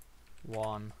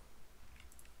 1,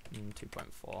 and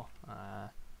 2.4.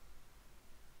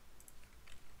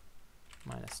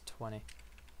 Minus 20.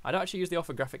 I don't actually use the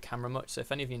orthographic camera much, so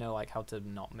if any of you know like how to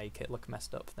not make it look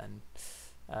messed up, then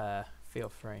feel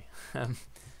free.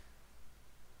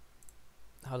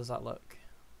 How does that look?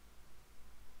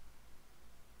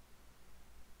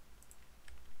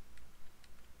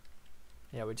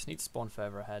 Yeah, we just need to spawn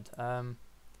further ahead.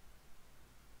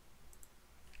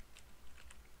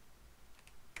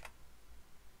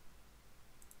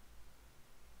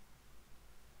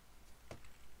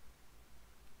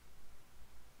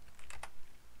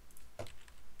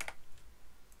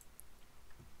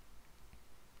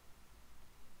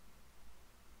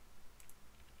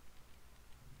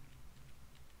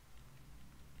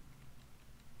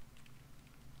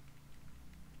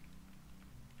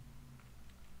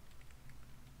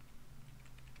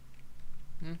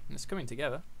 It's coming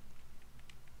together.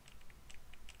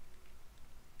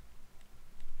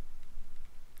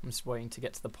 I'm just waiting to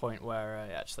get to the point where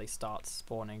it actually starts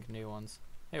spawning new ones.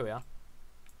 Here we are.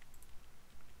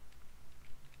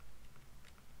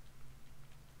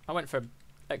 I went for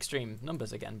extreme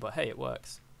numbers again, but hey, it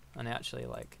works. And it actually,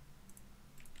 like,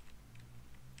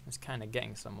 it's kind of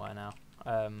getting somewhere now.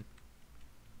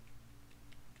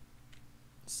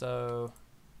 So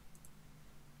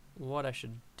what I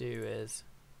should do is,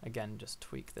 again, just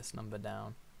tweak this number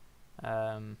down.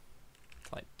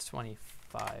 Like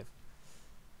 25.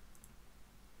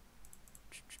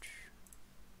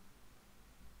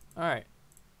 Alright.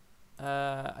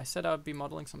 I said I would be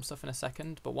modeling some stuff in a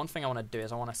second, but one thing I want to do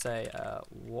is I want to say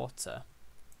water.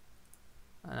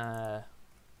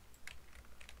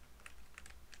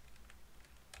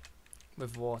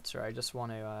 With water, I just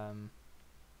want to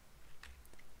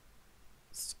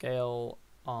scale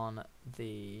on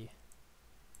the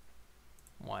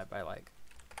Y by like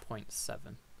 0.7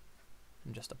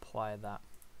 and just apply that.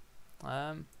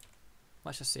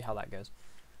 Let's just see how that goes.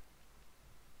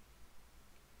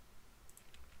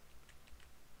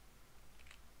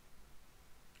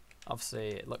 Obviously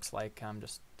it looks like I'm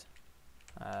just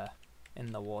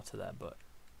in the water there, but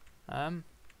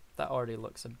that already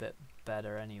looks a bit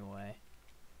better anyway.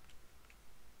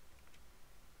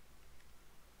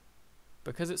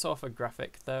 Because it's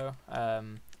orthographic though,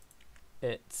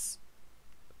 it's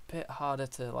a bit harder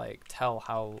to like tell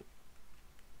how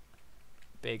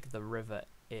big the river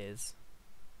is.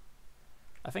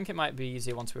 I think it might be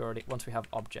easier once we have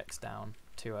objects down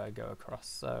to go across.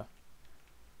 So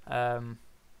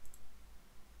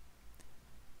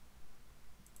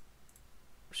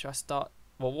should I start?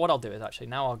 Well, what I'll do is actually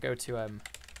now I'll go to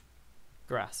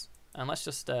grass, and let's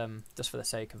just for the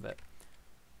sake of it,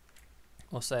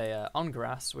 we'll say on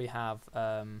grass we have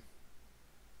I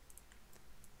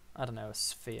don't know, a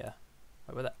sphere.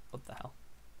 Wait, what the hell?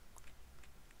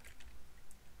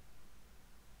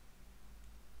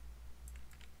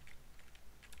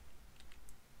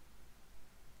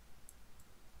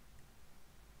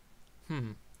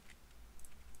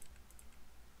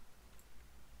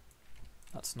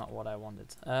 That's not what I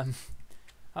wanted. How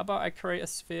about I create a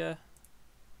sphere?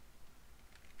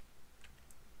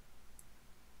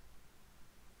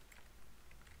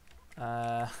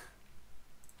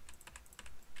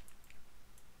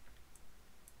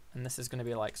 And this is going to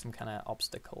be like some kind of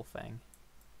obstacle thing.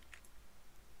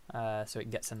 So it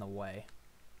gets in the way.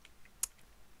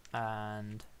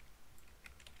 And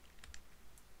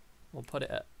we'll put it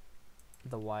at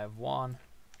the Y of 1.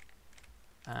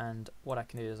 And what I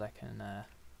can do is I can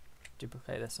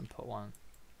duplicate this and put one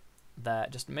there,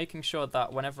 just making sure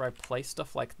that whenever I place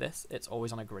stuff like this, it's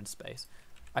always on a grid space.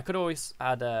 I could always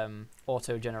add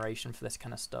auto generation for this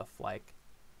kind of stuff, like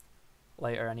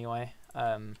later anyway.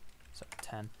 So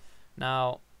 10.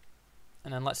 Now,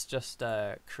 and then let's just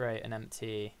create an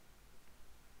empty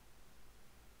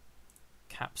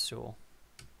capsule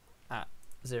at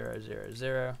 0, 0,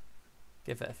 0.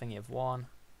 Give it a thingy of 1.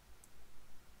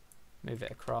 Move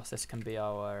it across. This can be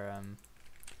our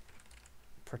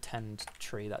pretend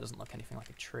tree. That doesn't look anything like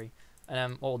a tree.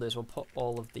 And what we'll do is we'll put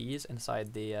all of these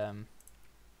inside the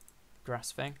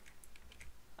grass thing.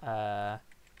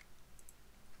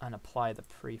 And apply the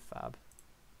prefab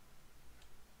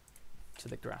to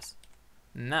the grass.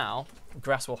 Now,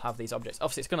 grass will have these objects.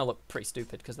 Obviously, it's going to look pretty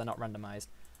stupid because they're not randomized.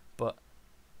 But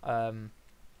what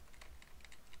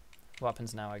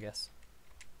happens now, I guess?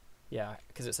 Yeah,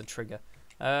 because it's a trigger.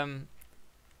 But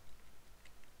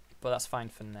that's fine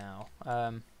for now.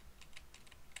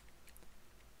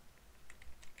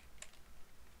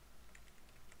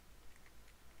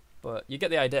 But you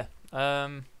get the idea.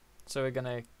 So we're going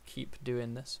to keep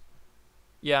doing this.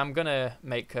 Yeah, I'm going to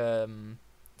make some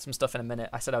stuff in a minute.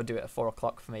 I said I would do it at 4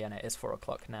 o'clock for me, and it is 4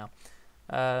 o'clock now.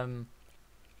 Yeah,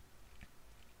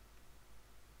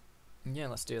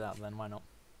 let's do that then. Why not?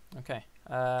 Okay.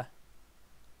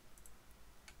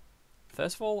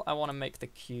 First of all, I want to make the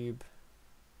cube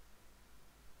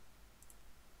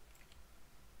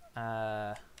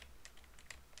a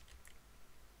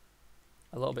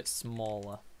little bit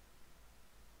smaller.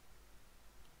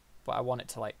 But I want it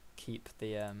to like keep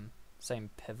the same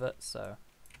pivot, so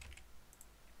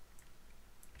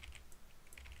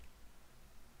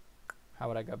how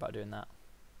would I go about doing that?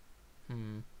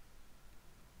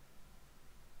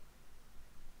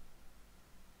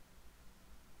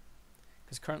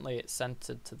 Because currently it's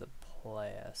centered to the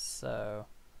player, so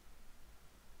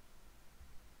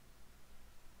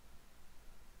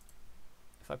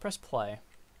if I press play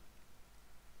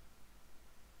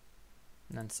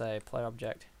and then say player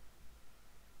object,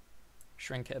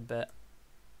 shrink it a bit,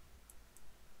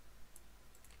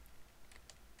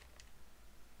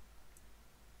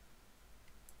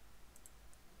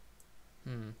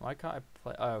 why can't I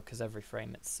play? Oh, because every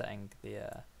frame it's setting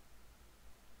the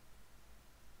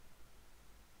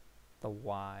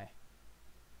Y.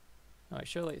 No, wait,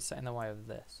 surely it's setting the Y of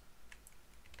this.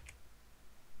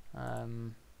 How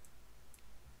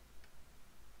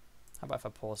about if I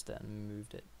paused it and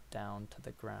moved it down to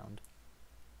the ground?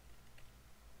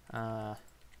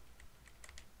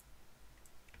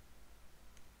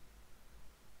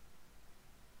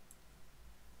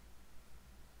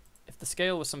 If the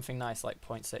scale was something nice like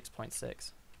 0.6,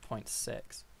 0.6,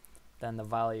 0.6, then the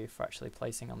value for actually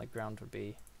placing on the ground would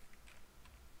be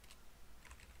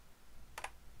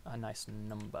a nice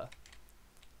number.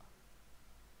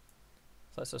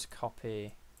 So let's just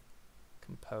copy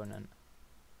component,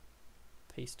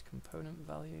 paste component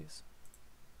values,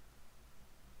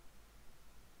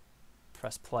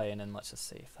 press play, and then let's just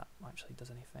see if that actually does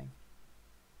anything.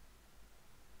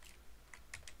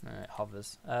 No, it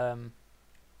hovers. I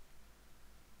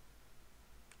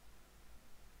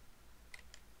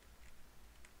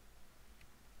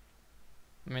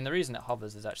mean, the reason it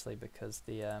hovers is actually because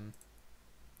the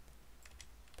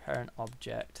parent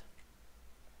object.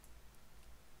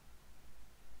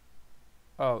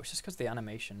 Oh, it's just because the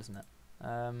animation, isn't it?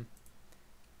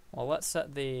 Well, let's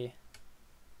set the.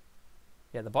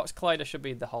 Yeah, the box collider should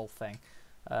be the whole thing.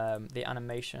 The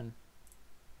animation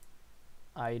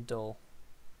idle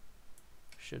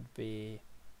should be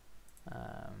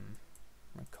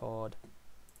record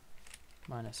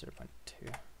minus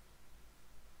 0.2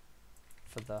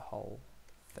 for the whole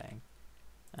thing,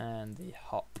 and the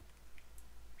hop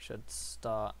should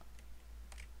start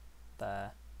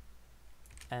there,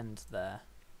 end there,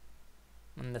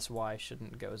 and this Y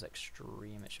shouldn't go as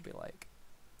extreme. It should be like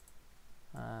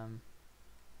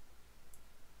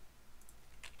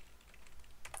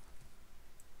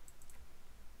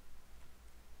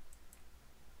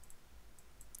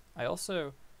I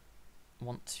also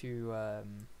want to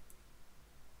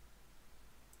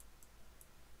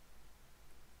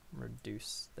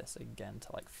reduce this again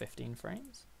to like 15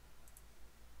 frames.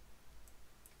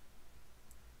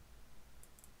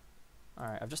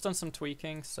 Alright, I've just done some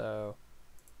tweaking, so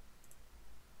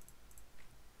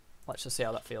let's just see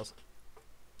how that feels.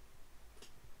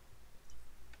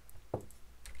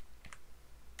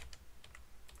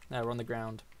 Now we're on the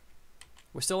ground.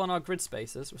 We're still on our grid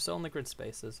spaces. We're still on the grid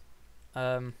spaces.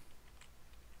 One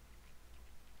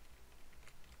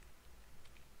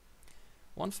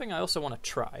thing I also want to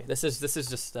try. This is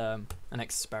just an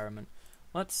experiment.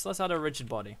 Let's add a rigid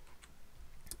body,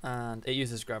 and it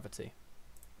uses gravity.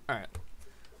 All right.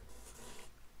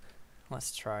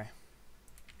 Let's try.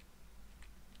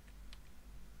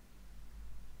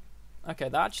 Okay,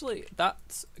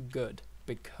 that's good.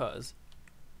 because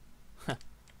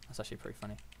that's actually pretty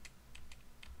funny.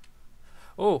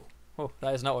 Oh,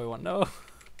 that is not what we want. No.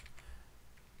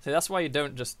 See, that's why you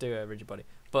don't just do a rigid body.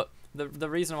 But the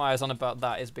reason why I was on about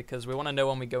that is because we want to know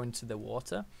when we go into the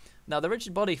water. Now, the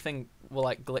rigid body thing, will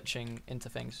like glitching into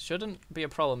things, shouldn't be a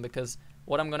problem, because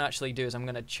what I'm going to actually do is I'm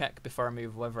going to check before I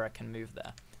move whether I can move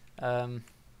there. The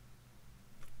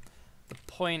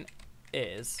point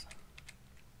is,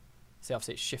 see,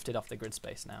 obviously it's shifted off the grid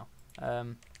space now.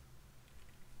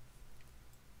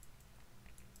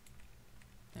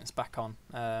 It's back on.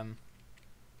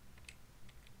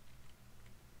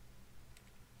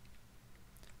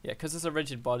 Yeah, because it's a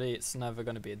rigid body, it's never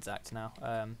going to be exact now.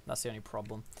 That's the only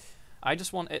problem. I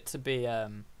just want it to be... I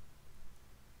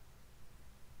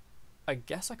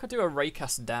guess I could do a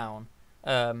raycast down.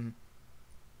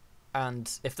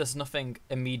 And if there's nothing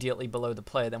immediately below the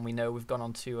player, then we know we've gone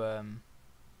on to...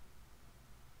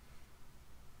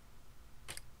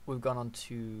 we've gone on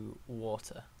to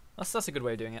water. That's a good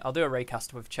way of doing it. I'll do a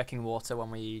raycast with checking water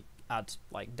when we add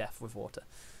like def with water.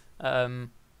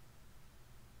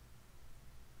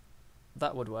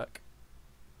 That would work.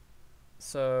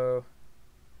 So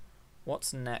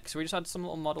what's next? We just add some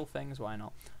little model things. Why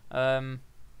not?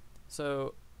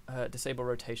 Disable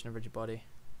rotation of rigid body.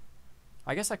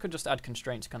 I guess I could just add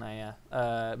constraints, can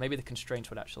I? Maybe the constraints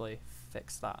would actually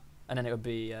fix that, and then it would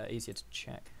be easier to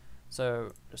check.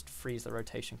 So just freeze the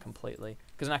rotation completely,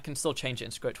 because then I can still change it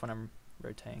in script when I'm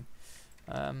rotating.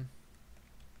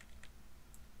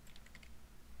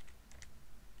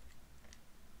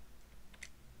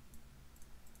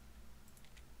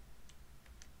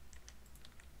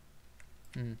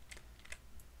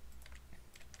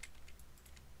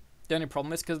 The only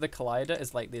problem is because the collider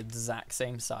is like the exact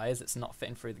same size, it's not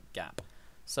fitting through the gap.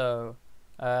 So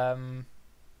I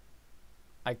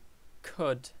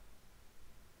could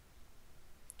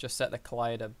just set the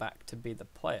collider back to be the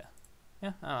player.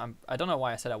 Yeah, I don't know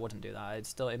why I said I wouldn't do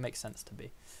that. It makes sense to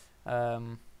be.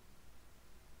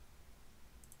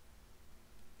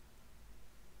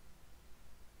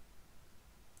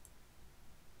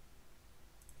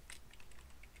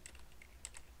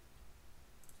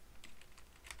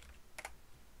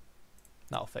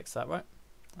 That'll fix that, right?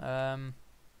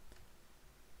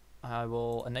 I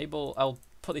will enable... I'll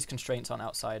put these constraints on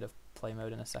outside of play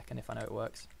mode in a second if I know it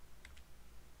works.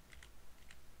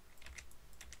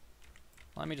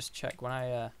 Let me just check when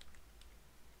I...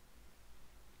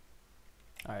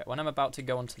 Alright, when I'm about to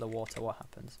go onto the water, what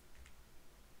happens?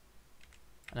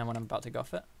 And then when I'm about to go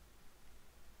off it?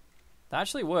 That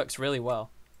actually works really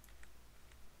well.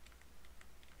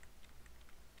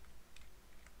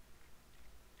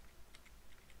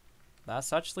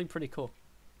 That's actually pretty cool.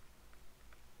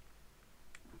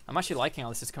 I'm actually liking how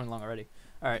this is coming along already.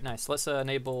 Alright, nice. Let's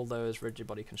enable those rigid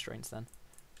body constraints then.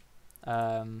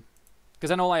 Because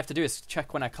then all I have to do is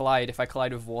check when I collide. If I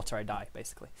collide with water, I die,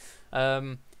 basically.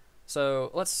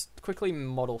 So let's quickly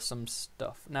model some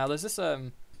stuff. Now, there's this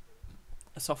a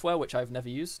software which I've never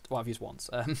used. Well, I've used once,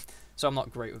 so I'm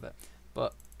not great with it.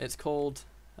 But it's called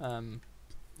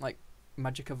like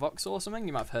Magica Voxel or something.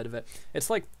 You might have heard of it. It's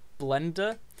like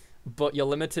Blender, but you're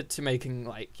limited to making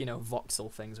like, you know,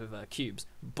 voxel things with cubes.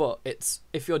 But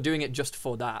if you're doing it just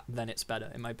for that, then it's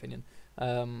better, in my opinion.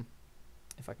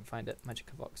 If I can find it,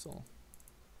 Magica Voxel.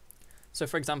 So,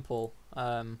 for example,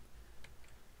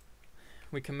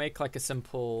 we can make like a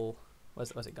simple...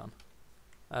 Where's it gone?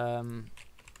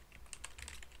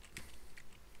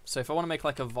 So if I want to make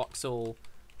like a voxel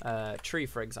tree,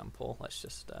 for example, let's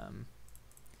just...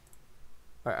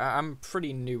 I'm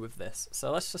pretty new with this,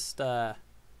 so let's just... can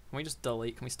we just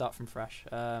delete? Can we start from fresh?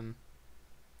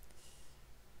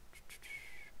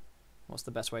 What's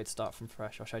the best way to start from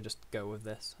fresh? Or should I just go with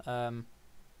this?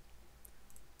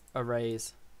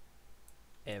 Erase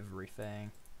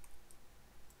everything.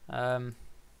 Yeah,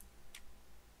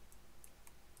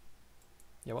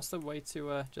 what's the way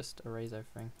to just erase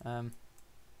everything?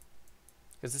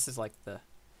 Because this is like the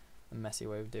messy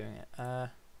way of doing it.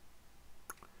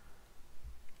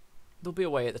 There'll be a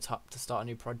way at the top to start a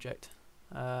new project.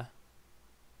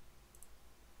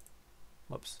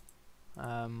 Whoops.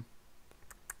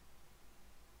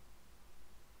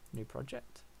 New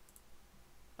project.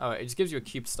 Oh, it just gives you a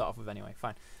cube to start off with anyway.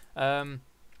 Fine.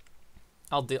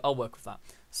 I'll work with that.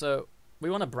 So we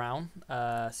want a brown.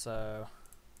 So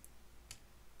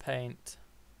paint.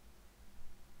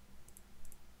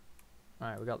 All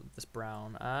right, we got this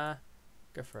brown.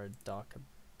 Go for a darker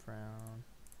brown.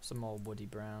 Some more woody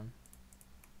brown.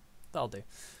 That'll do.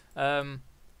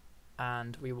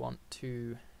 And we want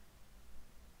to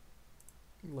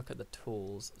look at the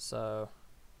tools. So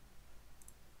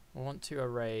we want to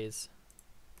erase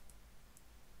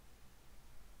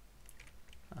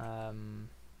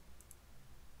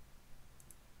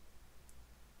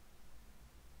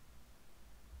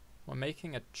We're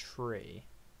making a tree.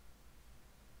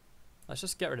 Let's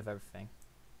just get rid of everything.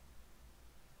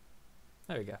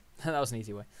 There we go. That was an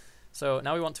easy way. So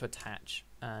now we want to attach,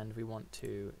 and we want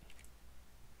to,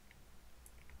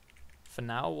 for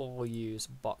now we'll use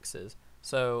boxes.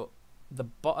 So the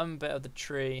bottom bit of the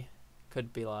tree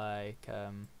could be like,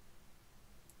 can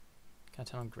I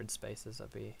turn on grid spaces?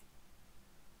 That'd be,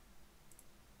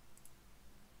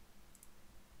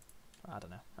 I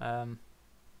don't know.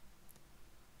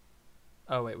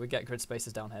 Oh wait, we get grid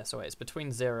spaces down here. So wait, it's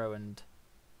between 0 and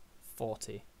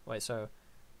 40. Wait, so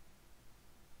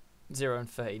 0 and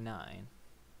 39.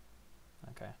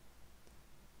 Okay.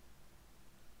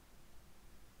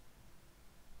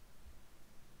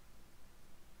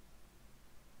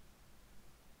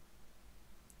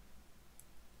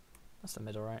 That's the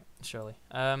middle, right? Surely.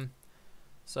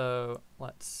 So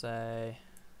let's say,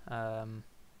 it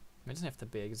doesn't have to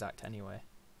be exact anyway.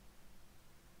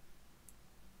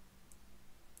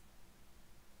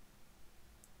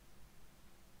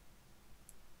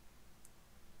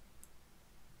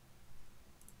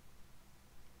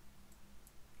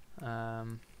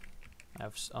 I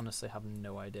honestly have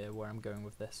no idea where I'm going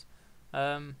with this.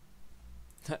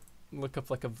 Look up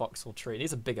like a voxel tree. It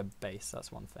needs a bigger base,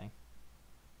 that's one thing.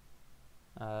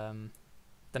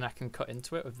 Then I can cut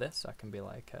into it with this. I can be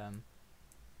like, I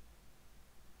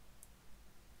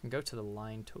can go to the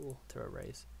line tool to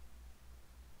erase,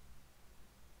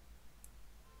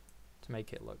 to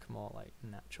make it look more like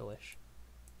natural-ish.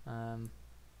 I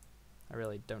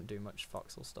really don't do much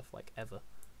voxel stuff like ever,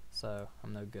 so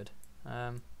I'm no good.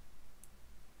 I'm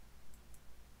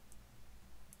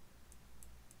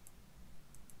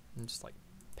just like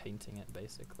painting it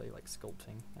basically, like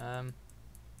sculpting.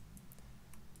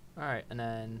 Alright, and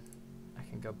then I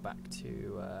can go back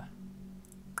to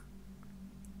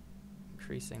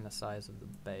increasing the size of the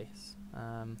base.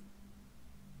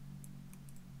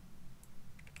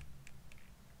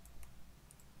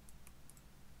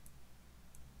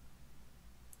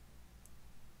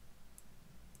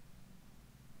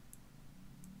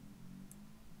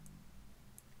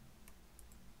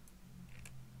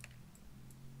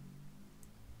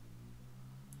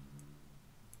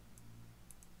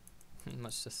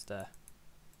 Let's just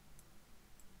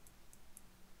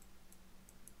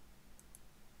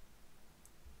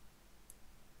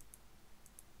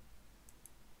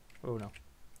oh no.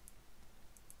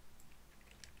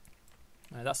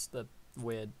 No, that's the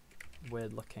weird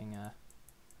looking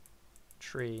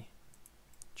tree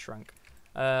trunk.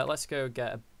 Let's go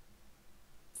get a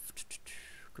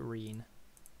green.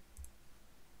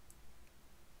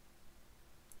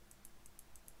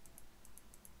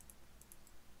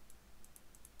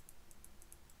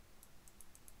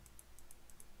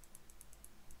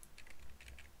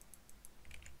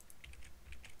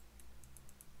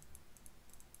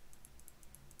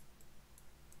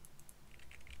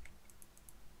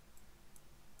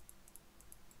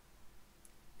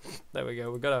 There we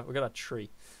go. We got a tree.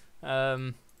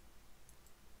 Why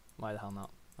the hell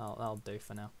not? That'll do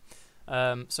for now.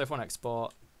 So if I want to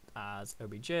export as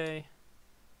obj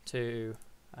to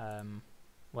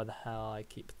where the hell I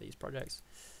keep these projects,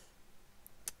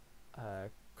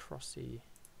 Crossy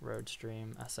Road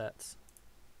stream assets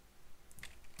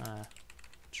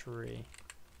tree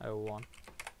 01.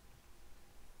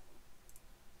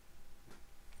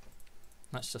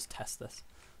 Let's just test this.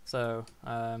 So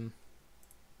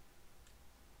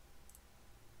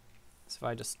so if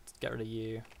I just get rid of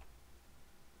you,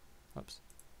 whoops,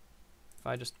 if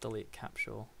I just delete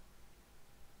capsule,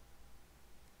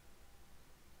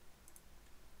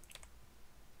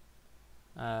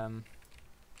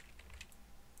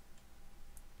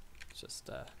 just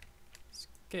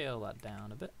scale that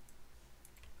down a bit,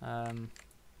 a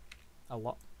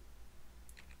lot.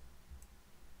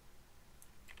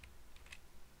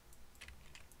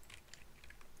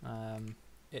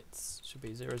 It should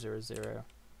be 0, 0, 0,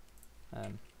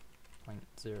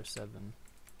 0.07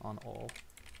 on all.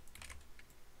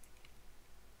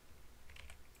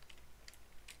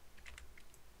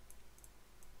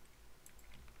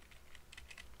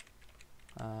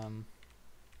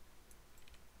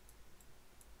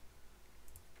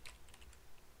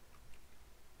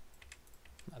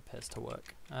 That appears to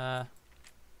work.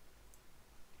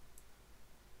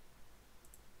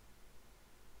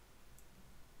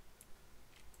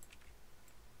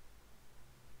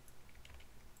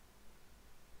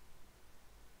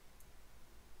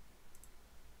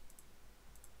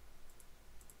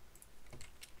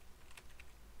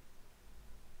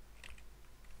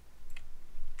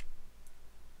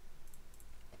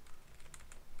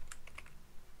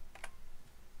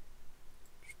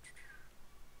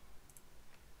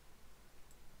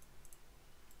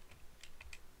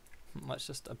 let's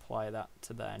just apply that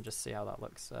to there and just see how that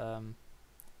looks.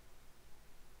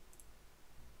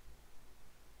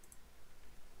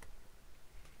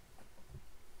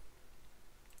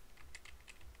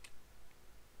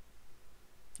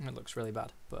 It looks really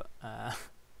bad, but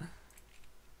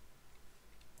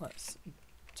let's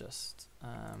just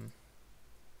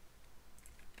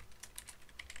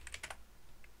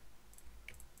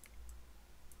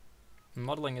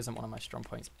modeling isn't one of my strong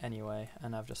points anyway,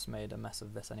 and I've just made a mess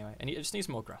of this anyway. And it just needs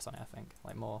more grass on it, I think,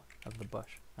 like more of the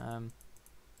bush.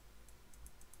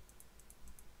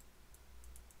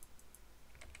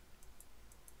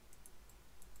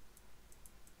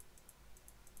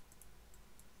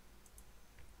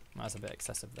 That's a bit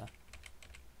excessive there.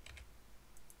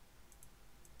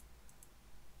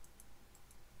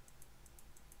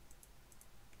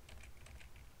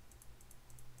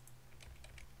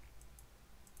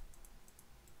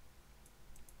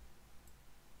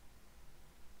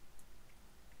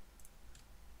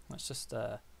 Let's just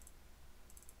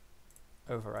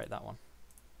overwrite that one.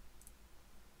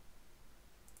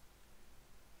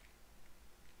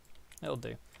 It'll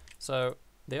do. So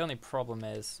the only problem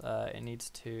is it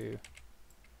needs to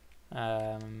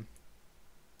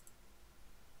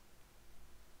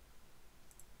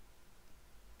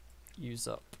use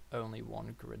up only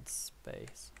one grid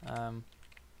space.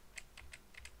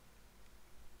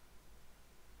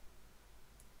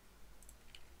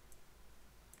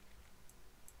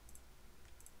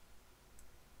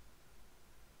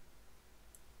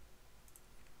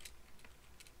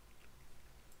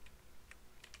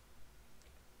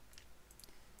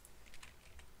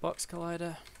 Box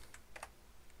collider.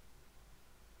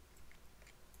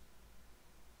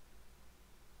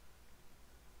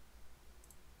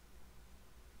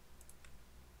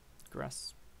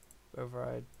 Grass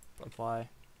override, apply.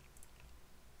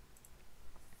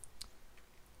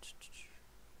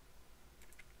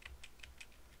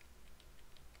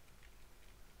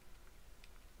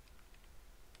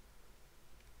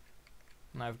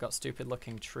 And I've got stupid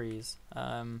looking trees.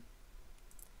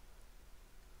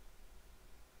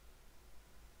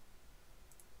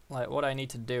 Like what I need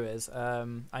to do is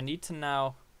I need to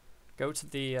now go to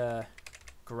the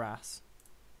grass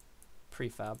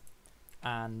prefab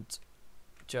and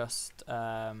just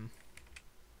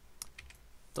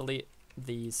delete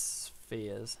these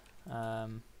spheres.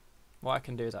 What I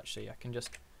can do is actually I can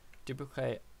just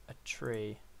duplicate a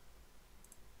tree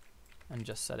and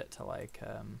just set it to like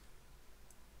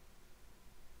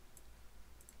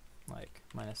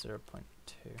minus 0.2.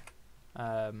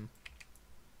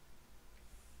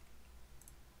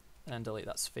 And delete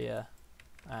that sphere,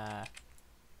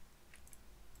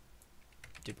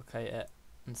 duplicate it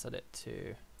and set it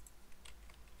to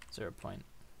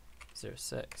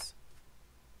 0.06.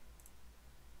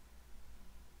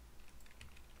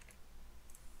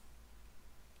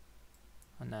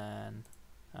 And then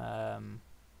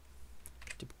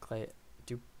duplicate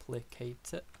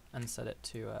it and set it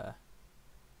to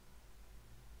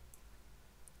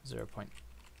 0.2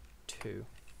 and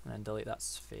then delete that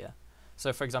sphere.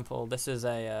 So for example, this is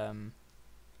a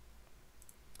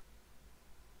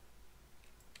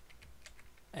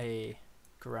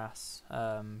grass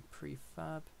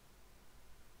prefab.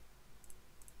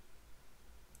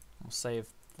 We'll save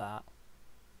that.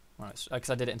 Well, because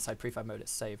I did it inside prefab mode,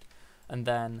 it's saved. And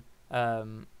then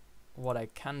what I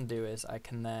can do is I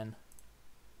can then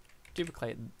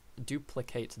duplicate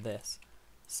this,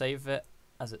 save it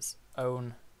as its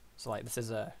own. So like this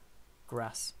is a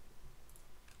grass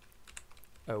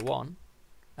 01,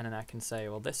 and then I can say,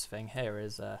 well, this thing here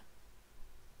is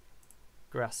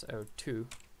grass 02.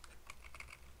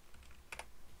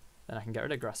 Then I can get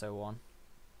rid of grass 01.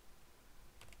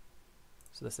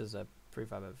 So this is a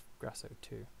prefab of grass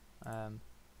 02.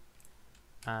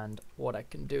 And what I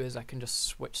can do is I can just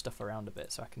switch stuff around a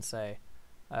bit. So I can say,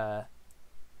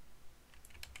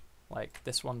 like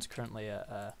this one's currently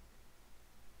at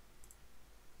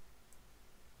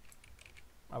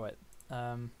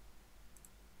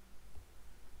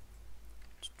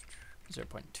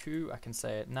 0.2. I can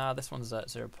say, nah, this one's at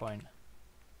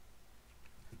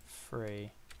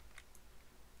 0.3.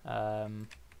 I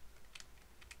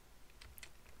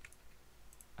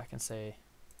can say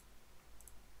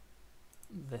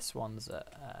this one's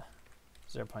at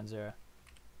 0.078.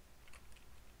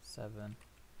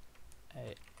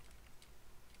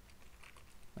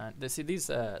 See, these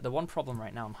the one problem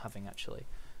right now I'm having actually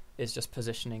is just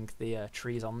positioning the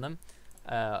trees on them,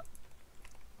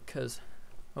 because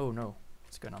oh no,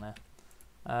 what's going on here?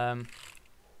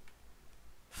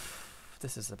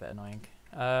 This is a bit annoying.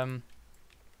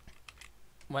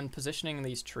 When positioning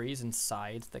these trees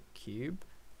inside the cube,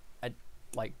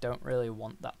 like don't really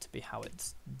want that to be how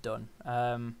it's done.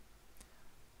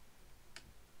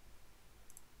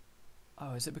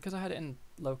 Oh, is it because I had it in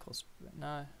locals?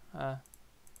 No.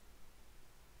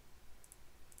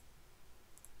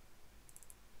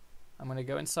 I'm gonna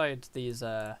go inside these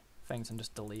things and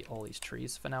just delete all these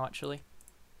trees for now, actually.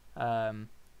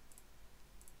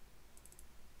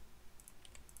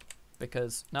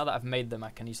 Because now that I've made them, I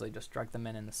can easily just drag them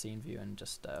in the scene view and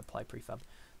just apply prefab.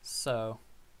 So,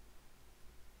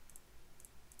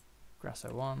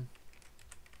 Grasso 1,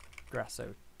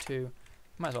 Grasso 2.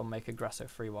 Might as well make a Grasso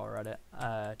 3 while we're at it.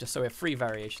 Just so we have 3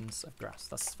 variations of grass.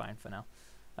 That's fine for now.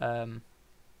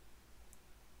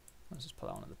 Let's just put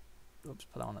that one at the put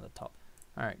that one at the top.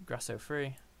 Alright, Grasso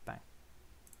 3, bang.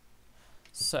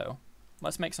 So,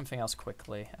 let's make something else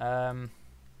quickly.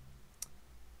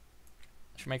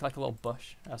 Should we make like a little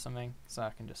bush or something? So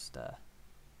I can just that's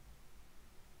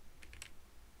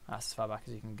as far back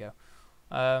as you can go.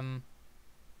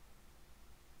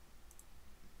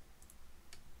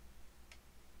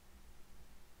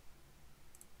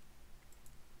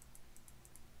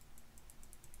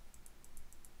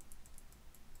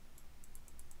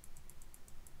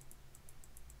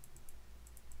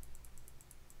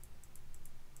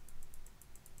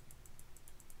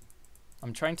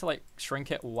 I'm trying to like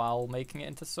shrink it while making it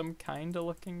into some kind of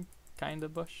looking kind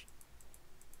of bush,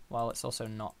 while it's also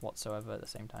not whatsoever at the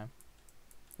same time.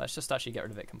 Let's just actually get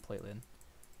rid of it completely.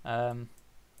 Alright,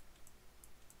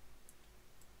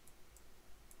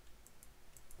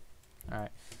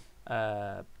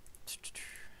 I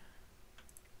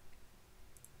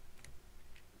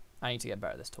need to get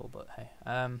better at this tool, but hey.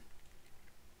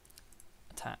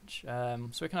 Attach. So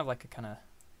we can have like a kind of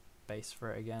base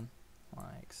for it again,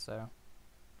 like so.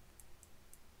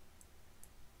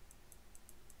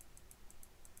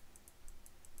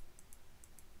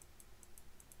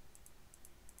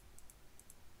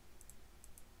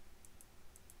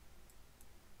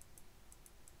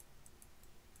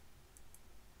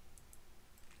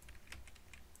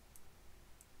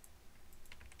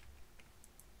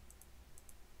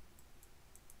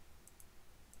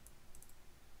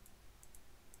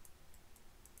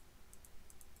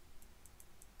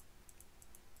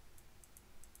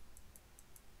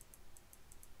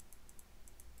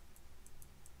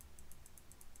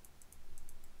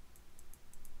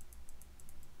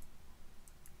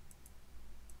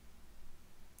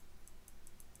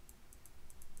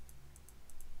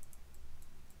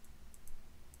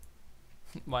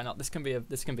 Why not? This can be a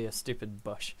stupid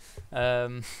bush.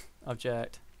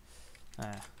 Object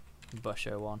bush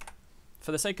 01.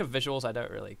 For the sake of visuals, I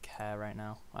don't really care right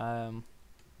now.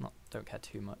 Don't care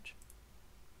too much.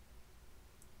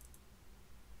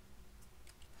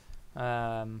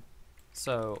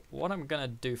 So what I'm gonna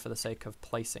do for the sake of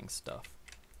placing stuff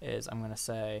is I'm gonna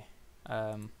say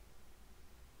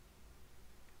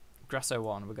Grass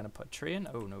 01. We're gonna put tree in.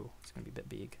 Oh no, it's gonna be a bit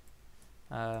big.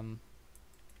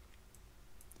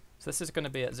 So this is going to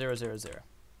be at 0, 0, 0,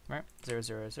 right? 0,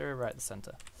 0, 0, right at the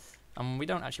center. And we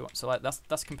don't actually want, so like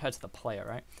that's compared to the player,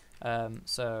 right?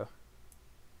 So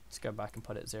let's go back and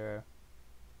put it 0,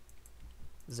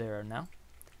 0 now,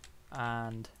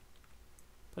 and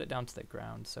put it down to the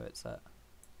ground, so it's at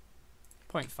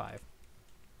 0.5.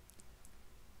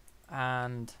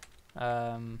 And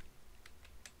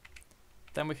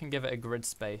then we can give it a grid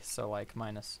space, so like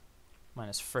minus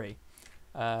 3.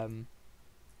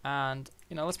 And,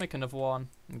 you know, let's make another one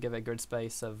and give it a grid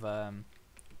space of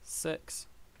 6.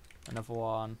 Another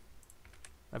one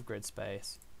of grid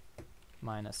space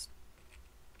minus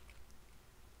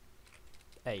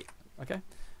 8. Okay?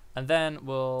 And then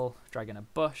we'll drag in a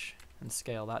bush and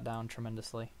scale that down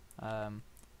tremendously.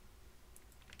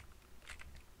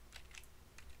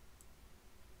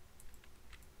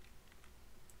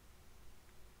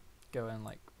 Go and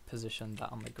like position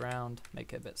that on the ground,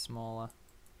 make it a bit smaller.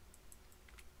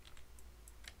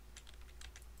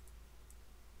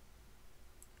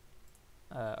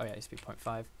 Oh yeah, it used to be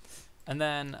 0.5. And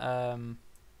then,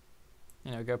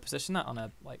 you know, go position that on a,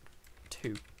 like,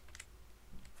 2,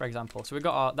 for example. So we've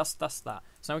got our, that's that.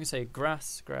 So now we can say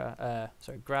grass,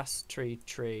 tree,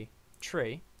 tree,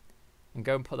 tree, and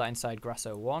go and put that inside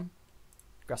Grasso 1,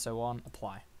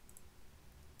 apply.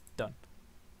 Done.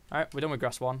 Alright, we're done with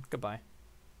grass 1, goodbye.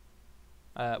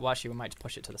 Well, actually, we might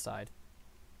push it to the side.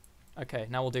 Okay,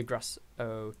 now we'll do grass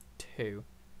 02.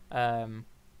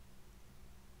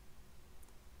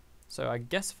 So I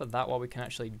guess for that, what we can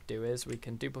actually do is we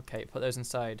can duplicate, put those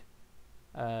inside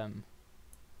Grass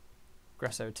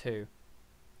 02,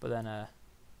 but then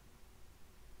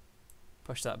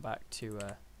push that back to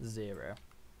 0.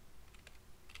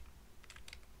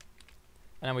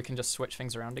 and then we can just switch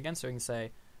things around again. So we can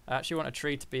say, I actually want a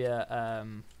tree to be a,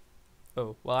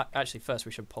 oh, well, actually first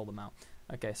we should pull them out.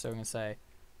 Okay, so we're going to say,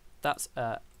 that's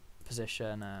at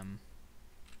position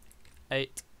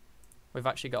 8. We've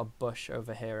actually got a bush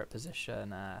over here at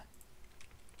position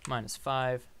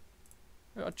 -5.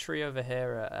 We've got a tree over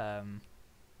here at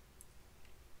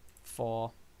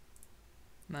 4.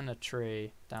 And then a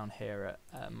tree down here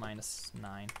at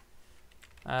 -9.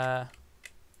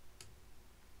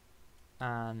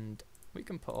 And we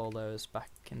can put all those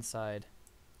back inside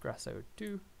Grasso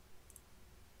 2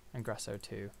 and Grasso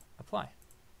 2 apply.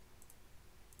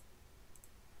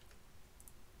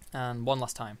 And one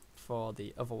last time for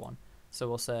the other one. So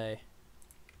we'll say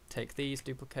take these,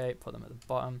 duplicate, put them at the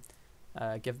bottom,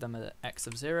 give them an X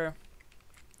of 0,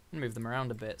 and move them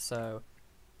around a bit. So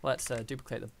let's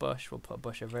duplicate the bush. We'll put a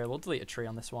bush over here. We'll delete a tree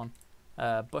on this one.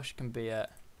 Bush can be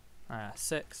at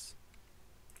 6.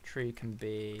 Tree can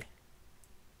be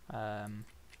at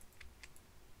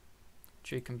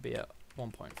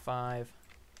 1.5.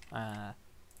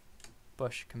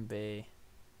 Bush can be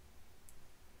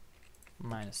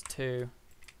 -2,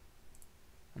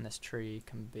 and this tree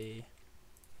can be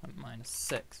at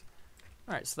 -6.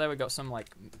 Alright, so there we got some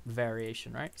like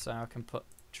variation, right? So I can put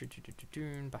tree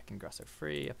back in Grasso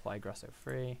 3, apply Grasso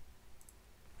 3,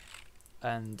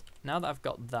 and now that I've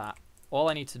got that, all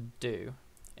I need to do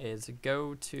is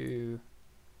go to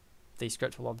the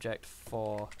scriptable object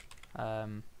for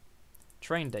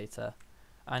train data,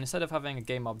 and instead of having a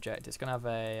game object, it's going to have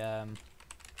a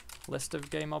list of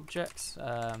game objects,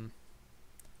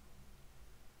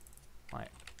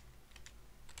 like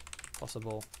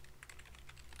possible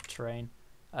train.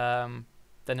 Then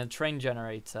a train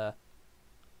generator,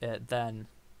 it then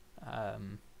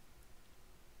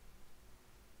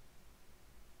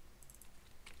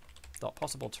dot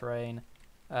possible terrain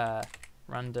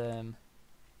random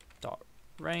dot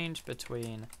range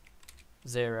between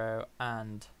 0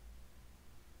 and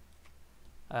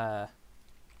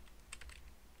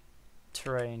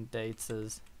terrain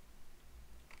datas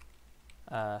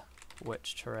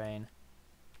which terrain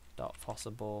dot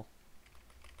possible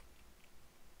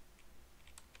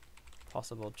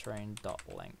terrain dot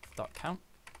length dot count.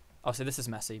 Obviously this is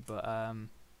messy, but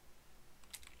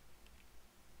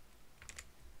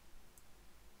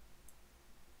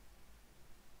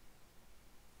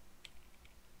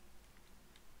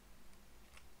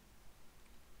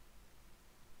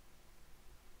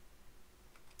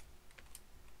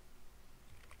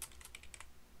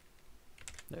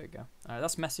there we go. Alright,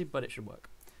 that's messy, but it should work.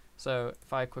 So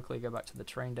if I quickly go back to the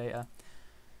train data,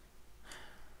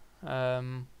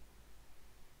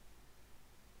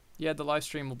 yeah, the live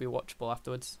stream will be watchable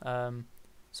afterwards.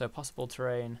 So possible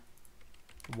terrain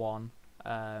 1,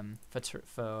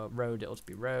 for road it'll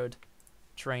be road.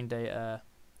 Train data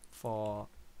for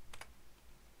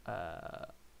oh,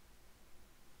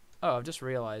 I've just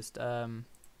realised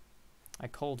I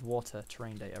called water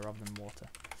terrain data rather than water.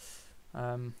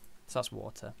 So that's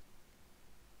water.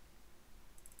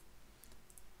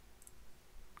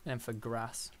 And then for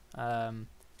grass,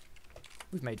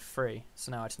 we've made 3,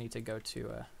 so now I just need to go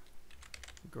to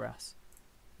grass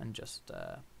and just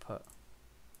put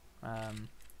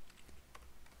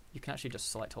you can actually just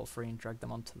select all 3 and drag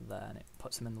them onto there, and it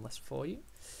puts them in the list for you.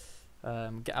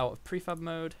 Get out of prefab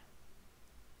mode.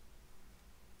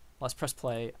 Let's press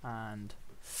play and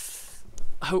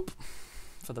hope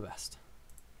for the best.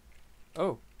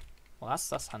 Oh, well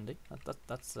that's handy.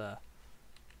 That's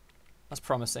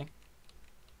promising.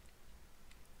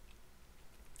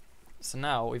 So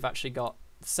now we've actually got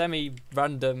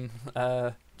semi-random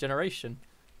generation.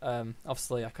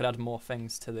 Obviously, I could add more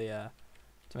things to the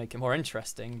to make it more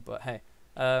interesting, but hey,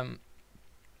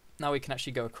 now we can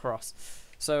actually go across.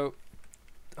 So,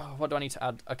 what do I need to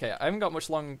add? Okay, I haven't got much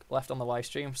long left on the live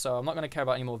stream, so I'm not going to care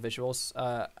about any more visuals.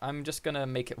 I'm just going to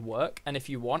make it work, and if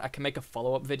you want, I can make a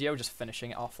follow-up video just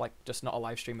finishing it off, like just not a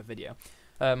live stream, a video.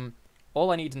 All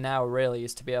I need now really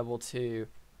is to be able to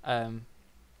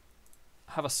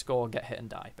have a score, get hit and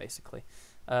die, basically.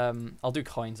 I'll do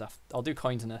coins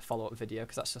in a follow-up video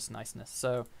because that's just niceness.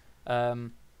 So I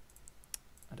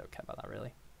don't care about that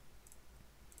really.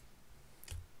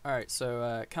 All right,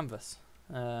 so canvas,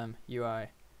 UI,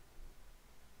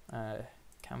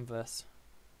 canvas.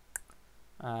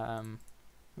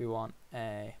 We want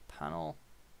a panel.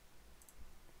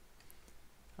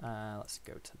 Let's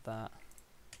go to that.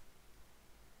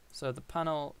 So the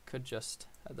panel could just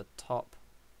at the top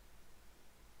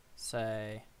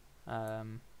say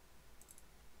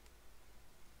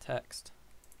text,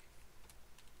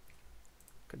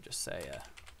 could just say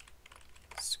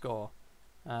score.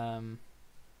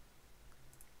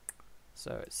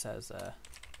 So it says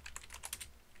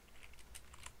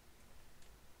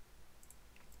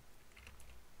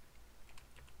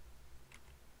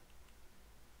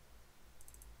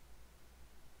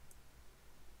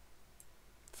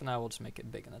for now we'll just make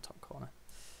it big in the top corner.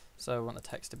 So we want the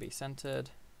text to be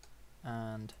centered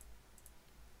and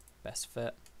best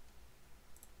fit.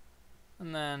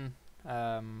 And then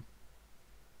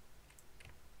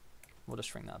we'll just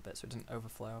shrink that a bit so it doesn't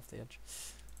overflow off the edge.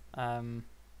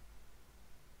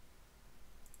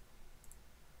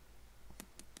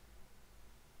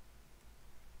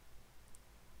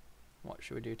 What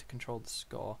should we do to control the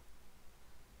score?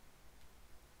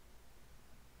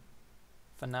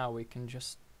 For now we can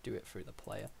just do it through the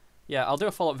player. Yeah, I'll do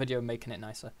a follow-up video making it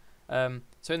nicer. So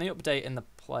in the update in the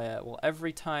player, well,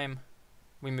 every time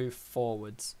we move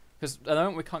forwards, because at the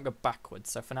moment we can't go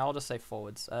backwards, so for now I'll just say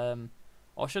forwards.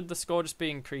 Or should the score just be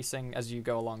increasing as you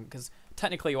go along? Because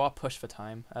technically you are pushed for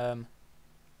time.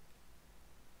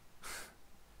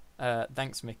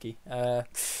 Thanks, Mickey.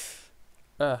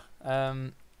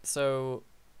 So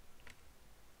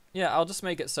yeah, I'll just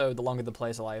make it so the longer the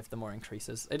player's alive, the more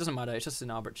increases. It doesn't matter, it's just an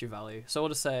arbitrary value. So we'll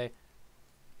just say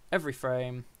every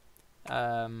frame,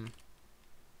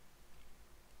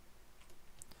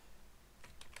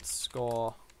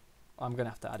 score. I'm gonna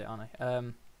have to add it, aren't I?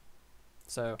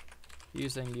 So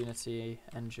using Unity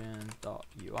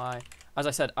engine.ui. As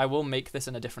I said, I will make this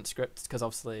in a different script because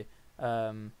obviously,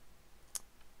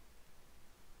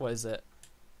 what is it?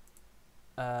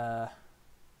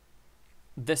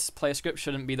 This player script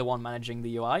shouldn't be the one managing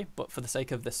the UI, but for the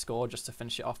sake of this score, just to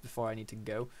finish it off before I need to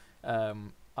go,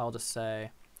 I'll just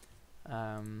say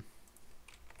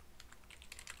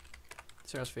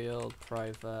source field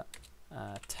private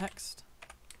text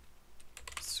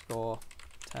score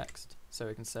text. So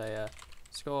we can say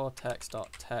score text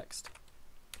dot text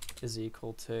is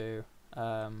equal to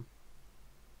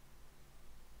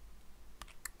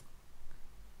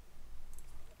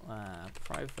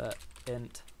private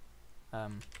int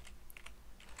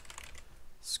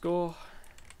score,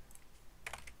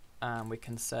 and we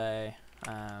can say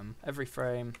every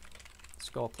frame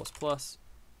score plus plus.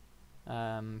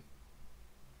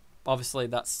 Obviously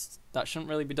that shouldn't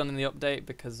really be done in the update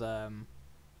because well,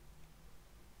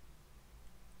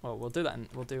 we'll do that and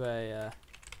we'll do a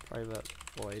private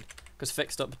void because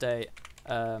fixed update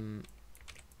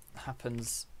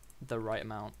happens the right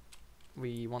amount.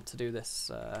 We want to do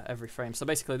this every frame. So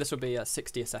basically this would be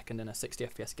 60 a second in a 60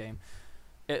 FPS game.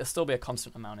 It'll still be a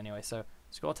constant amount anyway. So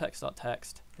score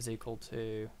text.text is equal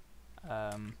to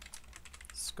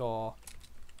score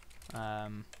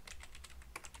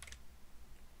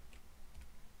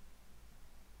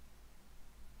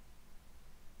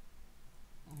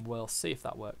we'll see if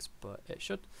that works, but it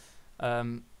should.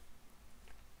 Is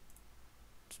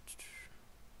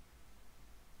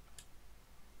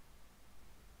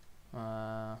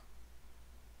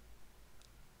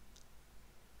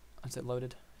it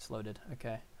loaded? It's loaded.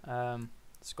 Okay.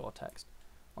 Score text.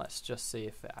 Let's just see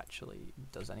if it actually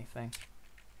does anything.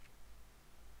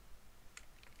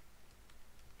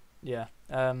 Yeah.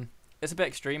 It's a bit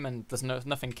extreme, and there's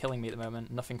nothing killing me at the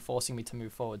moment. Nothing forcing me to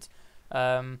move forwards.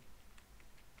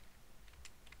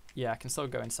 Yeah, I can still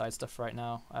go inside stuff right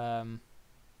now.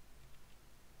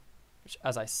 Which,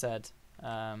 as I said,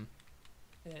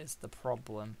 is the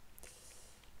problem.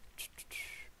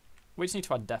 We just need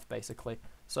to add def basically.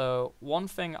 So one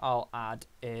thing I'll add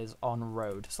is on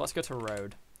road. So let's go to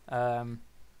road. I'll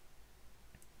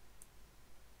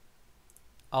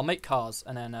make cars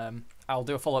and then I'll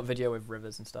do a follow-up video with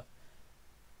rivers and stuff.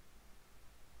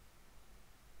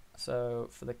 So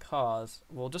for the cars,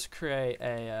 we'll just create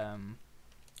a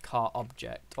car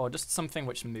object or just something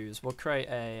which moves. We'll create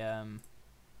a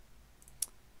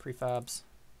prefabs.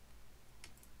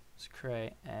 Let's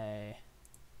create a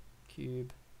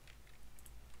cube.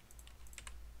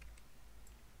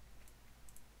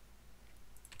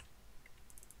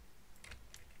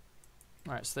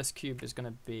 Alright, so this cube is going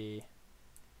to be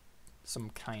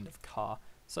some kind of car.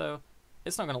 So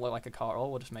it's not going to look like a car at all.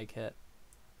 We'll just make it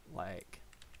like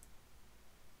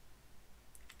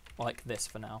this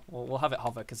for now. We'll have it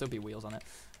hover because there'll be wheels on it.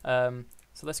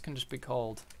 So this can just be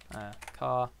called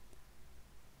car.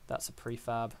 That's a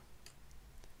prefab.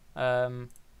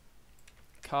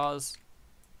 Cars,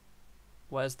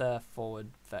 where's their forward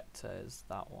vector is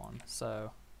that one.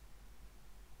 So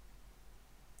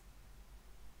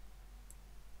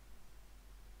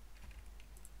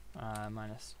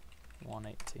minus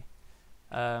 180.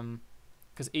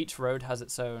 Because each road has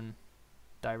its own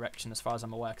direction as far as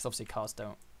I'm aware, because obviously cars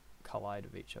don't collide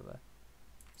with each other.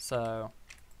 So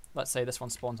let's say this one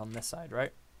spawns on this side,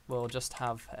 right? We'll just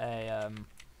have a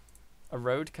a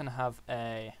road can have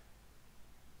a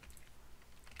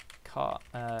car,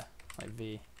 like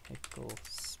vehicle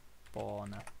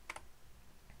spawner.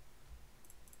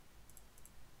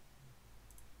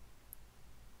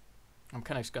 I'm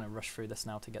kind of just going to rush through this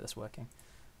now to get this working.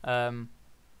 And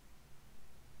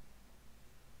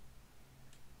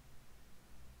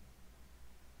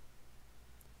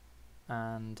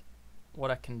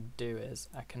what I can do is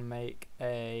I can make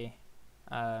a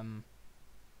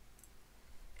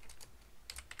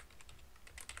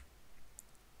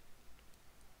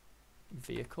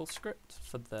vehicle script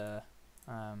for the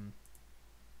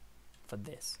for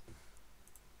this,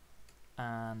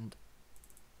 and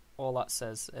all that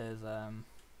says is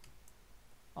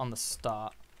on the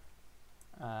start,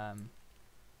 well,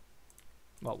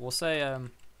 we'll say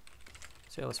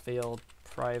CLS field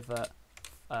private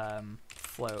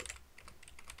float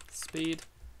speed,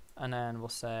 and then we'll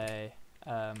say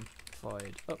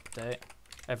void update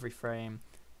every frame.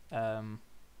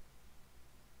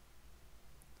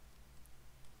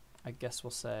 I guess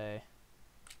we'll say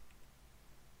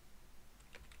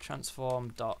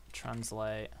transform dot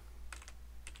translate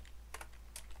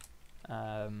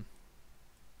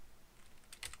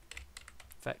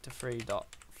vector 3 dot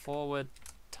forward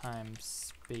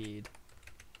times speed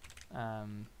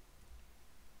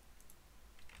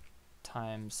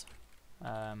times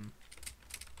time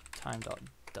dot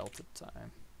delta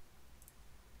time.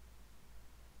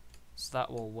 So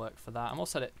that will work for that, and we'll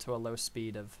set it to a low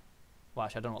speed of, well,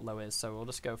 actually I don't know what low is, so we'll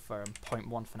just go for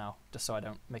 0.1 for now, just so I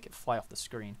don't make it fly off the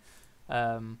screen.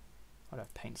 I don't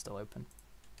have paint still open.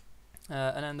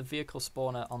 And then the vehicle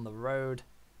spawner on the road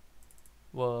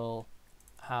will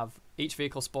have, each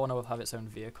vehicle spawner will have its own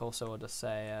vehicle, so we'll just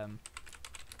say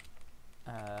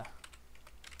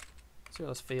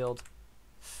CLS field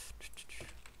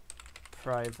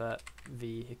private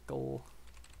vehicle,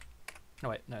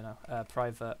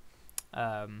 private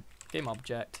game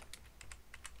object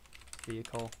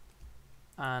vehicle,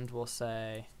 and we'll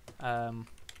say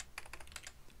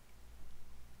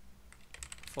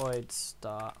void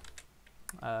start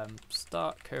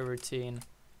start coroutine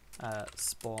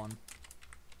spawn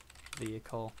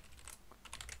vehicle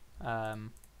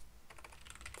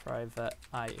private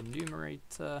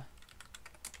enumerator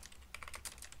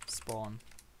spawn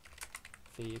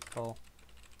vehicle,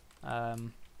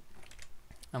 and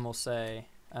we'll say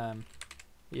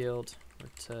yield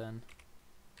return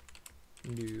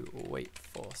new wait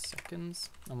 4 seconds,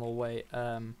 and we'll wait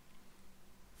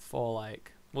for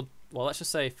like, well let's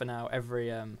just say for now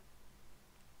every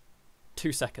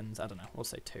 2 seconds, I don't know, we'll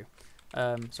say 2.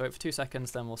 So wait for 2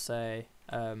 seconds, then we'll say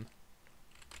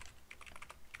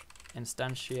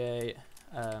instantiate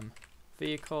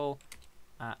vehicle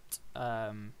at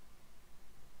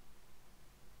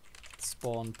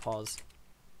spawn pos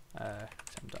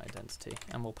identity,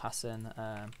 and we'll pass in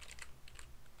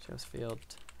CLS field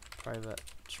private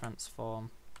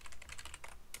transform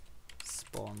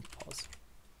spawn pos.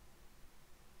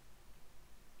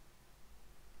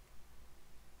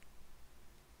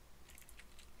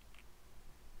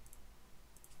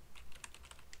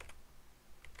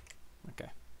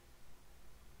 Okay.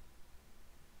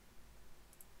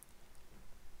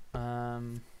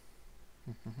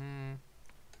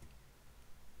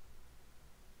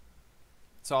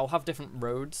 So I'll have different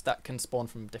roads that can spawn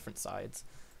from different sides.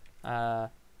 So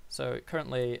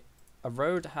currently a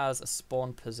road has a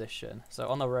spawn position. So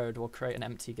on the road we'll create an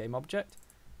empty game object,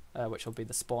 which will be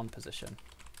the spawn position,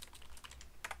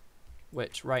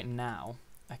 which right now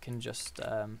I can just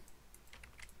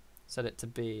set it to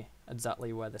be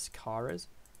exactly where this car is.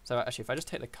 So actually if I just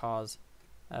take the cars,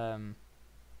 well,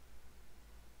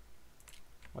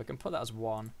 I can put that as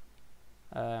 1,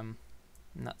 and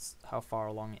that's how far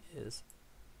along it is.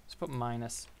 Let's put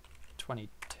minus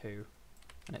 22,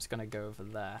 and it's going to go over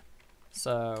there.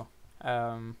 So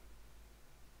yeah,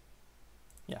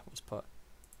 we'll just put,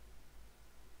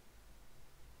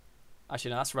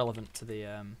 actually no, that's relevant to the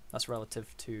that's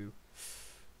relative to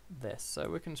this, so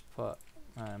we can just put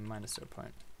minus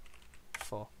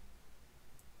 0.4,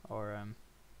 or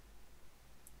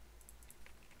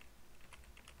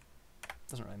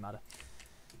doesn't really matter.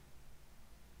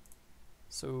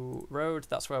 So road,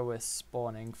 that's where we're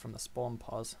spawning from the spawn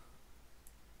pos,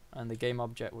 and the game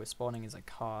object we're spawning is a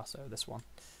car, so this one.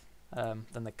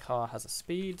 Then the car has a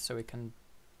speed, so we can,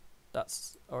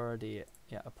 that's already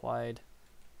applied.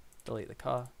 Delete the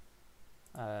car.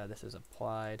 This is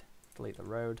applied. Delete the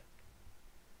road.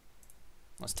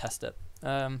 Let's test it.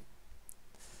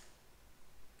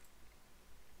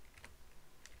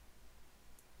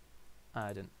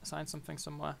 I didn't assign something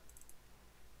somewhere.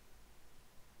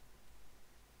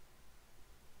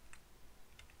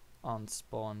 on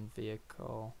spawn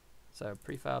vehicle. So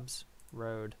prefabs,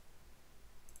 road.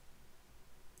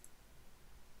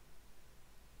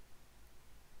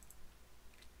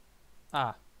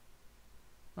 Ah.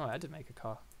 Oh, I did make a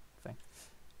car thing.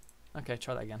 Okay,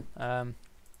 try that again.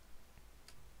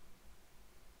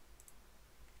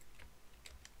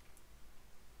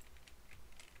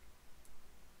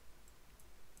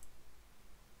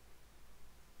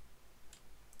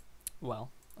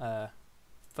 Well,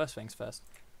 first things first.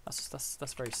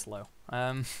 That's very slow.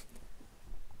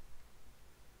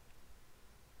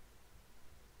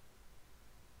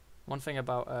 One thing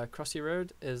about Crossy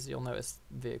Road is you'll notice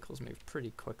vehicles move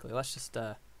pretty quickly. Let's just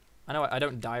I know I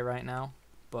don't die right now,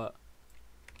 but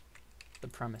the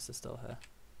premise is still here.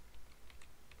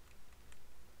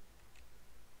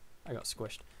 I got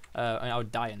squished. I mean, I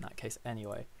would die in that case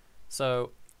anyway.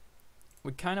 So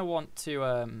we kind of want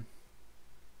to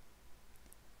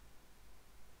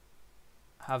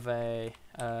have a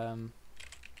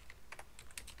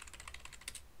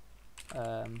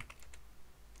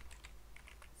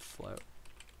float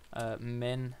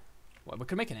min. Well, we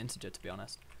could make an integer, to be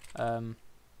honest. No,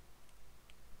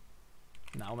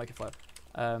 we'll make a float.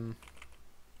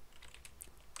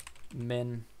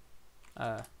 Min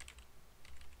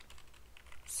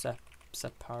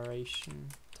separation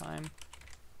time.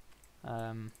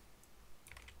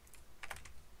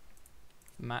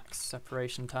 Max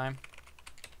separation time.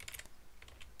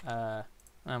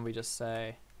 And we just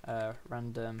say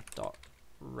random dot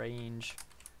range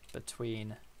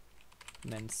between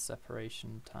min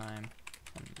separation time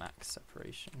and max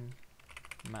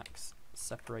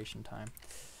separation time.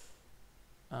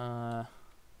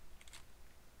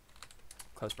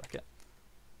 Close bracket.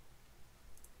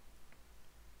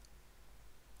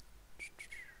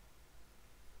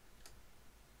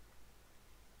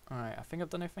 Alright, I think I've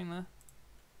done everything there.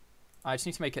 I just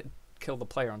need to make it kill the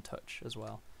player on touch as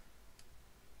well.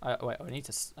 Wait, I need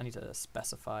to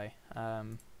specify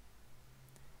the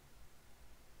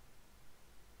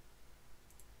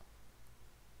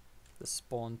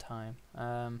spawn time.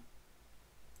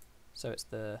 So it's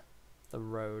the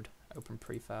road open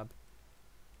prefab.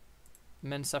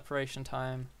 Min separation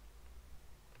time.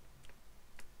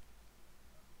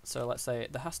 So let's say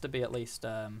there has to be at least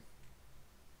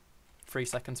 3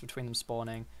 seconds between them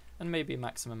spawning, and maybe a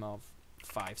maximum of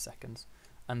 5 seconds.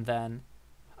 And then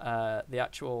the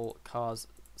actual car's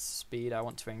speed I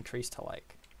want to increase to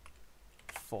like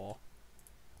 4.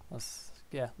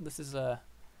 Yeah, this is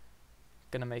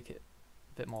gonna make it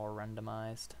a bit more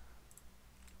randomized.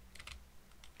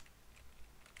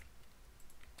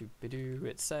 Doop-a-doo,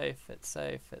 it's safe, it's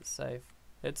safe, it's safe.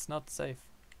 It's not safe.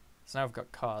 So now I've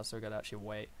got cars, so we've got to actually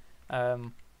wait. We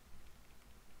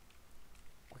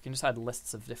can just add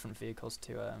lists of different vehicles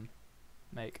to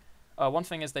make. One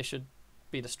thing is they should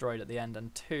be destroyed at the end,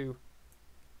 and 2,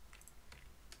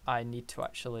 I need to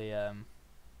actually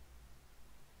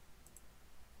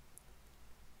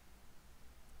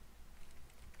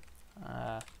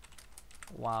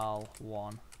while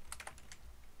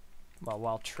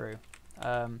true.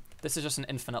 This is just an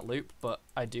infinite loop, but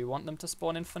I do want them to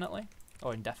spawn infinitely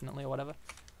or indefinitely or whatever.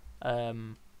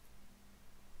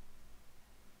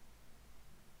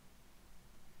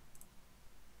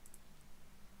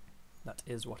 That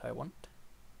is what I want.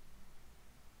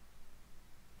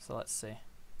 So let's see.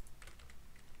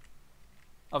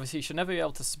 Obviously, you should never be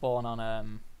able to spawn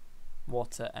on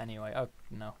water anyway. Oh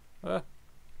no.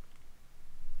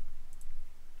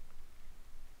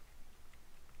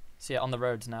 So yeah, on the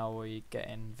roads now we get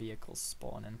in vehicles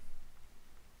spawning.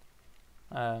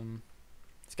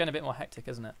 It's getting a bit more hectic,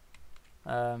 isn't it?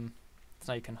 So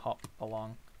now you can hop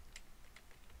along.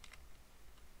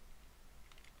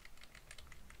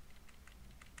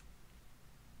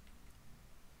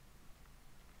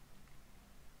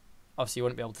 Obviously, you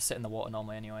wouldn't be able to sit in the water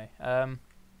normally anyway.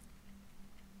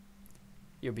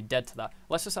 You'd be dead to that.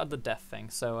 Let's just add the death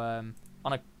thing. So on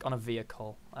a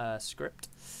vehicle script,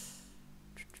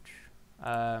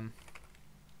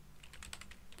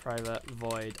 private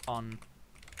void on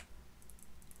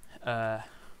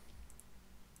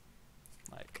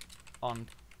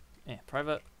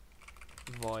private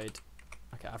void.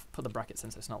 Okay, I've put the brackets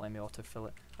in so it's not letting me autofill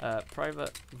it.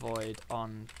 Private void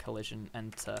on collision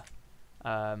enter.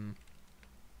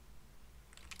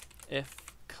 If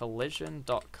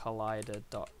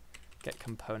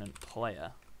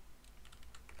collision.collider.getComponentPlayer,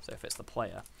 so if it's the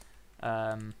player,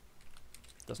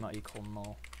 does not equal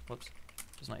null. Whoops,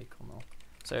 does not equal null.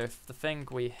 So if the thing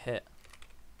we hit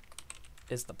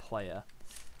is the player,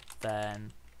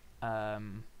 then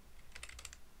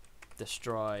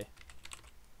destroy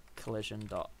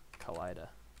collision.collider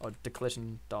or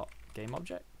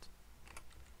collision.gameObject.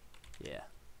 Yeah.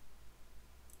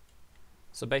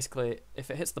 So basically, if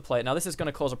it hits the player, now this is going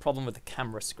to cause a problem with the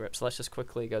camera script. So let's just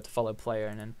quickly go to follow player,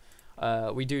 and then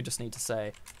we do just need to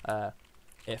say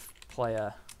if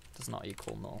player does not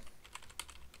equal null.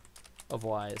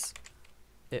 Otherwise,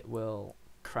 it will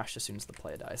crash as soon as the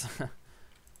player dies.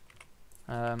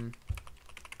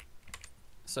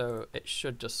 So it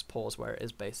should just pause where it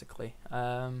is basically.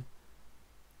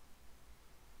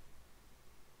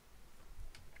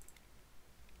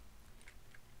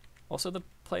 Also, the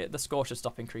score should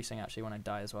stop increasing actually when I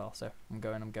die as well. So I'm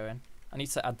going. I need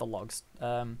to add the logs.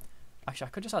 Actually, I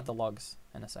could just add the logs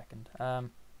in a second.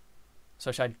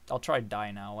 So I'll try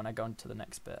die now when I go into the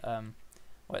next bit.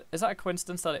 Wait, is that a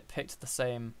coincidence that it picked the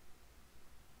same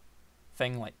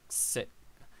thing like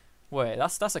Wait,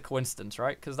 that's a coincidence,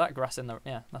 right? Because that grass in the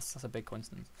that's a big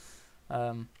coincidence.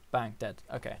 Bang, dead.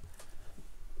 Okay,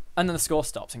 and then the score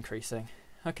stops increasing.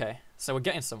 Okay, so we're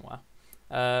getting somewhere.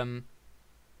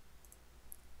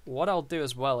 What I'll do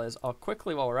as well is I'll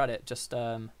quickly, while we're at it, just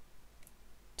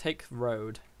take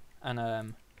road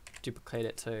and duplicate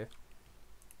it to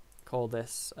call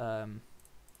this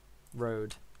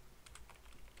road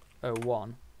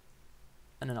 01,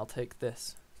 and then I'll take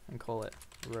this and call it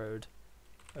road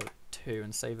 02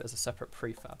 and save it as a separate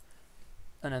prefab.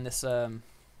 And then this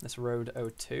this road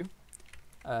 02,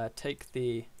 take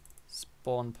the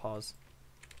spawn pos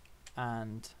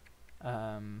and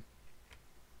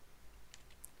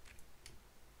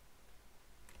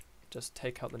just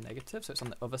take out the negative so it's on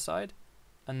the other side,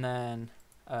 and then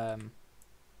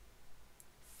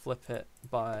flip it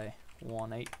by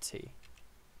 180.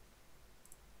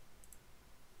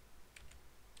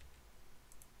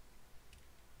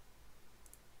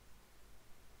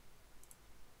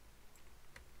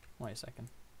 Wait a second.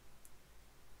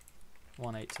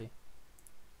 180.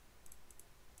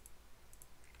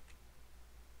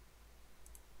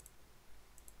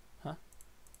 Huh?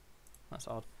 That's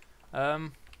odd.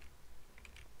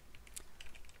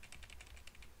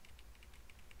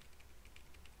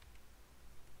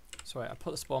 Sorry, I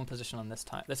put the spawn position on this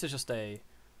time. This is just a...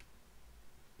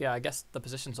 Yeah, I guess the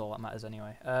position's all that matters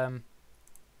anyway.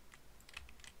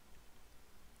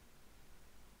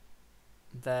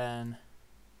 Then...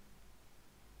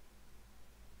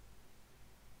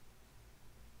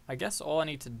 I guess all I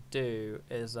need to do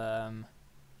is... Let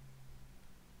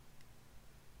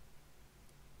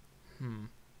me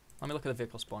look at the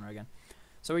vehicle spawner again.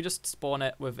 So we just spawn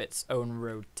it with its own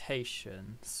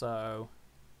rotation, so...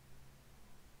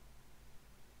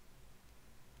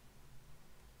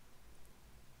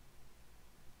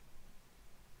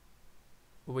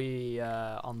 We,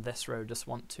 on this road, just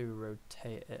want to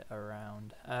rotate it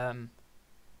around.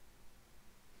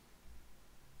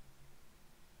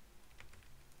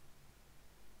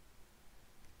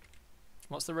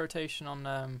 What's the rotation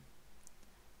on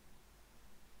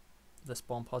the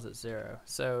spawn pos at 0?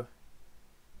 So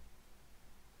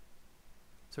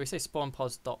we say spawn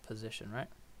pos dot position, right?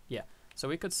 Yeah. So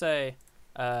we could say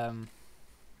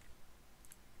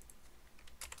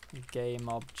game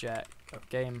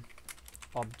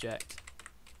object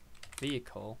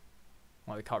vehicle.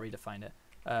 Well, we can't redefine it.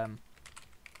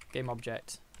 Game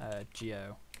object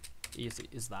geo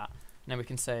is that. And then we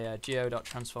can say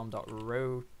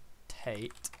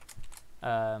geo.transform.rotate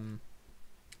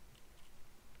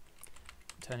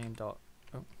turning dot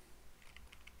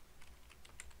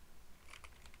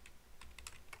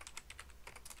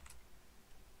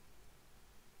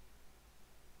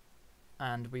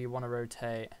and we want to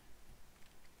rotate.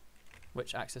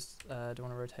 Which axis do you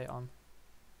want to rotate on?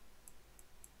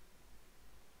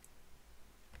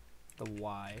 The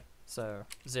Y. So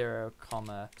 0,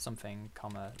 something,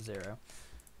 0.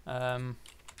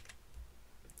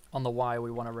 On the Y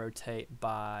we want to rotate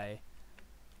by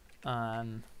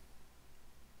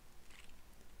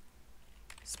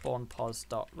spawn pos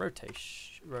dot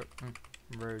rotation.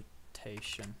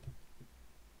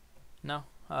 No,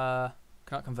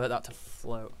 cannot convert that to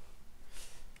float.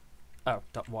 Oh,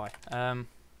 dot Y. Oh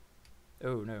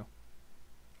no.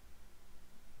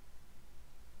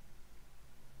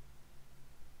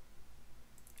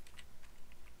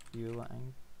 Euler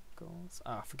angles.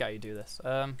 Oh, I forgot you do this.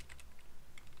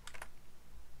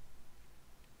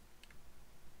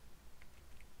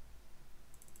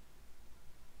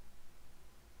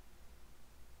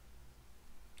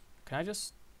 Can I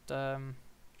just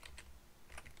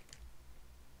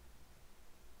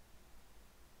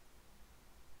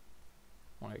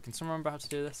wait, can someone remember how to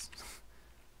do this?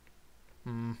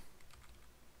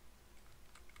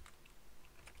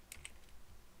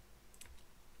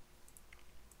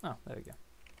 Oh, there we go.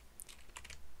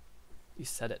 You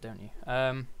said it, don't you?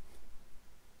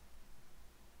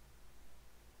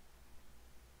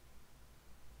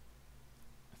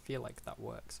 feel like that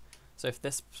works. So if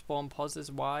this spawn pos is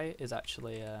Y is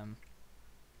actually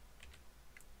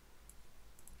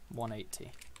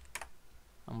 180,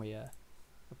 and we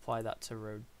apply that to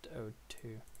road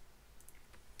 02,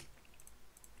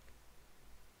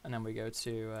 and then we go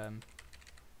to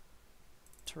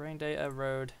terrain data,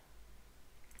 road,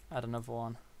 add another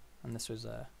one, and this was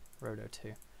road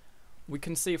 02. We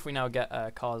can see if we now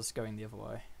get cars going the other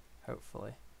way,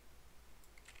 hopefully.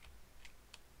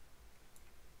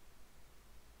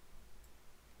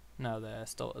 No, they're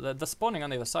still they're spawning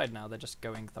on the other side now. They're just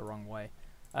going the wrong way.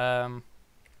 I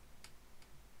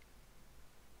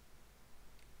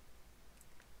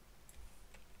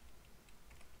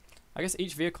guess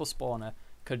each vehicle spawner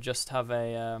could just have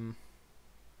a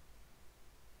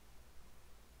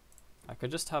I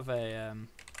could just have a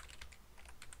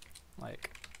like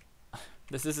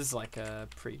this is like a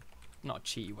pretty not a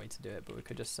cheaty way to do it, but we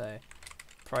could just say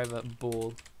private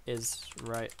bool is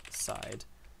right side,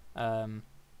 and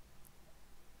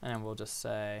then we'll just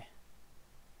say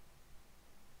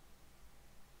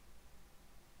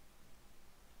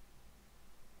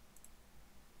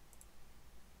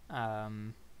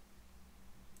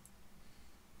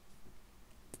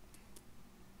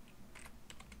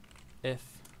if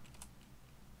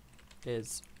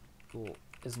is bool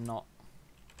is not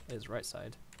is right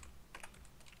side,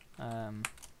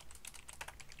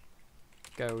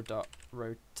 go dot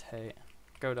rotate,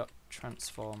 go dot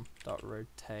transform dot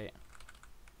rotate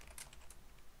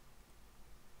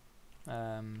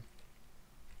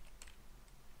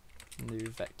new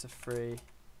vector 3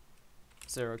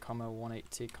 0,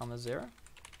 180, 0.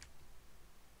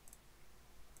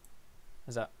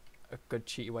 Is that a good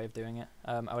cheaty way of doing it?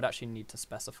 I would actually need to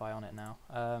specify on it now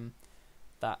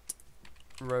that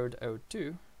road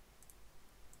 02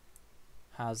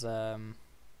 has that,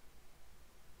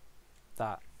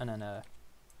 and then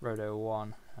road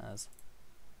 01 has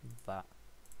that.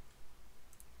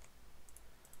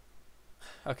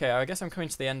 Okay, I guess I'm coming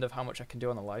to the end of how much I can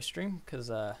do on the live stream, because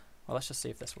well, let's just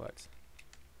see if this works.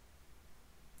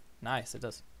 Nice, it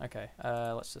does. Okay,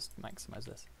 let's just maximize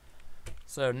this.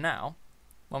 So now,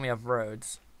 when we have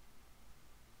roads,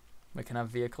 we can have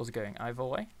vehicles going either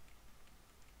way,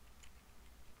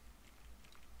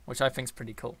 which I think is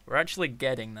pretty cool. We're actually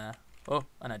getting there. Oh,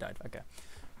 and I died. Okay.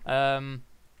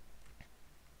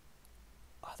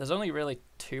 There's only really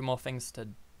 2 more things to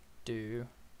do.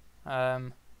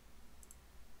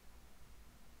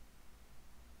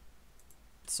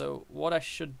 So what I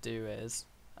should do is,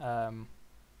 on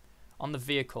the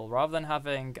vehicle, rather than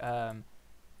having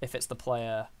if it's the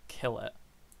player, kill it,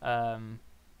 I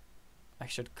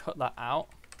should cut that out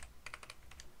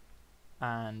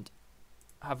and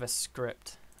have a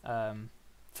script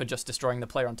for just destroying the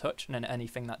player on touch, and then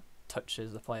anything that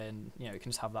touches the player, and you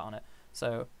can just have that on it.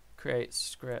 So create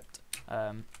script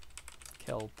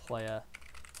kill player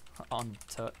on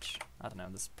touch. I don't know,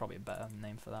 there's probably a better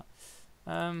name for that.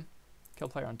 Kill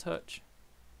player on touch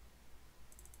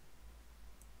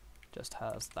just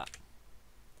has that.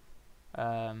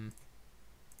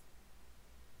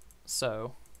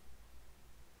 So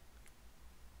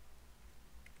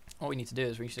what we need to do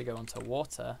is we need to go onto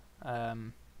water,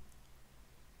 and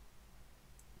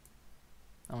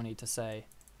we need to say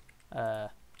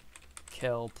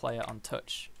kill player on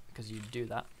touch, because you do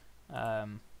that.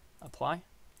 Apply, and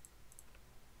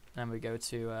then we go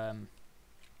to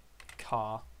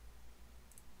car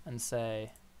and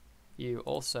say you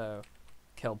also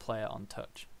kill player on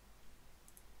touch,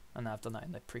 and I've done that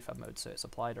in the prefab mode, so it's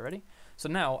applied already. So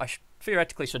now I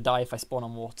theoretically should die if I spawn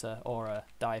on water, or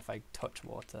die if I touch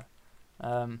water. So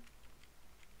I'm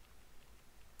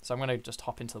going to just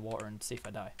hop into the water and see if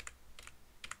I die.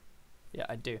 Yeah,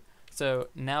 I do. So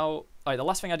now, the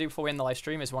last thing I do before we end the live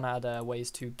stream is want to add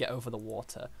ways to get over the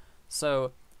water.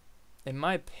 So in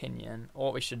my opinion,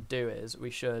 what we should do is we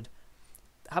should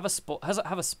have a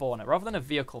spawner rather than a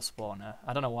vehicle spawner.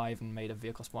 I don't know why I even made a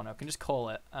vehicle spawner. I can just call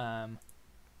it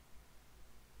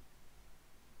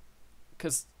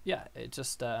because yeah, it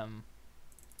just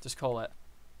call it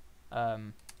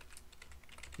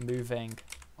moving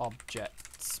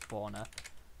object spawner.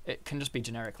 It can just be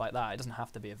generic like that. It doesn't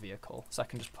have to be a vehicle. So I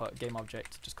can just put game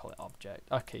object, just call it object.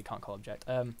 Okay, you can't call object.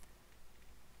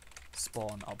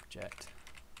 Spawn object,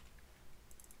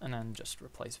 and then just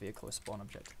replace vehicle with spawn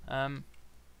object.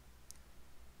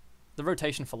 The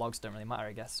rotation for logs don't really matter,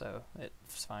 I guess, so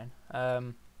it's fine.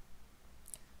 And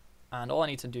all I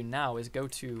need to do now is go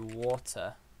to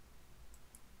water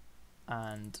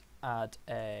and add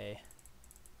a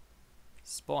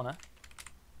spawner.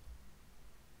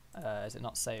 Is it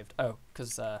not saved? Oh,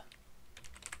 because I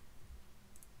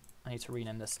need to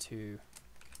rename this to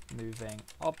moving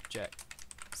object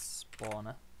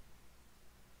spawner.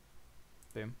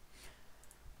 Boom.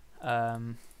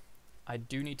 I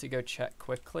do need to go check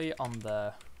quickly on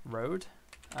the road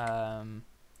that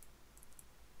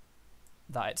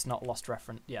it's not lost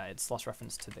reference. Yeah, it's lost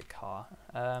reference to the car.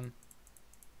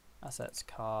 Assets,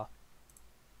 car,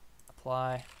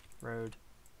 apply, road,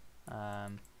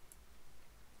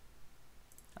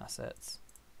 assets,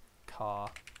 car,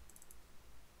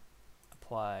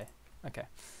 apply. Okay.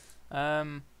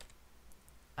 And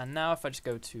now if I just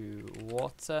go to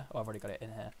water, oh, I've already got it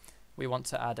in here. We want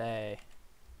to add a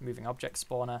moving object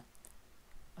spawner,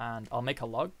 and I'll make a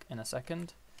log in a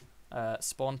second.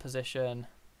 Spawn position,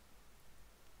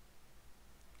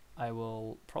 I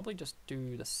will probably just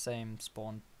do the same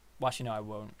spawn. Well, actually, no, I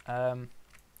won't.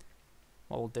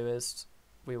 What we'll do is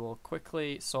we will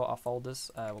quickly sort our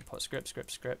folders. We'll put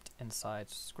script inside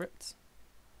script.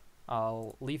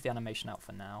 I'll leave the animation out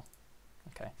for now.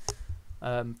 Okay.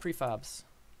 Prefabs.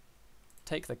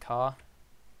 Take the car,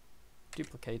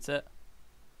 duplicate it,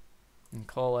 and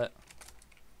call it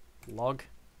log.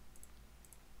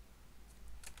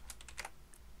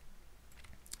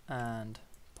 And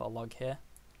put a log here.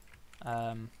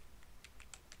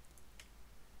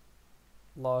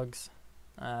 Logs.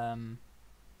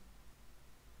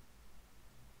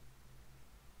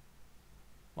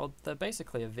 Well, they're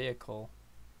basically a vehicle.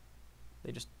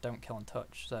 They just don't kill and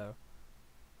touch, so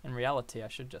in reality I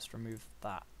should just remove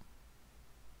that.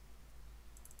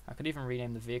 I could even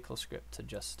rename the vehicle script to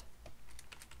just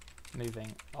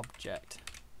moving object.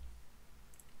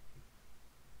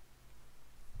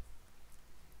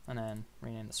 And then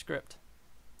rename the script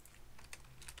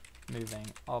moving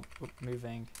object.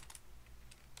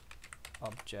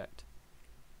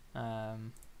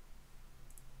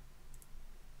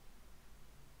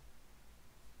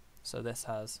 So this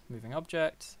has moving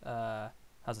object,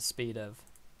 has a speed of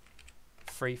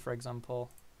 3, for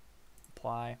example.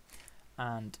 Apply,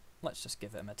 and let's just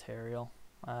give it a material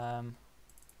for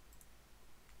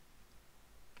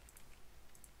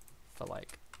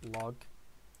like log,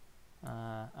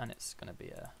 and it's going to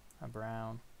be a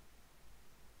brown.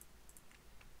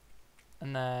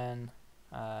 And then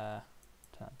turn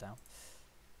it down.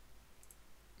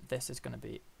 This is going to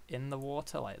be in the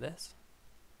water like this.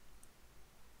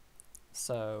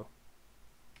 So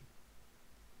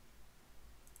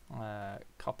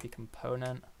copy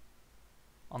component.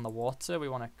 On the water, we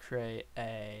want to create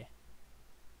a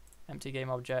empty game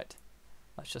object.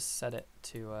 Let's just set it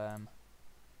to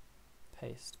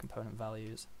paste component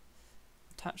values.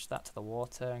 Attach that to the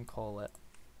water and call it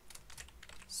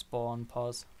spawn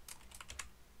pos.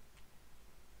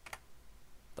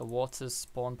 The water's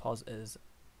spawn pos is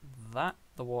that.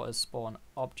 The water's spawn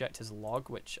object is log,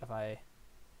 which if I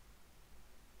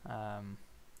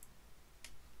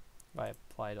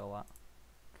applied all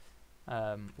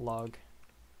that, log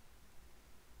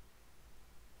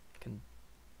can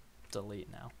delete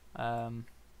now.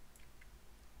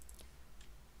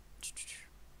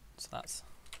 So that's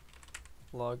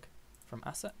log from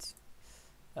assets.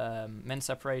 Min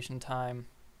separation time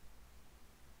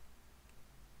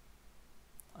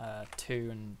 2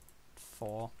 and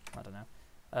 4. I don't know.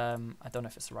 I don't know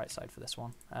if it's the right side for this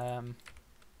one.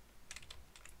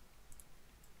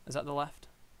 Is that the left?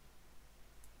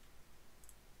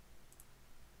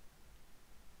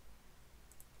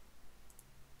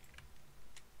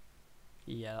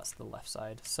 Yeah, that's the left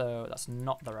side. So that's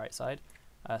not the right side.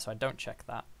 So I don't check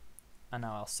that. And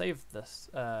now I'll save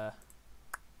this.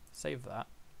 Save that.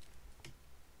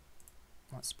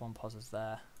 That spawn pos is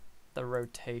there. The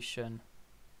rotation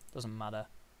doesn't matter.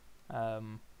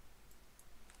 And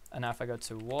now if I go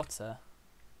to water,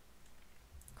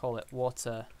 call it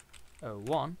water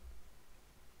 01,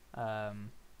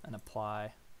 and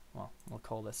apply. Well, we'll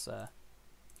call this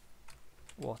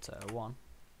water 01.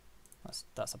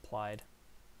 That's applied.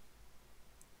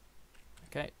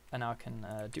 Okay, and now I can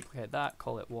duplicate that,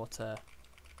 call it water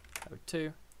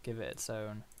 02, give it its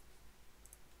own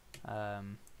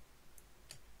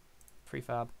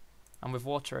prefab, and with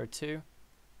water 02,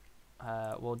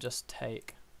 we'll just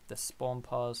take the spawn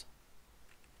pos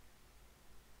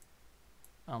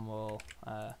and we'll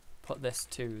put this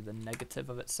to the negative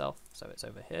of itself, so it's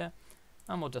over here,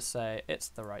 and we'll just say it's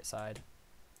the right side.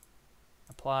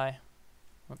 Apply.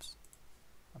 Whoops.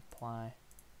 Apply.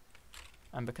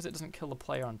 And because it doesn't kill the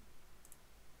player on...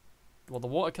 Well, the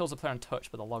water kills the player on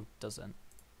touch, but the log doesn't.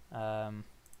 Hey,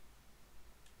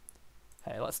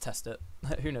 let's test it.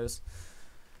 Who knows?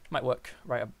 Might work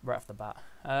right off the bat.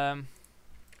 I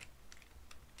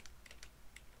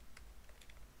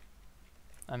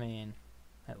mean,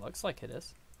 it looks like it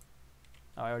is.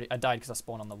 Oh, I died because I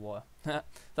spawned on the water.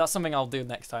 That's something I'll do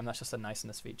next time. That's just a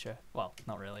niceness feature. Well,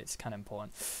 not really. It's kind of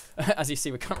important. As you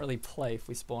see, we can't really play if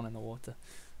we spawn in the water.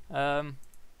 So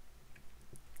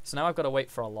now I've got to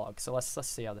wait for a log. So let's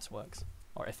see how this works,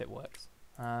 or if it works.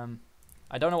 I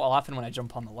don't know what will happen when I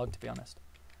jump on the log, to be honest.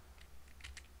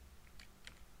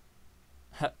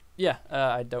 Yeah,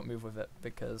 I don't move with it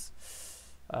because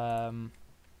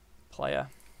player.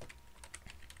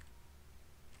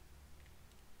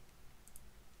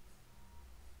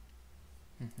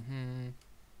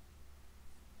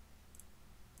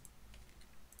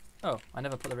 Oh, I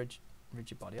never put the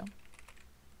rigid body on.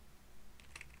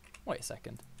 Wait a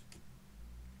second.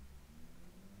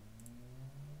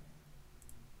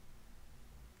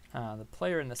 The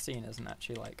player in the scene isn't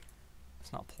actually like,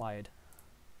 it's not applied.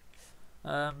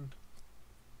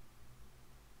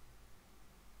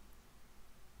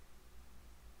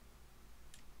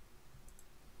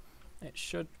 It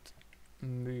should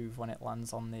move when it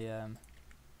lands on the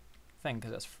thing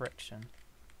because it's friction.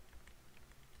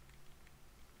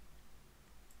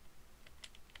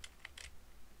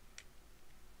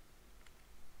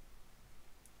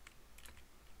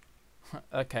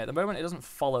 Okay, at the moment it doesn't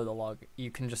follow the log.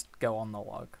 You can just go on the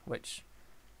log, which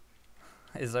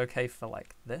is okay for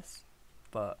like this,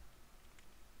 but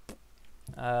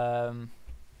I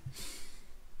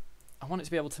want it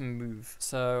to be able to move.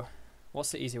 So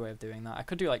what's the easy way of doing that? I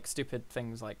could do like stupid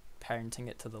things like parenting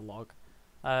it to the log.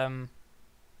 I'm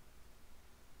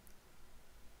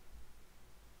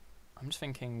just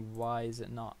thinking, why is it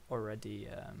not already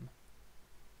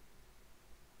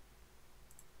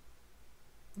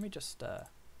let me just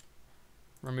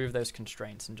remove those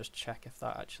constraints and just check if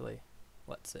that actually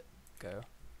lets it go.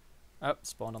 Oh,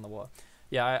 spawned on the water.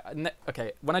 Yeah,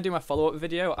 okay, when I do my follow-up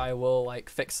video, I will like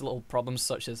fix little problems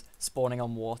such as spawning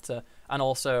on water, and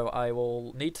also I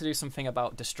will need to do something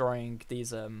about destroying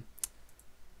these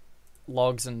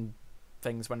logs and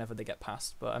things whenever they get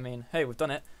past. But I mean, hey, we've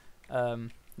done it.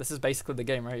 This is basically the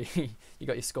game, right? You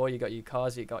got your score, you got your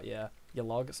cars, you got your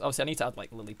logs. Obviously, I need to add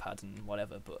like lily pads and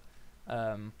whatever, but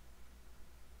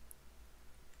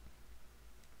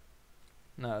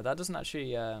no, that doesn't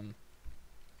actually. All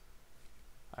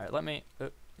right, let me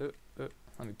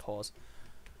pause.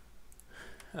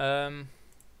 Yeah,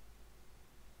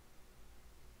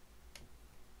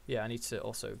 I need to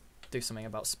also do something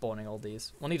about spawning all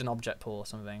these. We'll need an object pool or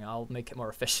something. I'll make it more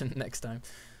efficient next time.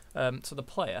 So the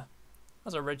player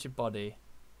has a rigid body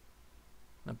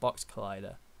and a box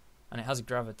collider, and it has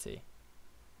gravity.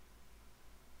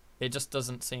 It just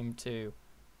doesn't seem to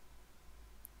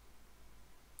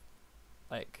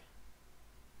like.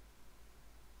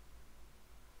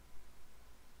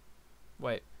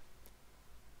 Wait.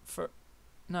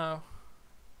 No.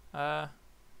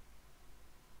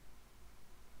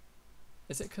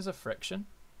 Is it because of friction?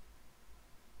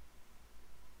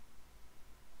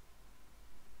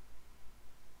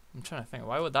 I'm trying to think.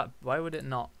 Why would it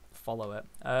not follow it?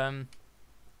 Does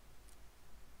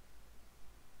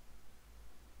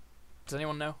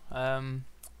anyone know?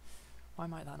 Why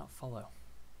might that not follow?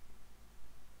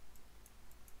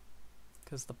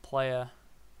 Because the player.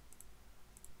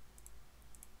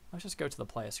 Let's just go to the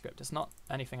player script. It's not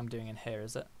anything I'm doing in here,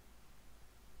 is it?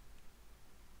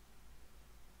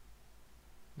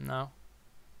 No.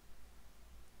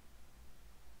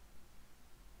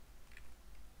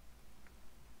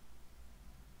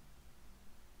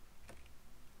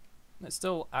 It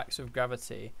still acts with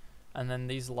gravity, and then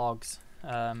these logs.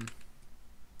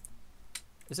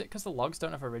 Is it because the logs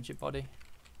don't have a rigid body?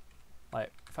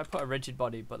 Like, if I put a rigid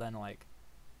body, but then like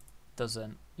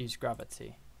doesn't use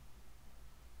gravity,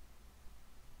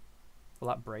 will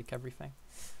that break everything?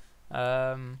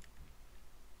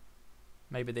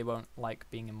 Maybe they won't like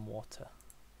being in water.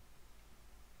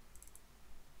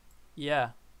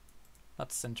 Yeah,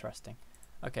 that's interesting.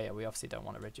 Okay, yeah, we obviously don't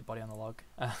want a rigid body on the log.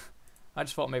 I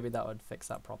just thought maybe that would fix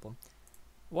that problem.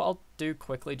 What I'll do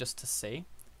quickly just to see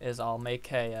is I'll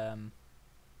make a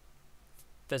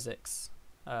physics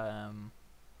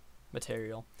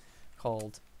material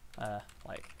called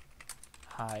like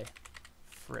high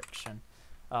friction.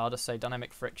 I'll just say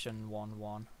dynamic friction 1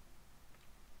 1.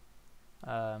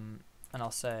 And I'll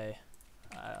say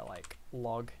like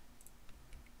log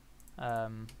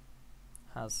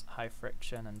has high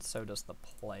friction, and so does the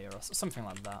player, or something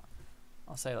like that.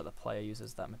 I'll say that the player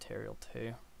uses that material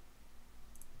too.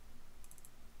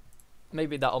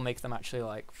 Maybe that'll make them actually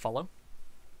like follow.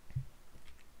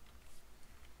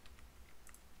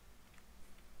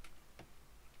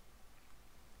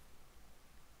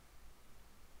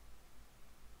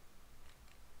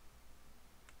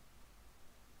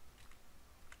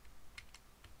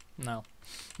 No,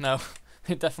 no,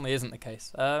 It definitely isn't the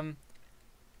case. It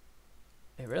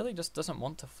really just doesn't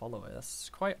want to follow it. That's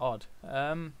quite odd.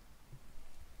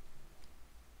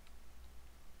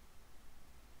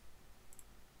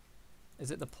 Is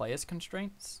it the player's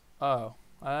constraints? Oh,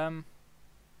 that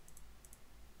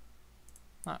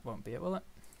won't be it, will it?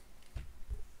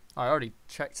 I already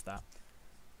checked that.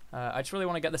 I just really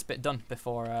want to get this bit done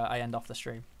before I end off the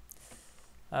stream.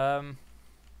 I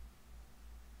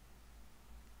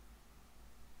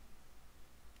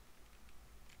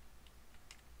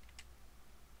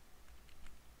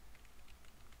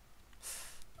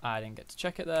didn't get to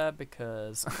check it there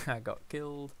because I got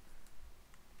killed.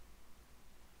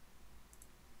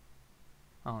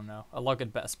 Oh no, a log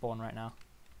had better spawn right now.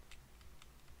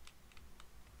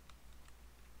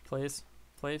 Please,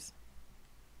 please.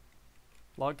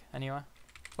 Log, anywhere?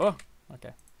 Oh,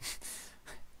 okay.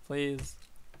 Please,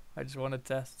 I just want to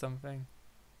test something.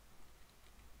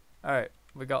 Alright,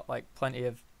 we got like plenty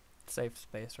of safe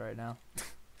space right now.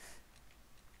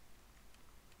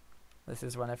 This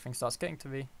is when everything starts getting to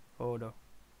me. Oh no.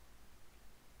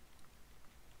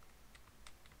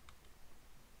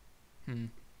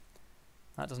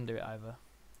 That doesn't do it either.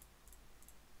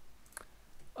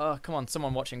 Oh, come on,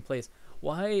 someone watching, please.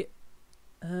 Why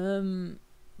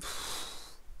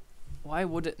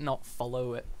would it not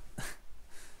follow it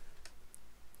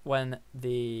when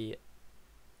the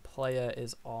player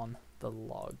is on the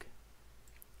log?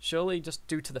 Surely just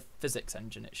due to the physics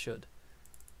engine it should.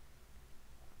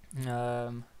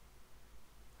 Like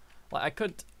I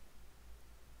could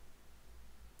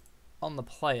on the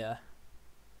player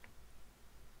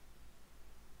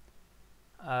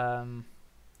I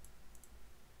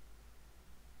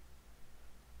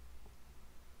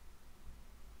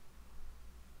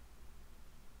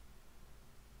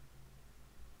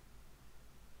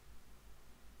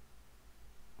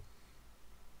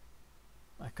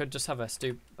could just have a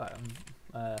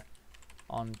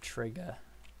on trigger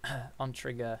on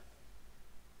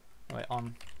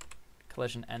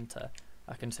collision enter.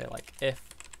 I can say like if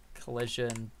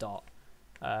collision dot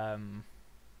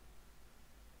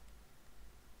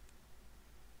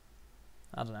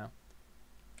I don't know,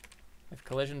 if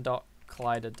collision dot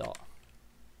collider dot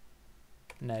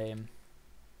name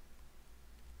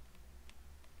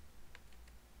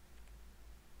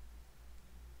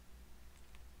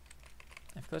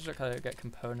if collision dot collider get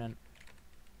component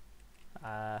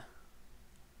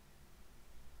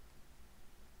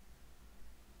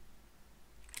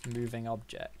moving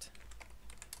object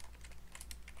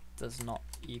does not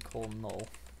equal null,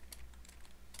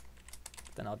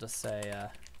 then I'll just say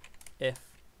if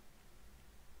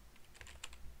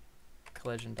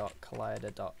collision dot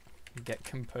collider dot get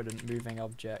component moving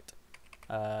object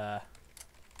dot,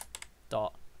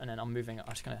 and then I'm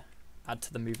just gonna add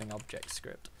to the moving object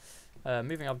script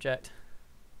moving object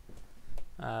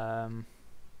and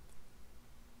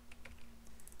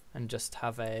just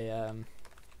have a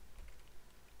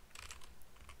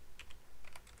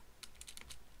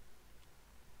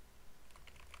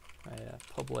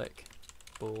public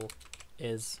bool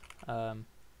is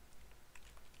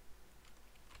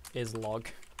log.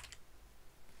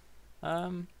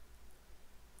 Why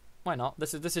not?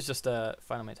 This is just a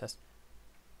final main test.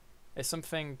 It's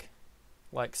something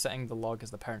like setting the log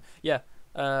as the parent. Yeah,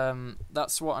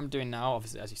 that's what I'm doing now.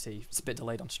 Obviously, as you see, it's a bit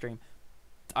delayed on stream.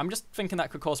 I'm just thinking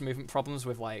that could cause movement problems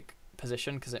with like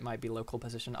position because it might be local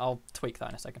position. I'll tweak that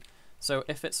in a second. So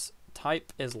if its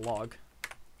type is log,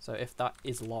 so if that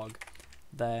is log,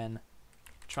 then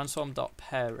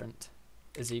transform.parent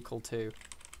is equal to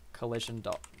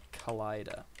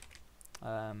collision.collider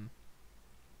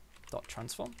dot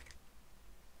transform.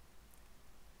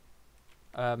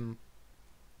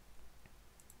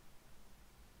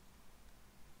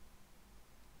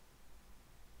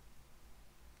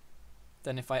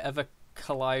 Then if I ever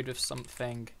collide with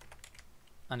something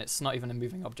and it's not even a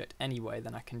moving object anyway,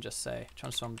 then I can just say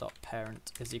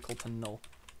transform.parent is equal to null,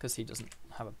 because he doesn't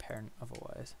have a parent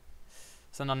otherwise.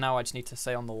 So now I just need to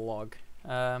say on the log,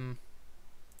 on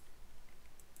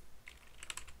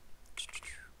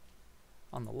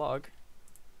the log,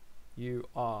 you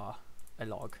are a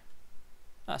log.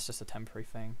 That's just a temporary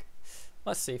thing.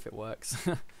 Let's see if it works.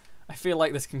 I feel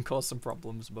like this can cause some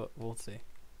problems, but we'll see.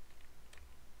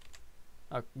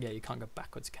 Oh yeah, you can't go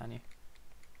backwards, can you?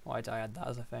 Why did I add that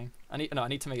as a thing? I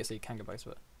need to make it so you can go backwards,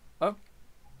 but oh,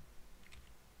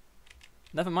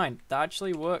 never mind. That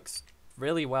actually works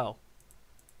really well.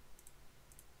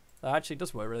 That actually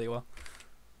does work really well.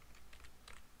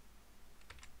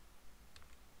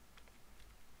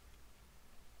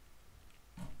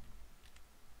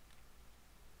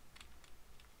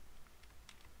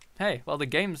 Hey, well the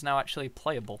game's now actually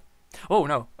playable. Oh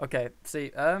no. Okay.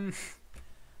 See.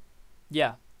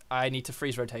 Yeah. I need to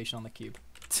freeze rotation on the cube.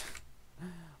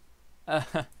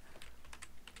 That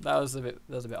was a bit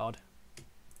odd.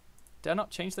 Did I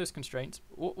not change those constraints?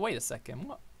 Wait a second.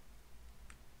 What?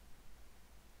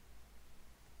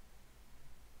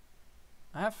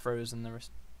 I have frozen the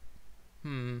rest.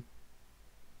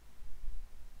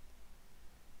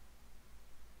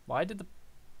 Why did the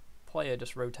player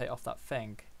just rotate off that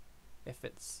thing? If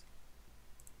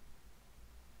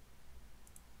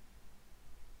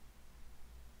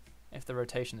the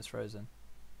rotation is frozen.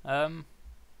 Let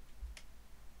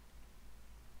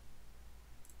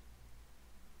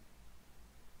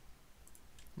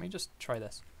me just try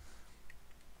this.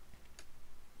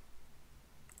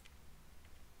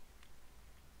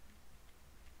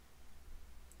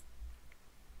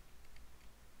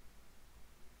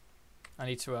 I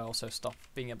need to also stop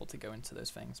being able to go into those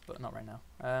things, but not right now.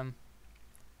 Oh.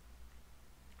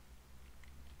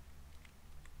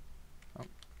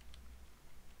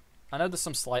 I know there's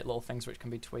some slight little things which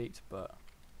can be tweaked, but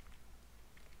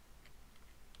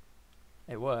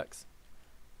it works.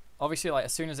 Obviously, like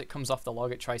as soon as it comes off the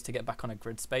log, it tries to get back on a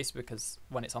grid space because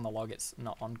when it's on the log, it's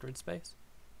not on grid space.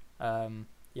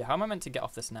 Yeah, how am I meant to get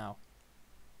off this now?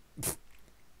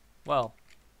 Well.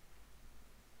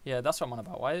 Yeah, that's what I'm on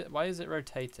about. Why is it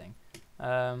rotating?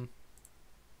 Yeah,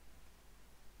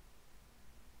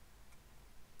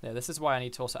 this is why I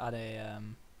need to also add a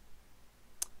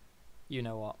you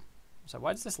know what. So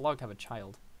why does this log have a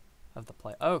child of the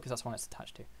player? Oh, because that's one it's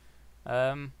attached to.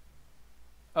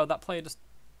 Oh, that player just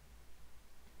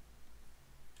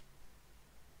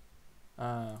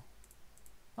that'll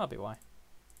be why.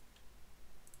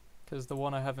 Because the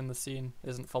one I have in the scene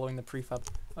isn't following the prefab.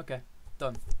 Okay,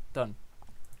 done.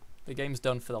 The game's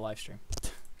done for the live stream.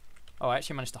 Oh, I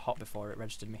actually managed to hop before it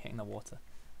registered me hitting the water.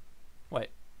 Wait,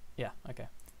 yeah, okay.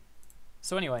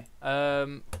 So anyway,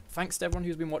 thanks to everyone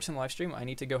who's been watching the live stream. I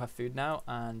need to go have food now,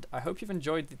 and I hope you've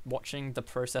enjoyed watching the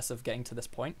process of getting to this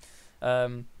point.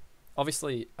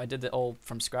 Obviously, I did it all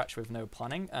from scratch with no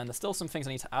planning, and there's still some things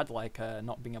I need to add, like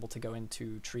not being able to go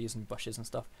into trees and bushes and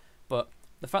stuff. But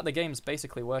the fact the game's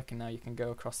basically working now, you can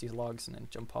go across these logs and then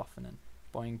jump off and then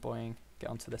boing, boing, get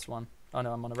onto this one. Oh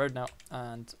no, I'm on a road now,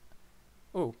 and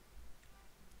oh,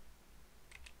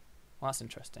 well, that's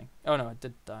interesting. Oh no, I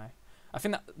did die. I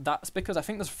think that's because I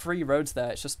think there's 3 roads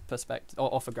there. It's just perspective or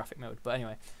orthographic mode. But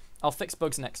anyway, I'll fix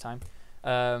bugs next time.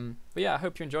 But yeah, I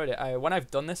hope you enjoyed it. When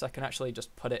I've done this, I can actually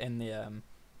just put it in the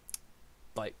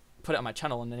like put it on my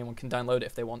channel, and anyone can download it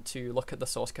if they want to look at the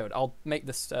source code. I'll make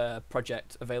this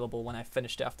project available when I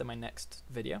finished it after my next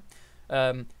video.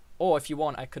 Or if you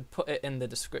want, I could put it in the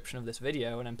description of this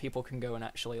video, and then people can go and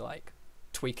actually like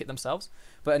tweak it themselves.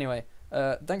 But anyway,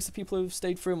 thanks to people who've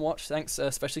stayed through and watched. Thanks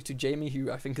especially to Jamie,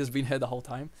 who I think has been here the whole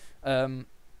time.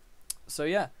 So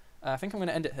yeah, I think I'm going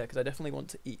to end it here because I definitely want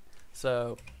to eat.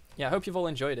 So yeah, I hope you've all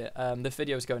enjoyed it. This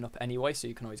video is going up anyway, so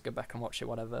you can always go back and watch it,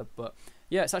 whatever. But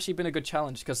yeah, it's actually been a good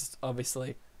challenge because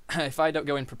obviously if I don't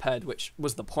go in prepared, which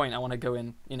was the point, I want to go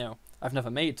in, you know, I've never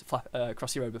made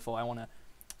Crossy Road before. I want to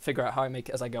figure out how I make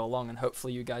it as I go along, and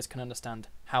hopefully you guys can understand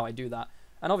how I do that.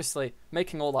 And obviously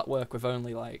making all that work with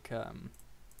only like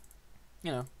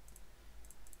you know,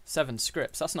 7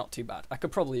 scripts, that's not too bad. I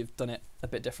could probably have done it a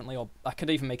bit differently, or I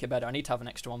could even make it better. I need to have an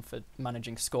extra one for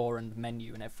managing score and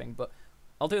menu and everything, but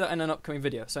I'll do that in an upcoming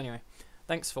video. So anyway,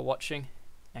 thanks for watching,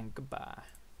 and goodbye.